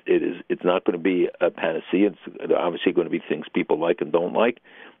 It's not going to be a panacea. It's obviously going to be things people like and don't like,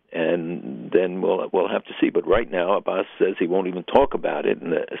 and then we'll have to see. But right now, Abbas says he won't even talk about it,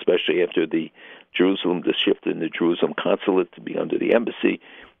 and especially after the shift in the Jerusalem consulate to be under the embassy.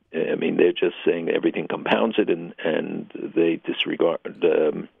 I mean, they're just saying everything compounds it, and they disregard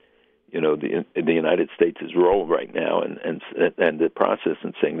the United States' role right now and the process,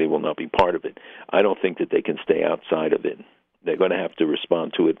 and saying they will not be part of it. I don't think that they can stay outside of it. They're going to have to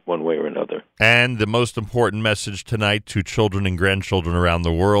respond to it one way or another. And the most important message tonight to children and grandchildren around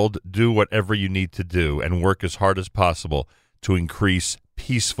the world: do whatever you need to do and work as hard as possible to increase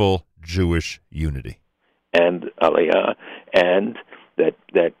peaceful Jewish unity. And Aliyah, and that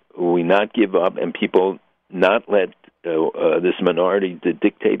we not give up, and people not let this minority to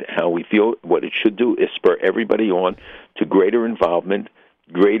dictate how we feel. What it should do is spur everybody on to greater involvement,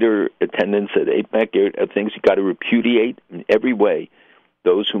 greater attendance at AIPAC, things. You got to repudiate in every way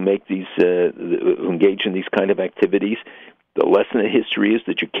those who make these, who engage in these kind of activities. The lesson of history is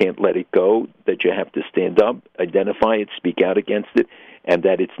that you can't let it go, that you have to stand up, identify it, speak out against it, and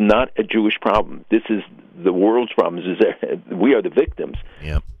that it's not a Jewish problem. This is the world's problem. We are the victims,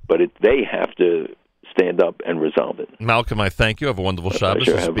 but they have to stand up and resolve it. Malcolm, I thank you. Have a wonderful Shabbos.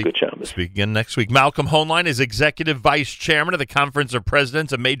 Sure, have a good Shabbos. Speak again next week. Malcolm Hoenlein is Executive Vice Chairman of the Conference of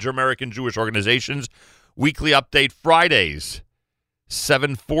Presidents of Major American Jewish Organizations. Weekly update Fridays,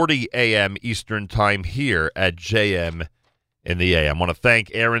 7:40 a.m. Eastern Time here at JM in the AM. I want to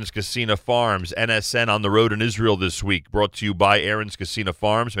thank Aaron's Casino Farms, NSN on the road in Israel this week. Brought to you by Aaron's Casino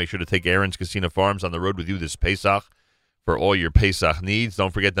Farms. Make sure to take Aaron's Casino Farms on the road with you this Pesach for all your Pesach needs.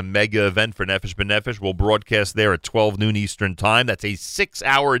 Don't forget the mega event for Nefesh B'Nefesh. We'll broadcast there at 12 noon Eastern Time. That's a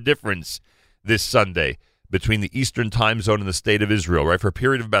 6-hour difference this Sunday between the Eastern Time Zone and the State of Israel. Right, for a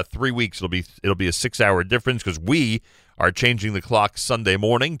period of about 3 weeks, it'll be a 6-hour difference because we are changing the clock Sunday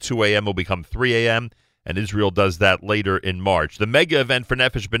morning. 2 a.m. will become 3 a.m., and Israel does that later in March. The mega event for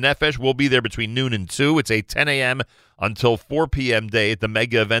Nefesh B'Nefesh will be there between noon and 2. It's a 10 a.m. until 4 p.m. day at the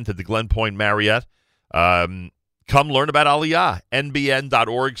mega event at the Glen Point Marriott. Come learn about Aliyah.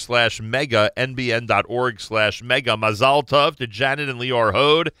 nbn.org/mega, nbn.org/mega. Mazal Tov to Janet and Lior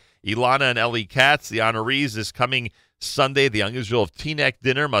Hode Ilana and Ellie Katz, the honorees, this coming Sunday, the unusual Teaneck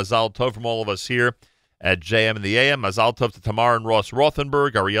dinner. Mazal Tov from all of us here at JM and the AM. Mazal Tov to Tamar and Ross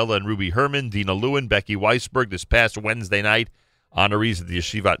Rothenberg, Ariella and Ruby Herman, Dina Lewin, Becky Weisberg. This past Wednesday night, honorees at the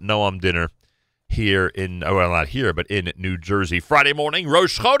Yeshivat Noam dinner here in, not here, but in New Jersey. Friday morning,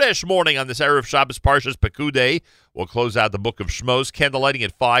 Rosh Chodesh morning on this Erev Shabbos Parshas Pekudei. We'll close out the book of Shmos. Candlelighting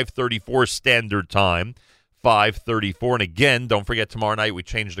at 5:34 Standard Time. 5:34. And again, don't forget tomorrow night we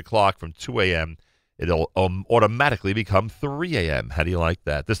change the clock from 2 a.m. It'll automatically become 3 a.m. How do you like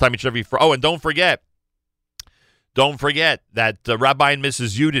that? This time each and every and don't forget that Rabbi and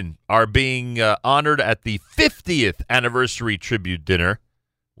Mrs. Yudin are being honored at the 50th anniversary tribute dinner.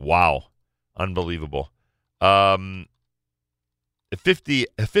 Wow. Unbelievable. A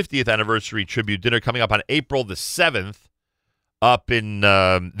 50th anniversary tribute dinner coming up on April the 7th up in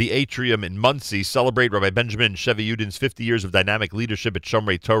the atrium in Muncie. Celebrate Rabbi Benjamin and Sheva Yudin's 50 years of dynamic leadership at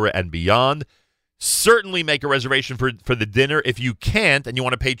Shomrei Torah and beyond. Certainly make a reservation for the dinner. If you can't and you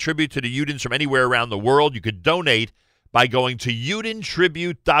want to pay tribute to the Yudins from anywhere around the world, you could donate by going to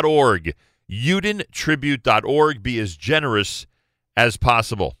yudintribute.org. Yudintribute.org. Be as generous as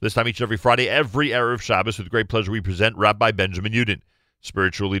possible. This time each and every Friday, every Erev Shabbos, with great pleasure, we present Rabbi Benjamin Yudin,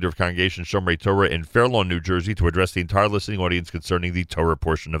 spiritual leader of Congregation Shomrei Torah in Fair Lawn, New Jersey, to address the entire listening audience concerning the Torah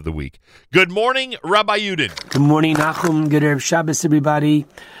portion of the week. Good morning, Rabbi Yudin. Good morning, Nachum. Good Erev Shabbos, everybody,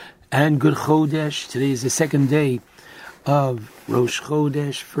 and good Chodesh. Today is the second day of Rosh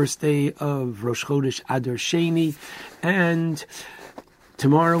Chodesh, first day of Rosh Chodesh Adar Sheni, and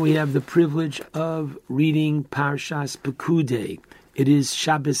tomorrow we have the privilege of reading Parshas Pekudei. It is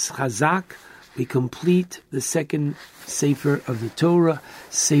Shabbos Chazak. We complete the second Sefer of the Torah,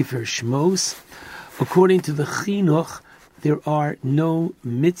 Sefer Shmos. According to the Chinuch, there are no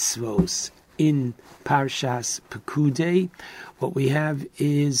mitzvos in Parshas Pekudei. What we have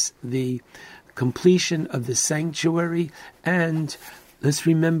is the completion of the sanctuary, and let's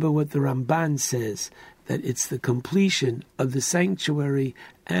remember what the Ramban says, that it's the completion of the sanctuary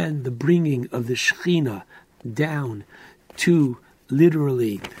and the bringing of the Shekhinah down to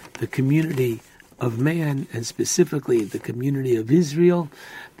literally the community of man, and specifically the community of Israel,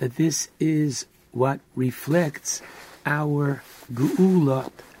 that this is what reflects our geula,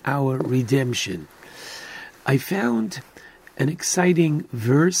 our redemption. I found an exciting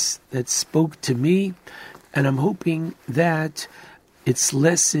verse that spoke to me, and I'm hoping that its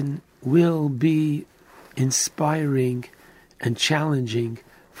lesson will be inspiring and challenging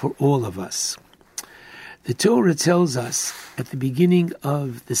for all of us. The Torah tells us at the beginning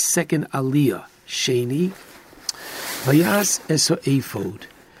of the second Aliyah, Sheni, Vayas eso ephod,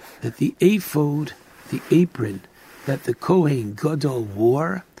 that the ephod, the apron that the Kohen Gadol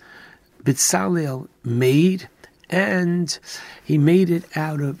wore, Bitzalel made, and he made it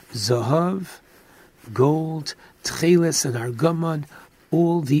out of zahav, gold, tcheles, and argaman,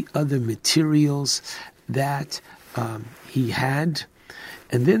 all the other materials that he had.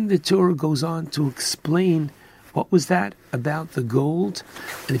 And then the Torah goes on to explain what was that about the gold.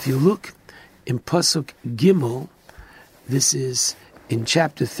 And if you look in Pasuk Gimel, this is in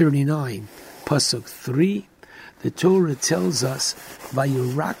chapter 39, Pasuk 3, the Torah tells us,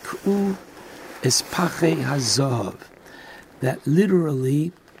 Vayiraku espache hazav, that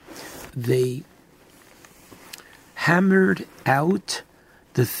literally they hammered out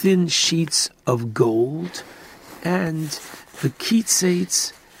the thin sheets of gold and the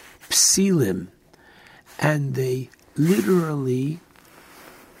kitzeitz psilim, and they literally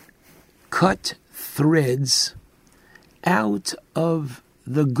cut threads out of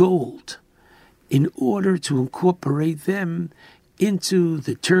the gold in order to incorporate them into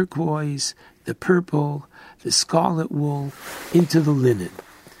the turquoise, the purple, the scarlet wool, into the linen.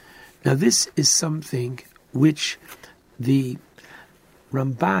 Now this is something which the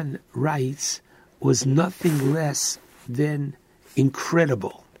Ramban writes was nothing less than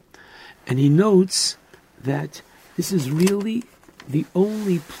incredible. And he notes that this is really the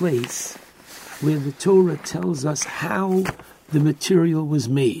only place where the Torah tells us how the material was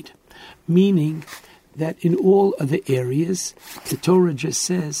made, meaning that in all other areas, the Torah just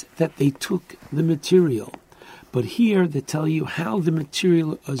says that they took the material. But here they tell you how the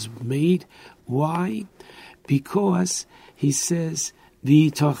material was made. Why? Because he says,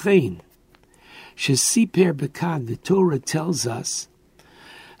 V'yitochen, shesiper bekad, the Torah tells us,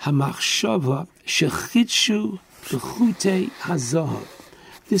 Hamachshava shechitshu b'chutei hazahav.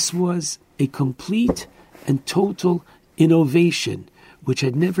 This was a complete and total innovation which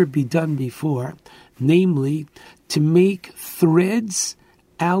had never been done before, namely to make threads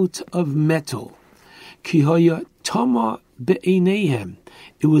out of metal. Kihoya Tama be'eineihem.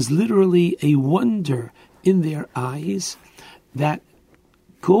 It was literally a wonder in their eyes that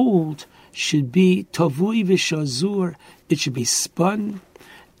gold should be tavui v'shazur. It should be spun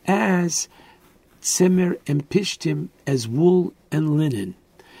as tzemer and pishtim, as wool and linen.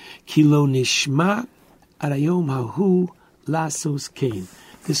 Kilo nishma arayom hahu lasos kain.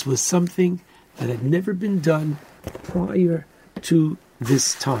 This was something that had never been done prior to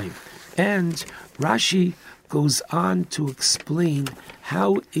this time. And Rashi goes on to explain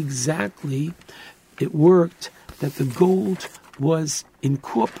how exactly it worked that the gold was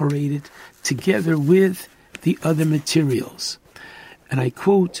incorporated together with the other materials. And I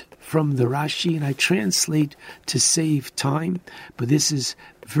quote from the Rashi, and I translate to save time, but this is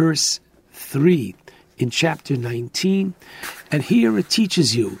verse 3 in chapter 19. And here it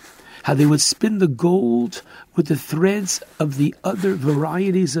teaches you how they would spin the gold with the threads of the other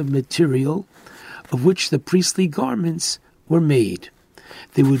varieties of material of which the priestly garments were made.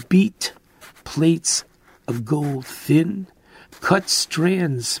 They would beat plates of gold thin, cut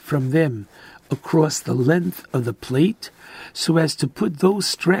strands from them across the length of the plate, so as to put those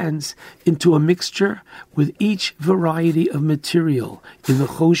strands into a mixture with each variety of material in the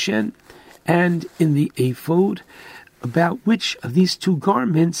choshen and in the ephod, about which of these two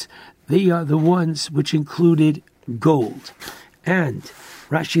garments they are the ones which included gold. And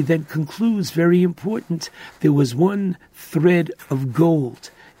Rashi then concludes, very important, there was one thread of gold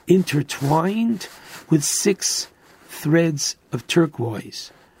intertwined with 6 threads of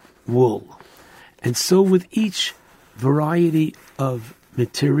turquoise wool. And so with each variety of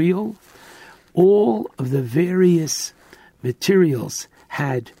material, all of the various materials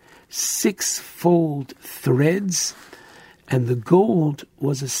had 6-fold threads, and the gold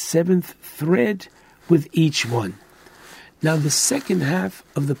was a 7th thread with each one. Now the second half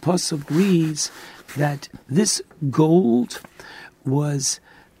of the pasuk reads that this gold was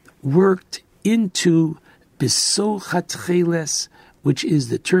worked into bisoch hatcheles, which is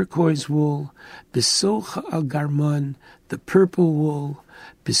the turquoise wool, bisoch al-garman, the purple wool,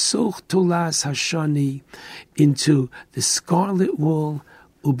 bisoch tolas hashani, into the scarlet wool,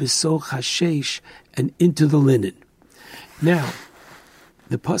 ubisoch hashesh, and into the linen. Now,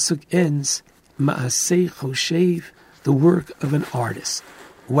 the pasuk ends, ma'aseh choshev, the work of an artist.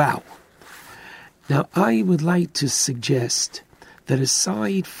 Wow. Now, I would like to suggest that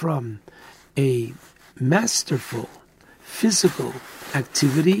aside from a masterful physical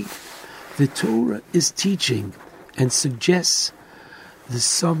activity, the Torah is teaching and suggests the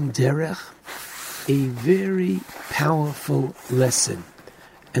Som Derech, a very powerful lesson.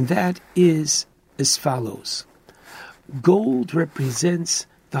 And that is as follows. Gold represents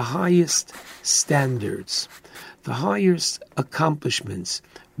the highest standards, the highest accomplishments,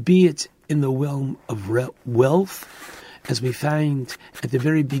 be it in the realm of wealth, as we find at the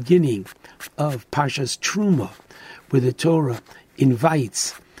very beginning of Parshas Truma, where the Torah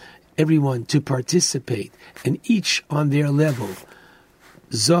invites everyone to participate, and each on their level,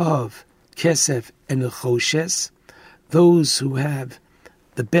 Zahav, Kesef, and Nechoshes, those who have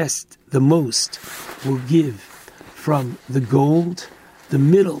the best, the most, will give from the gold, the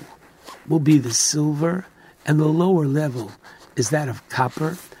middle will be the silver, and the lower level is that of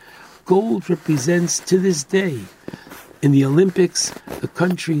copper. Gold represents, to this day, in the Olympics, the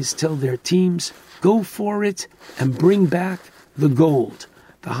countries tell their teams, go for it and bring back the gold,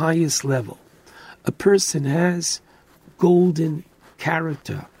 the highest level. A person has golden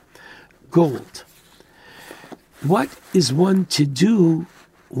character, gold. What is one to do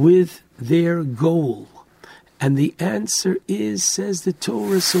with their gold? And the answer is, says the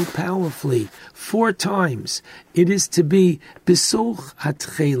Torah so powerfully, 4 times, it is to be bisoch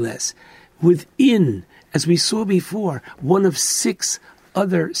hatcheles, within, as we saw before, one of 6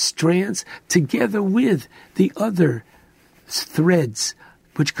 other strands, together with the other threads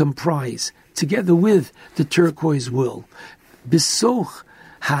which comprise, together with the turquoise wool. Bisoch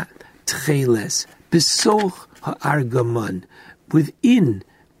hatcheles, bisoch ha'argaman, within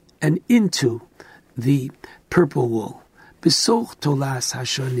and into the purple wool, bisoch tolas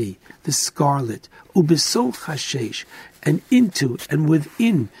hashani, the scarlet, ubisoch hashesh, and into and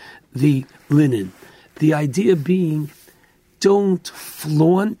within the linen. The idea being, don't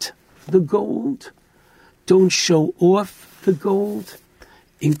flaunt the gold, don't show off the gold,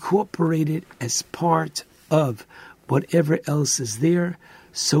 incorporate it as part of whatever else is there,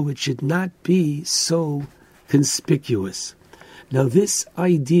 so it should not be so conspicuous. Now this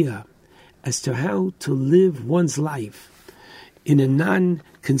idea as to how to live one's life in a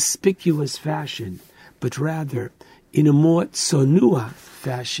non-conspicuous fashion, but rather in a more tsonua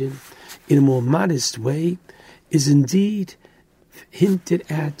fashion, in a more modest way, is indeed hinted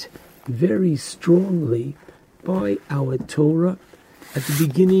at very strongly by our Torah at the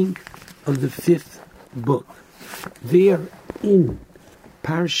beginning of the 5th book. There in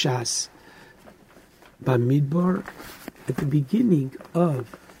Parshas Bamidbar, at the beginning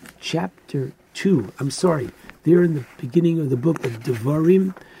of chapter 2, there in the beginning of the book of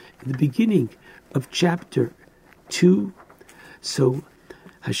Devarim, in the beginning of chapter 2, so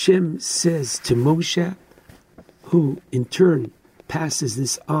Hashem says to Moshe, who in turn passes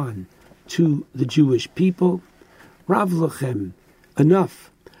this on to the Jewish people, Rav Lochem,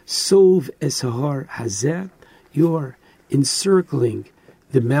 enough, Sov es hahar hazeh, you're encircling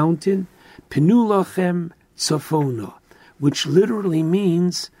the mountain, Penu lachem tzafona, which literally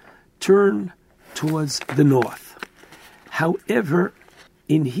means turn towards the north. However,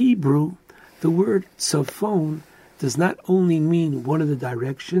 in Hebrew, the word tzafon does not only mean one of the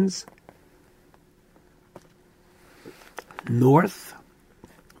directions, north,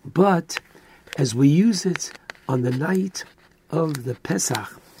 but as we use it on the night of the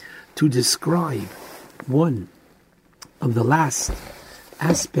Pesach to describe one of the last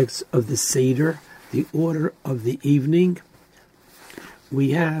aspects of the Seder, the order of the evening,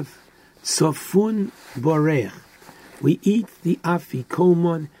 we have Tzafun Borech. We eat the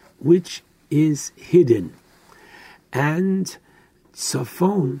Afikomon, which is hidden. And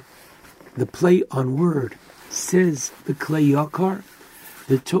Tzafon, the play on word, says the Klei Yakar,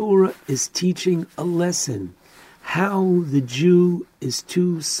 the Torah is teaching a lesson, how the Jew is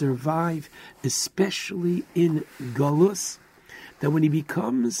to survive, especially in Galus, that when he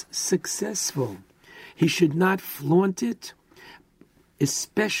becomes successful, he should not flaunt it,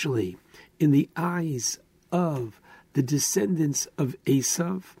 especially in the eyes of the descendants of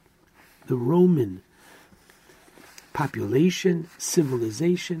Esav, the Roman population,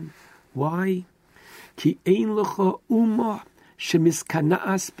 civilization. Why? Ki ein lecha umma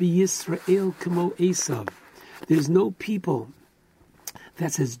shemiskana'as b'Yisrael k'mo Esav. There's no people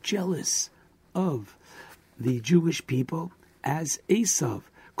that's as jealous of the Jewish people as Esav,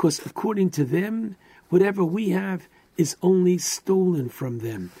 because according to them, whatever we have is only stolen from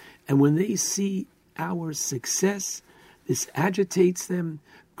them. And when they see our success, this agitates them,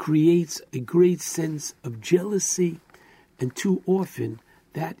 creates a great sense of jealousy, and too often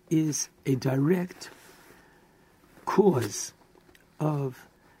that is a direct cause of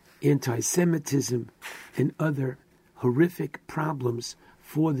anti-Semitism and other horrific problems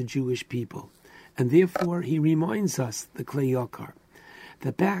for the Jewish people. And therefore he reminds us, the Klei Yakar,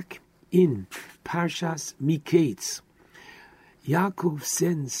 that back in Parshas Miketz, Yaakov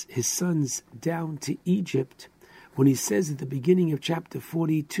sends his sons down to Egypt when he says at the beginning of chapter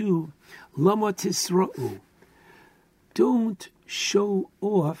 42, Lama Tisra'u, don't show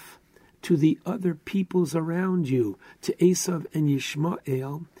off to the other peoples around you, to Esav and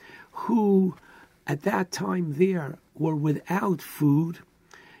Yishmael, who at that time there were without food.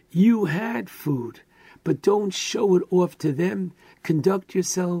 You had food, but don't show it off to them. Conduct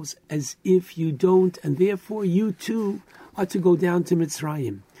yourselves as if you don't, and therefore you too are to go down to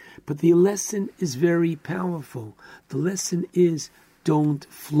Mitzrayim. But the lesson is very powerful. The lesson is don't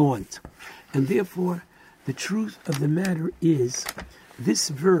flaunt. And therefore, the truth of the matter is, this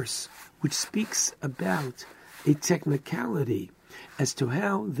verse, which speaks about a technicality as to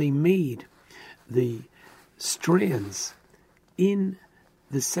how they made the strands in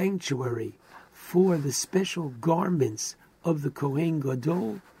the sanctuary for the special garments of the Kohen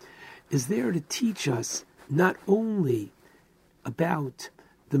Gadol, is there to teach us not only about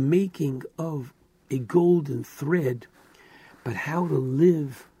the making of a golden thread, but how to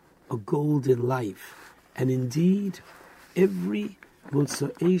live a golden life. And indeed, every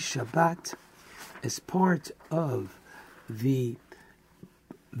Motzei Shabbat, as part of the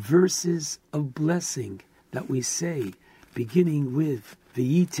verses of blessing that we say, beginning with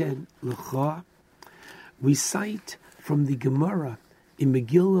V'yiten L'cha, we cite from the Gemara in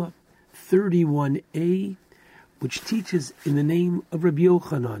Megillah 31a, which teaches in the name of Rabbi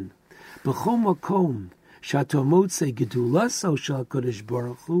Yochanan, B'chol makom shato motzei gedulaso shel HaKadosh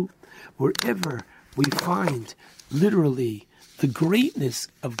Baruch Hu, wherever we find literally the greatness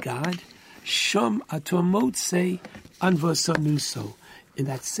of God, sham ato motzei anvasanuso, in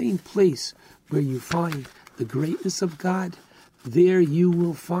that same place where you find the greatness of God, there you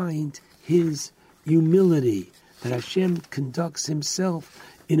will find His humility, that Hashem conducts Himself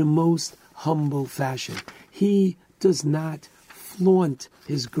in a most humble fashion. He does not flaunt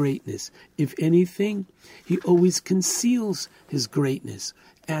His greatness. If anything, He always conceals His greatness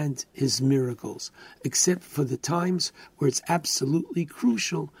and His miracles, except for the times where it's absolutely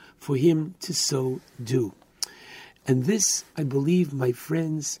crucial for Him to so do. And this, I believe, my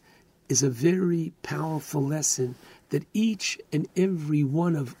friends, is a very powerful lesson that each and every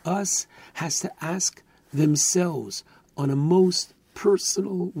one of us has to ask themselves on a most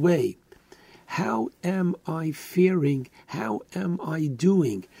personal way. How am I faring? How am I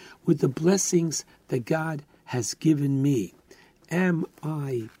doing with the blessings that God has given me? Am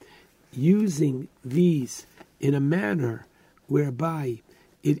I using these in a manner whereby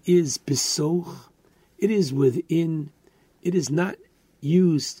it is besoch, it is within, it is not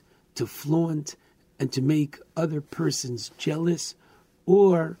used to flaunt and to make other persons jealous,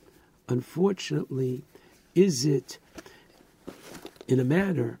 or, unfortunately, is it in a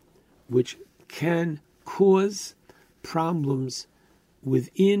manner which can cause problems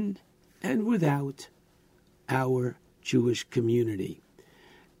within and without our Jewish community?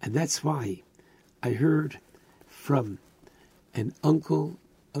 And that's why I heard from an uncle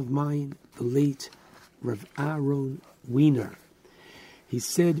of mine, the late Rav Aaron Wiener. He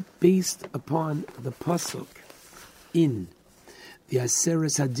said, based upon the pasuk in the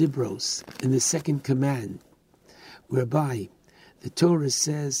Aseres Hadibros, in the second command, whereby the Torah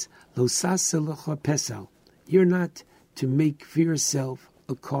says, Lo sasa lecha pesal, you're not to make for yourself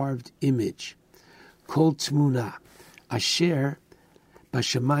a carved image. Kol tmuna, asher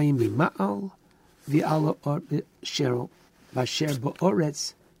b'shamayim mima'al, v'ala basher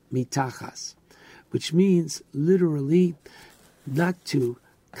ba'oretz mitachas, which means literally not to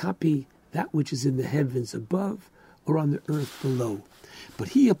copy that which is in the heavens above or on the earth below. But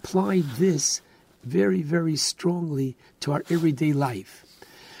he applied this very, very strongly to our everyday life.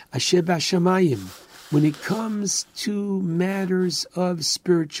 Asher b'shamayim, when it comes to matters of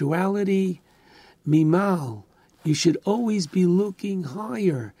spirituality, mimal, you should always be looking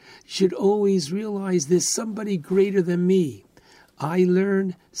higher. You should always realize there's somebody greater than me. I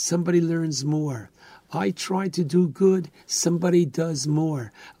learn, somebody learns more. I try to do good, somebody does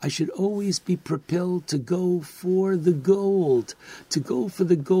more. I should always be propelled to go for the gold, to go for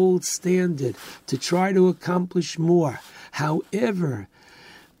the gold standard, to try to accomplish more. However,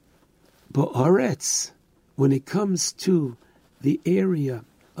 Ba'aretz, when it comes to the area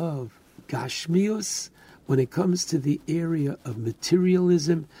of Gashmius, when it comes to the area of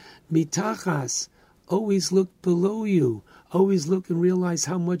materialism, mitachas, always look below you. Always look and realize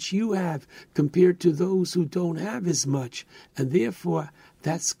how much you have compared to those who don't have as much. And therefore,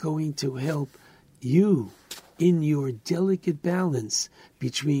 that's going to help you in your delicate balance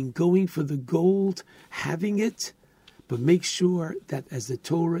between going for the gold, having it, but make sure that as the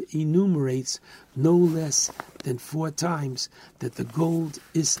Torah enumerates, no less than 4 times, that the gold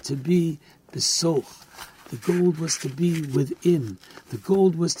is to be besoch. The gold was to be within. The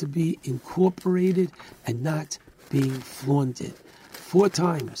gold was to be incorporated and not being flaunted. 4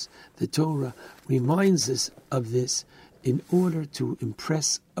 times the Torah reminds us of this in order to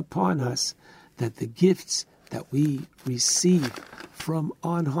impress upon us that the gifts that we receive from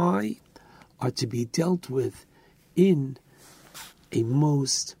on high are to be dealt with in a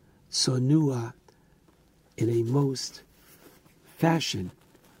most sonua, in a most fashion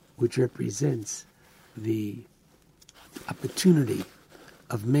which represents the opportunity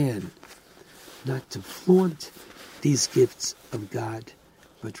of man not to flaunt these gifts of God,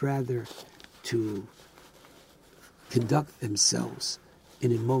 but rather to conduct themselves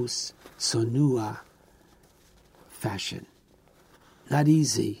in a most sonua fashion. Not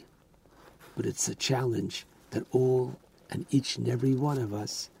easy, but it's a challenge that all and each and every one of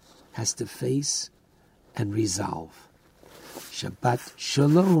us has to face and resolve. Shabbat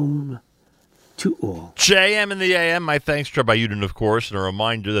Shalom to all. JM in the AM. My thanks to Rabbi Yudin, of course, and a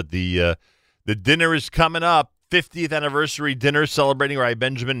reminder that the dinner is coming up. 50th anniversary dinner celebrating Rabbi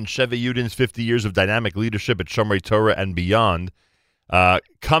Benjamin and Sheva Yudin's 50 years of dynamic leadership at Shomrei Torah and beyond.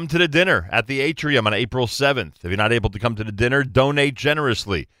 Come to the dinner at the Atrium on April 7th. If you're not able to come to the dinner, donate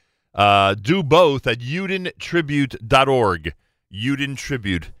generously. Do both at yudintribute.org.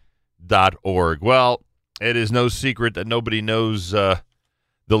 Yudintribute.org. Well, it is no secret that nobody knows the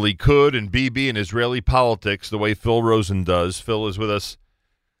Likud and Bibi and Israeli politics the way Phil Rosen does. Phil is with us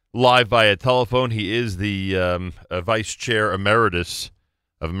live via telephone. He is the vice chair emeritus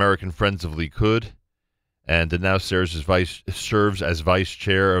of American Friends of Likud, and now serves as vice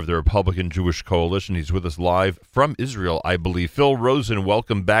chair of the Republican Jewish Coalition. He's with us live from Israel, I believe. Phil Rosen,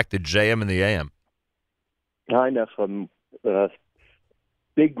 welcome back to JM and the AM. Hi, Nachum.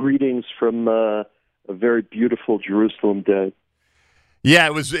 Big greetings from a very beautiful Jerusalem day. Yeah,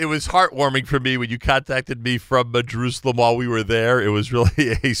 it was heartwarming for me when you contacted me from Jerusalem while we were there. It was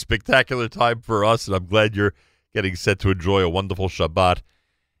really a spectacular time for us, and I'm glad you're getting set to enjoy a wonderful Shabbat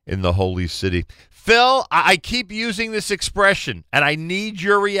in the holy city. Phil, I keep using this expression, and I need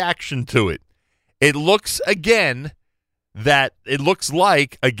your reaction to it. It looks like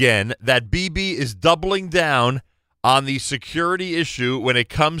Bibi is doubling down on the security issue when it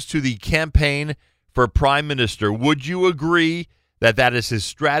comes to the campaign for prime minister. Would you agree that is his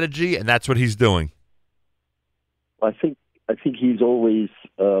strategy and that's what he's doing? I think he's always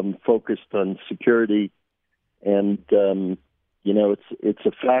focused on security, and it's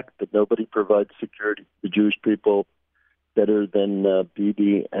a fact that nobody provides security to the Jewish people better than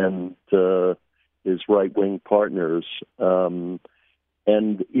Bibi and his right-wing partners. And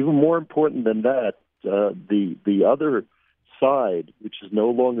even more important than that, the other side, which is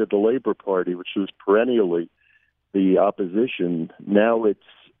no longer the Labor Party, which was perennially the opposition, now it's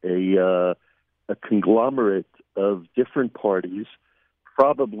a conglomerate of different parties,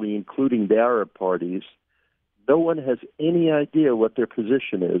 probably including the Arab parties. No one has any idea what their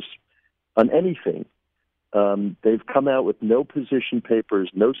position is on anything. They've come out with no position papers,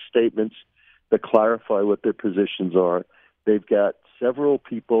 no statements that clarify what their positions are. They've got several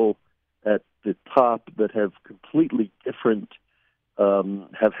people at the top that have completely different,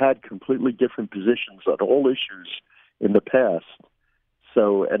 have had completely different positions on all issues in the past.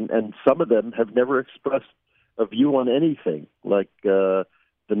 So, and some of them have never expressed a view on anything. Like the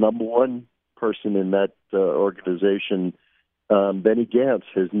number one person in that organization, Benny Gantz,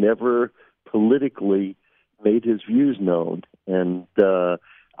 has never politically made his views known. And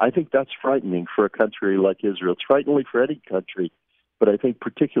I think that's frightening for a country like Israel. It's frightening for any country, but I think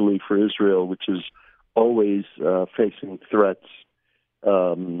particularly for Israel, which is always facing threats,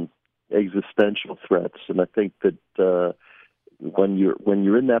 existential threats. And I think that when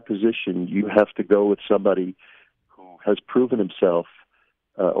you're in that position, you have to go with somebody who has proven himself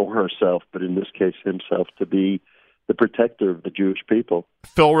or herself, but in this case himself, to be the protector of the Jewish people.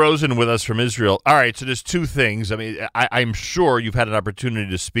 Phil Rosen with us from Israel. All right, so there's two things. I mean, I'm sure you've had an opportunity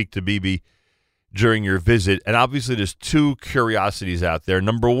to speak to Bibi during your visit, and obviously there's two curiosities out there.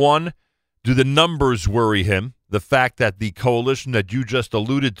 Number one, do the numbers worry him? The fact that the coalition that you just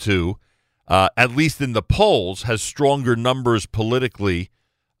alluded to, at least in the polls, has stronger numbers politically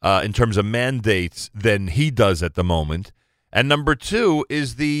in terms of mandates than he does at the moment. And number two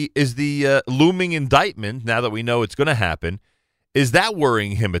is the looming indictment, now that we know it's going to happen. Is that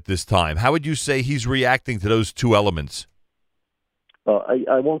worrying him at this time? How would you say he's reacting to those two elements?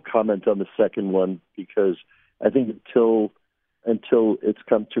 I won't comment on the second one because I think until it's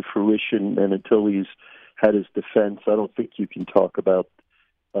come to fruition and until he's had his defense, I don't think you can talk about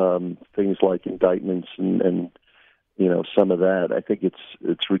things like indictments and some of that. I think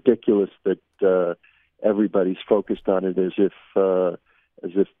it's ridiculous that everybody's focused on it as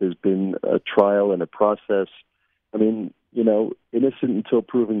if there's been a trial and a process. I mean, innocent until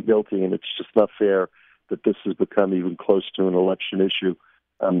proven guilty, and it's just not fair that this has become even close to an election issue.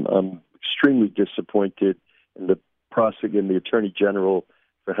 I'm extremely disappointed in the Attorney General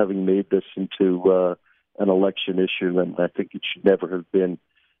for having made this into an election issue, and I think it should never have been.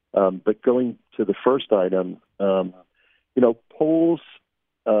 But going to the first item, polls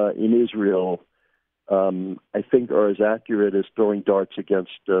in Israel, I think, are as accurate as throwing darts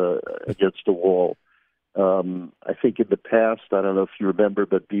against a wall. I think in the past, I don't know if you remember,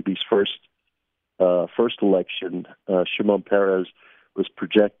 but Bibi's first election, Shimon Peres was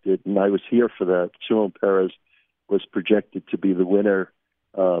projected, and I was here for that. Shimon Peres was projected to be the winner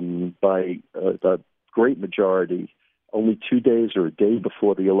by a great majority, only 2 days or a day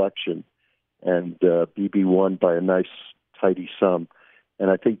before the election, and Bibi won by a nice, tidy sum. And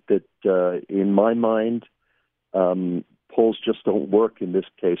I think that, in my mind, polls just don't work in this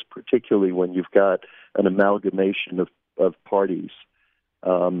case, particularly when you've got an amalgamation of parties.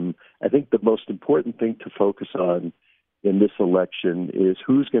 I think the most important thing to focus on in this election is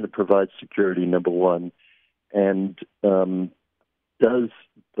who's going to provide security, number one, and does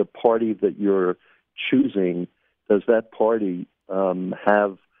the party that you're choosing, does that party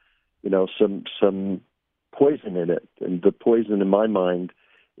have, some poison in it? And the poison, in my mind,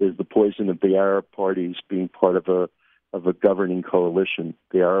 is the poison of the Arab parties being part of a governing coalition.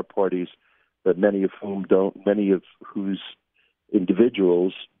 The Arab parties, that many of whose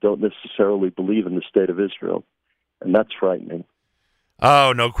individuals don't necessarily believe in the state of Israel, and that's frightening.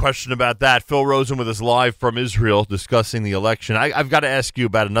 Oh, no question about that. Phil Rosen with us live from Israel discussing the election. I've got to ask you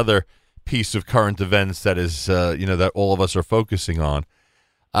about another piece of current events that is, that all of us are focusing on.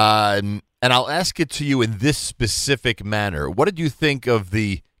 And I'll ask it to you in this specific manner. What did you think of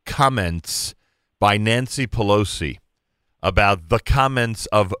the comments by Nancy Pelosi about the comments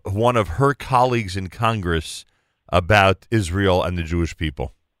of one of her colleagues in Congress about Israel and the Jewish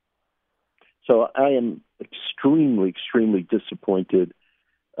people? So I am extremely, extremely disappointed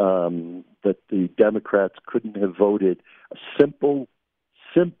that the Democrats couldn't have voted a simple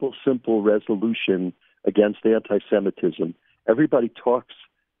resolution against anti-Semitism. Everybody talks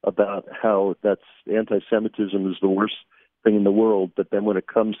about how that's anti-Semitism is the worst thing in the world, but then when it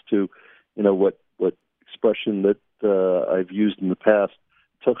comes to, what expression that I've used in the past,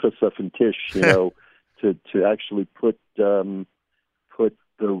 tuchasaf and tish, to actually put the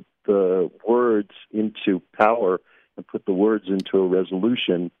words into power and put the words into a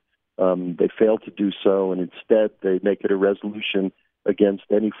resolution, they fail to do so, and instead they make it a resolution against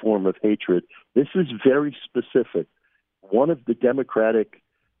any form of hatred. This is very specific. One of the Democratic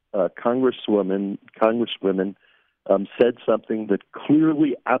congresswomen said something that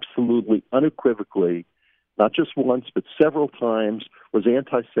clearly, absolutely, unequivocally, not just once, but several times, was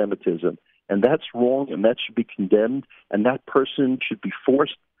anti-Semitism. And that's wrong, and that should be condemned, and that person should be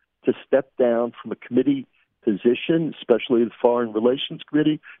forced to step down from a committee position, especially the Foreign Relations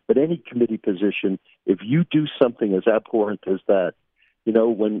Committee, but any committee position, if you do something as abhorrent as that.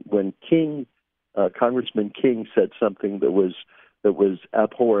 When Congressman King said something that was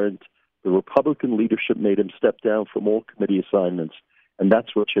abhorrent, the Republican leadership made him step down from all committee assignments, and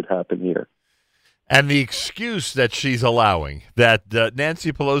that's what should happen here. And the excuse that she's allowing, that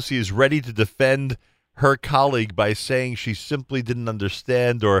Nancy Pelosi is ready to defend her colleague by saying she simply didn't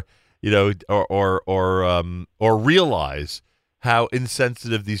understand or realize how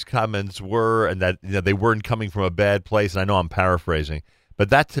insensitive these comments were, and that they weren't coming from a bad place. And I know I'm paraphrasing, but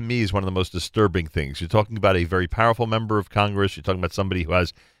that to me is one of the most disturbing things. You're talking about a very powerful member of Congress. You're talking about somebody who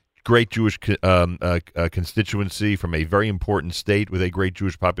has great Jewish constituency from a very important state with a great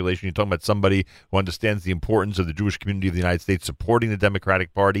Jewish population. You're talking about somebody who understands the importance of the Jewish community of the United States supporting the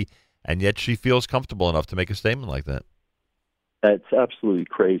Democratic Party, and yet she feels comfortable enough to make a statement like that. That's absolutely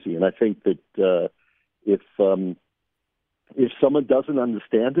crazy, and I think that if someone doesn't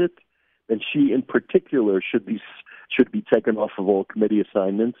understand it, then she, in particular, should be taken off of all committee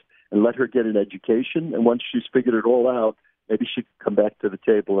assignments and let her get an education. And once she's figured it all out, maybe she can come back to the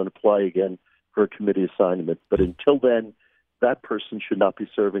table and apply again for a committee assignment. But until then, that person should not be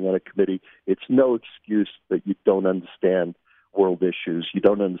serving on a committee. It's no excuse that you don't understand world issues. You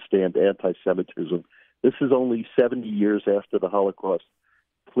don't understand anti-Semitism. This is only 70 years after the Holocaust.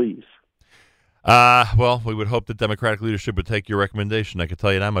 Please. Well, we would hope that Democratic leadership would take your recommendation. I can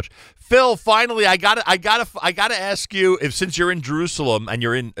tell you that much. Phil, finally, I gotta ask you, since you're in Jerusalem and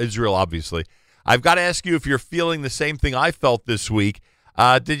you're in Israel, obviously, I've got to ask you if you're feeling the same thing I felt this week.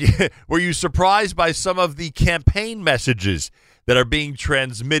 Were you surprised by some of the campaign messages that are being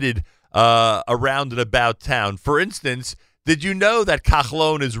transmitted around and about town? For instance, did you know that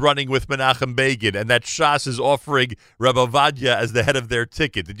Kachlon is running with Menachem Begin and that Shas is offering Rabbi Vadia as the head of their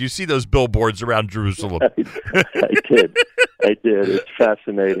ticket? Did you see those billboards around Jerusalem? I did. It's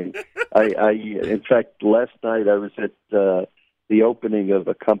fascinating. In fact, last night I was at the opening of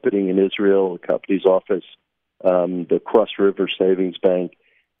a company in Israel, a company's office, the Cross River Savings Bank,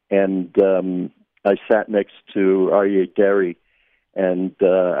 and I sat next to Aryeh Deri, and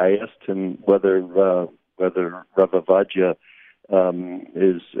I asked him whether Rabbi Vadia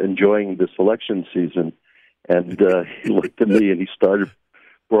is enjoying this election season, and he looked at me and he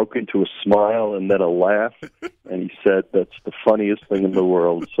broke into a smile and then a laugh, and he said, "That's the funniest thing in the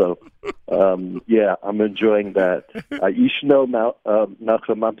world." So, yeah, I'm enjoying that. You should know,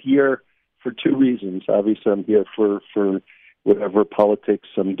 Nachum, I'm here for two reasons. Obviously, I'm here for whatever politics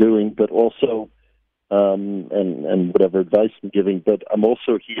I'm doing, but also, and whatever advice I'm giving, but I'm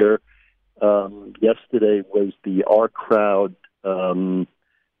also here. Yesterday was the Our Crowd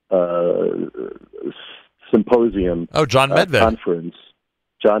symposium. Oh, John Medved. Conference.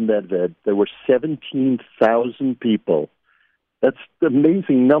 John Medved. There were 17,000 people. That's an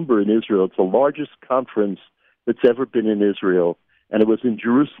amazing number in Israel. It's the largest conference that's ever been in Israel, and it was in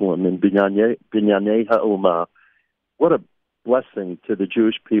Jerusalem, in Binyanei HaUmah. What a blessing to the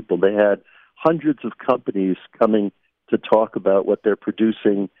Jewish people. They had hundreds of companies coming to talk about what they're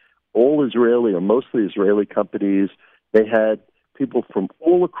producing, all Israeli or mostly Israeli companies. They had people from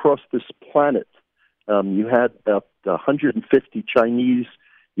all across this planet. You had about 150 Chinese.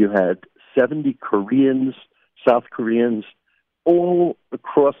 You had 70 Koreans, South Koreans, all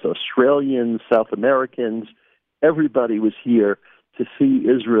across Australians, South Americans. Everybody was here to see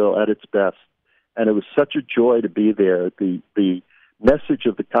Israel at its best. And it was such a joy to be there. The message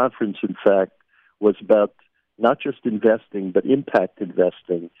of the conference, in fact, was about not just investing, but impact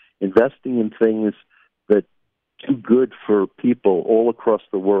investing in things that do good for people all across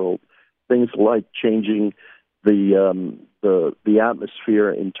the world, things like changing the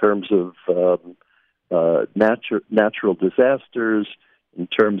atmosphere in terms of natural disasters, in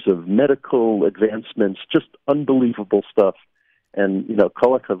terms of medical advancements, just unbelievable stuff. And,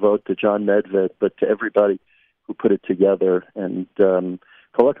 kol hakavod to John Medved, but to everybody who put it together. And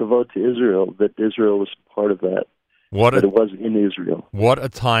kol hakavod to Israel, that Israel was part of that. That it was in Israel. What a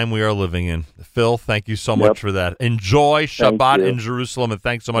time we are living in. Phil, thank you so much for that. Enjoy Shabbat in Jerusalem, and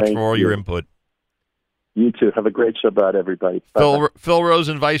thanks so much for all your input. You too. Have a great Shabbat, everybody. Phil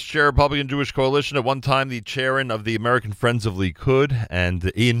Rosen, Vice Chair, Republican Jewish Coalition, at one time the chairman of the American Friends of Likud, and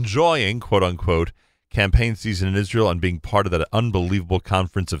enjoying, quote-unquote, campaign season in Israel and being part of that unbelievable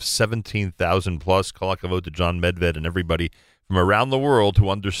conference of 17,000 plus. Kol hakavod to John Medved and everybody from around the world who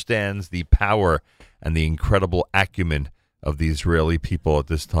understands the power and the incredible acumen of the Israeli people at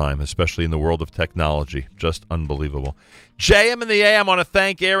this time, especially in the world of technology. Just unbelievable. JM and the AM, I want to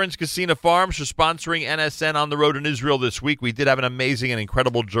thank Aaron's Casino Farms for sponsoring NSN on the road in Israel this week. We did have an amazing and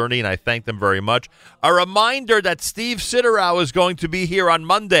incredible journey, and I thank them very much. A reminder that Steve Siderow is going to be here on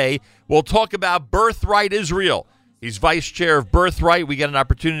Monday. We'll talk about Birthright Israel. He's vice chair of Birthright. We get an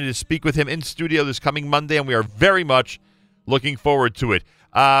opportunity to speak with him in studio this coming Monday, and we are very much looking forward to it.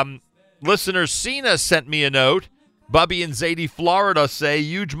 Listener Sina sent me a note. Bubby in Zadie, Florida say,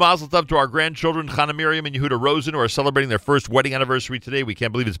 huge mazel tov to our grandchildren, Chana Miriam and Yehuda Rosen, who are celebrating their first wedding anniversary today. We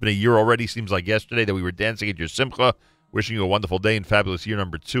can't believe it's been a year already. Seems like yesterday that we were dancing at your Simcha. Wishing you a wonderful day and fabulous year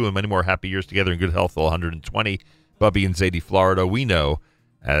number 2 and many more happy years together in good health, all 120. Bubby in Zadie, Florida, we know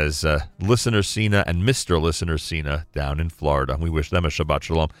as Listener Sina and Mr. Listener Sina down in Florida. We wish them a Shabbat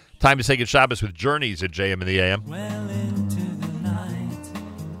Shalom. Time to say good Shabbos with Journeys at JM and the AM. Well into the night,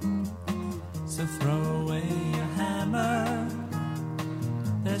 so throw away your hammer.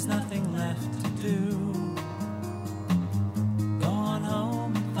 There's nothing left to do. Go on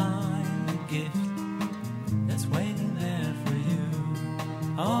home and find a gift that's waiting there for you.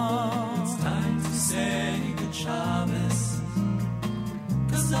 Oh, it's time to say good Shabbos,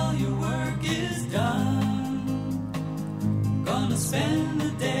 'cause all your work is done. Gonna spend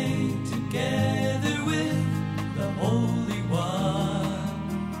the day together with the Holy One.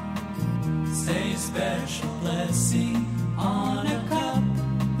 Say a special blessing on a cup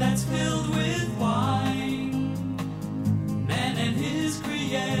that's filled with wine. Man and his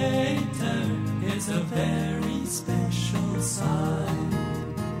creator is a very special sign.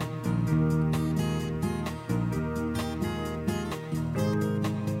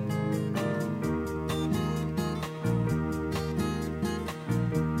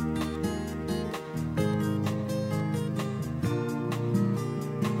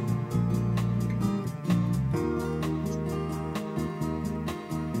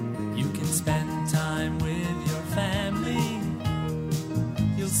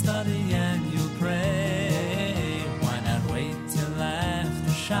 Study and you'll pray. Why not wait till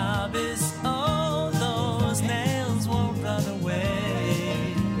after Shabbos? Oh, those nails won't run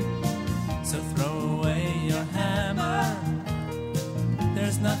away. So throw away your hammer.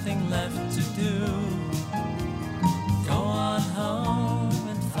 There's nothing left to do. Go on home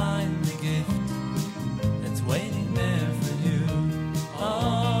and find the gift that's waiting there for you. Oh,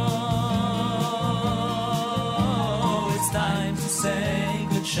 it's time to say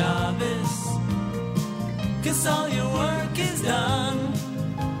Shabbos, 'cause all your work is done.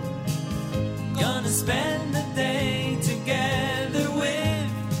 Gonna spend the day together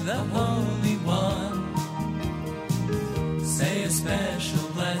with the Holy One. Say a special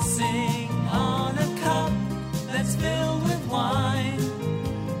blessing on a cup that's filled with wine.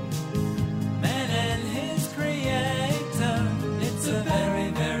 Man and his creator, it's a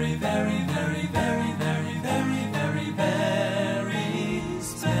very, very, very, very, very, very, very, very, very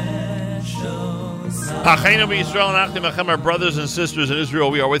special sign. Achenu b'Yisrael and Achim Achem, our brothers and sisters in Israel,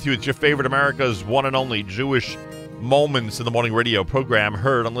 we are with you. It's your favorite America's one and only Jewish Moments in the Morning radio program,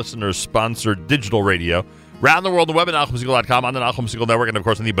 heard on listeners-sponsored digital radio. Round the world, the web at NachumSegal.com, on the Nachum Segal Network, and of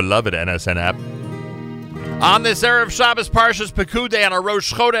course on the beloved NSN app. On this Erev Shabbos Parshas Pekudei on a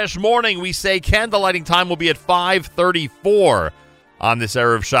Rosh Chodesh morning, we say candlelighting time will be at 5:34 on this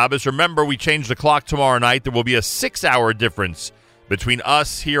Erev Shabbos. Remember, we change the clock tomorrow night. There will be a 6-hour difference between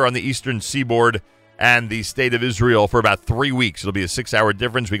us here on the Eastern Seaboard and the State of Israel for about 3 weeks. It'll be a 6-hour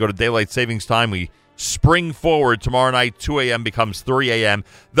difference. We go to daylight savings time. We spring forward. Tomorrow night, 2 a.m. becomes 3 a.m.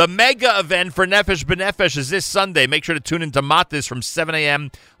 The mega event for Nefesh B'Nefesh is this Sunday. Make sure to tune into Matis from 7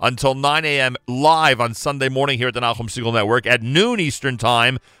 a.m. until 9 a.m. live on Sunday morning here at the Nachum Segal Network. At noon Eastern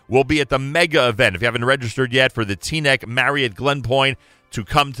Time, we'll be at the mega event. If you haven't registered yet for the Teaneck Marriott Glen Point to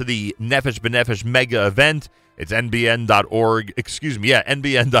come to the Nefesh B'Nefesh mega event, it's nbn.org,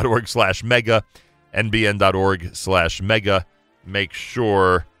 nbn.org/mega. nbn.org/mega. Make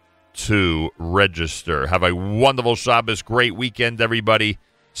sure to register. Have a wonderful Shabbos, great weekend, everybody.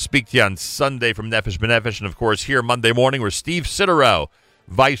 Speak to you on Sunday from Nefesh B'Nefesh, and of course here Monday morning where Steve Sidorow,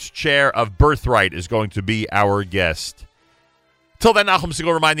 Vice Chair of Birthright, is going to be our guest. Till then, Nachum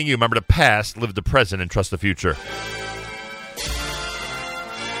Segal reminding you, remember the past, live the present, and trust the future.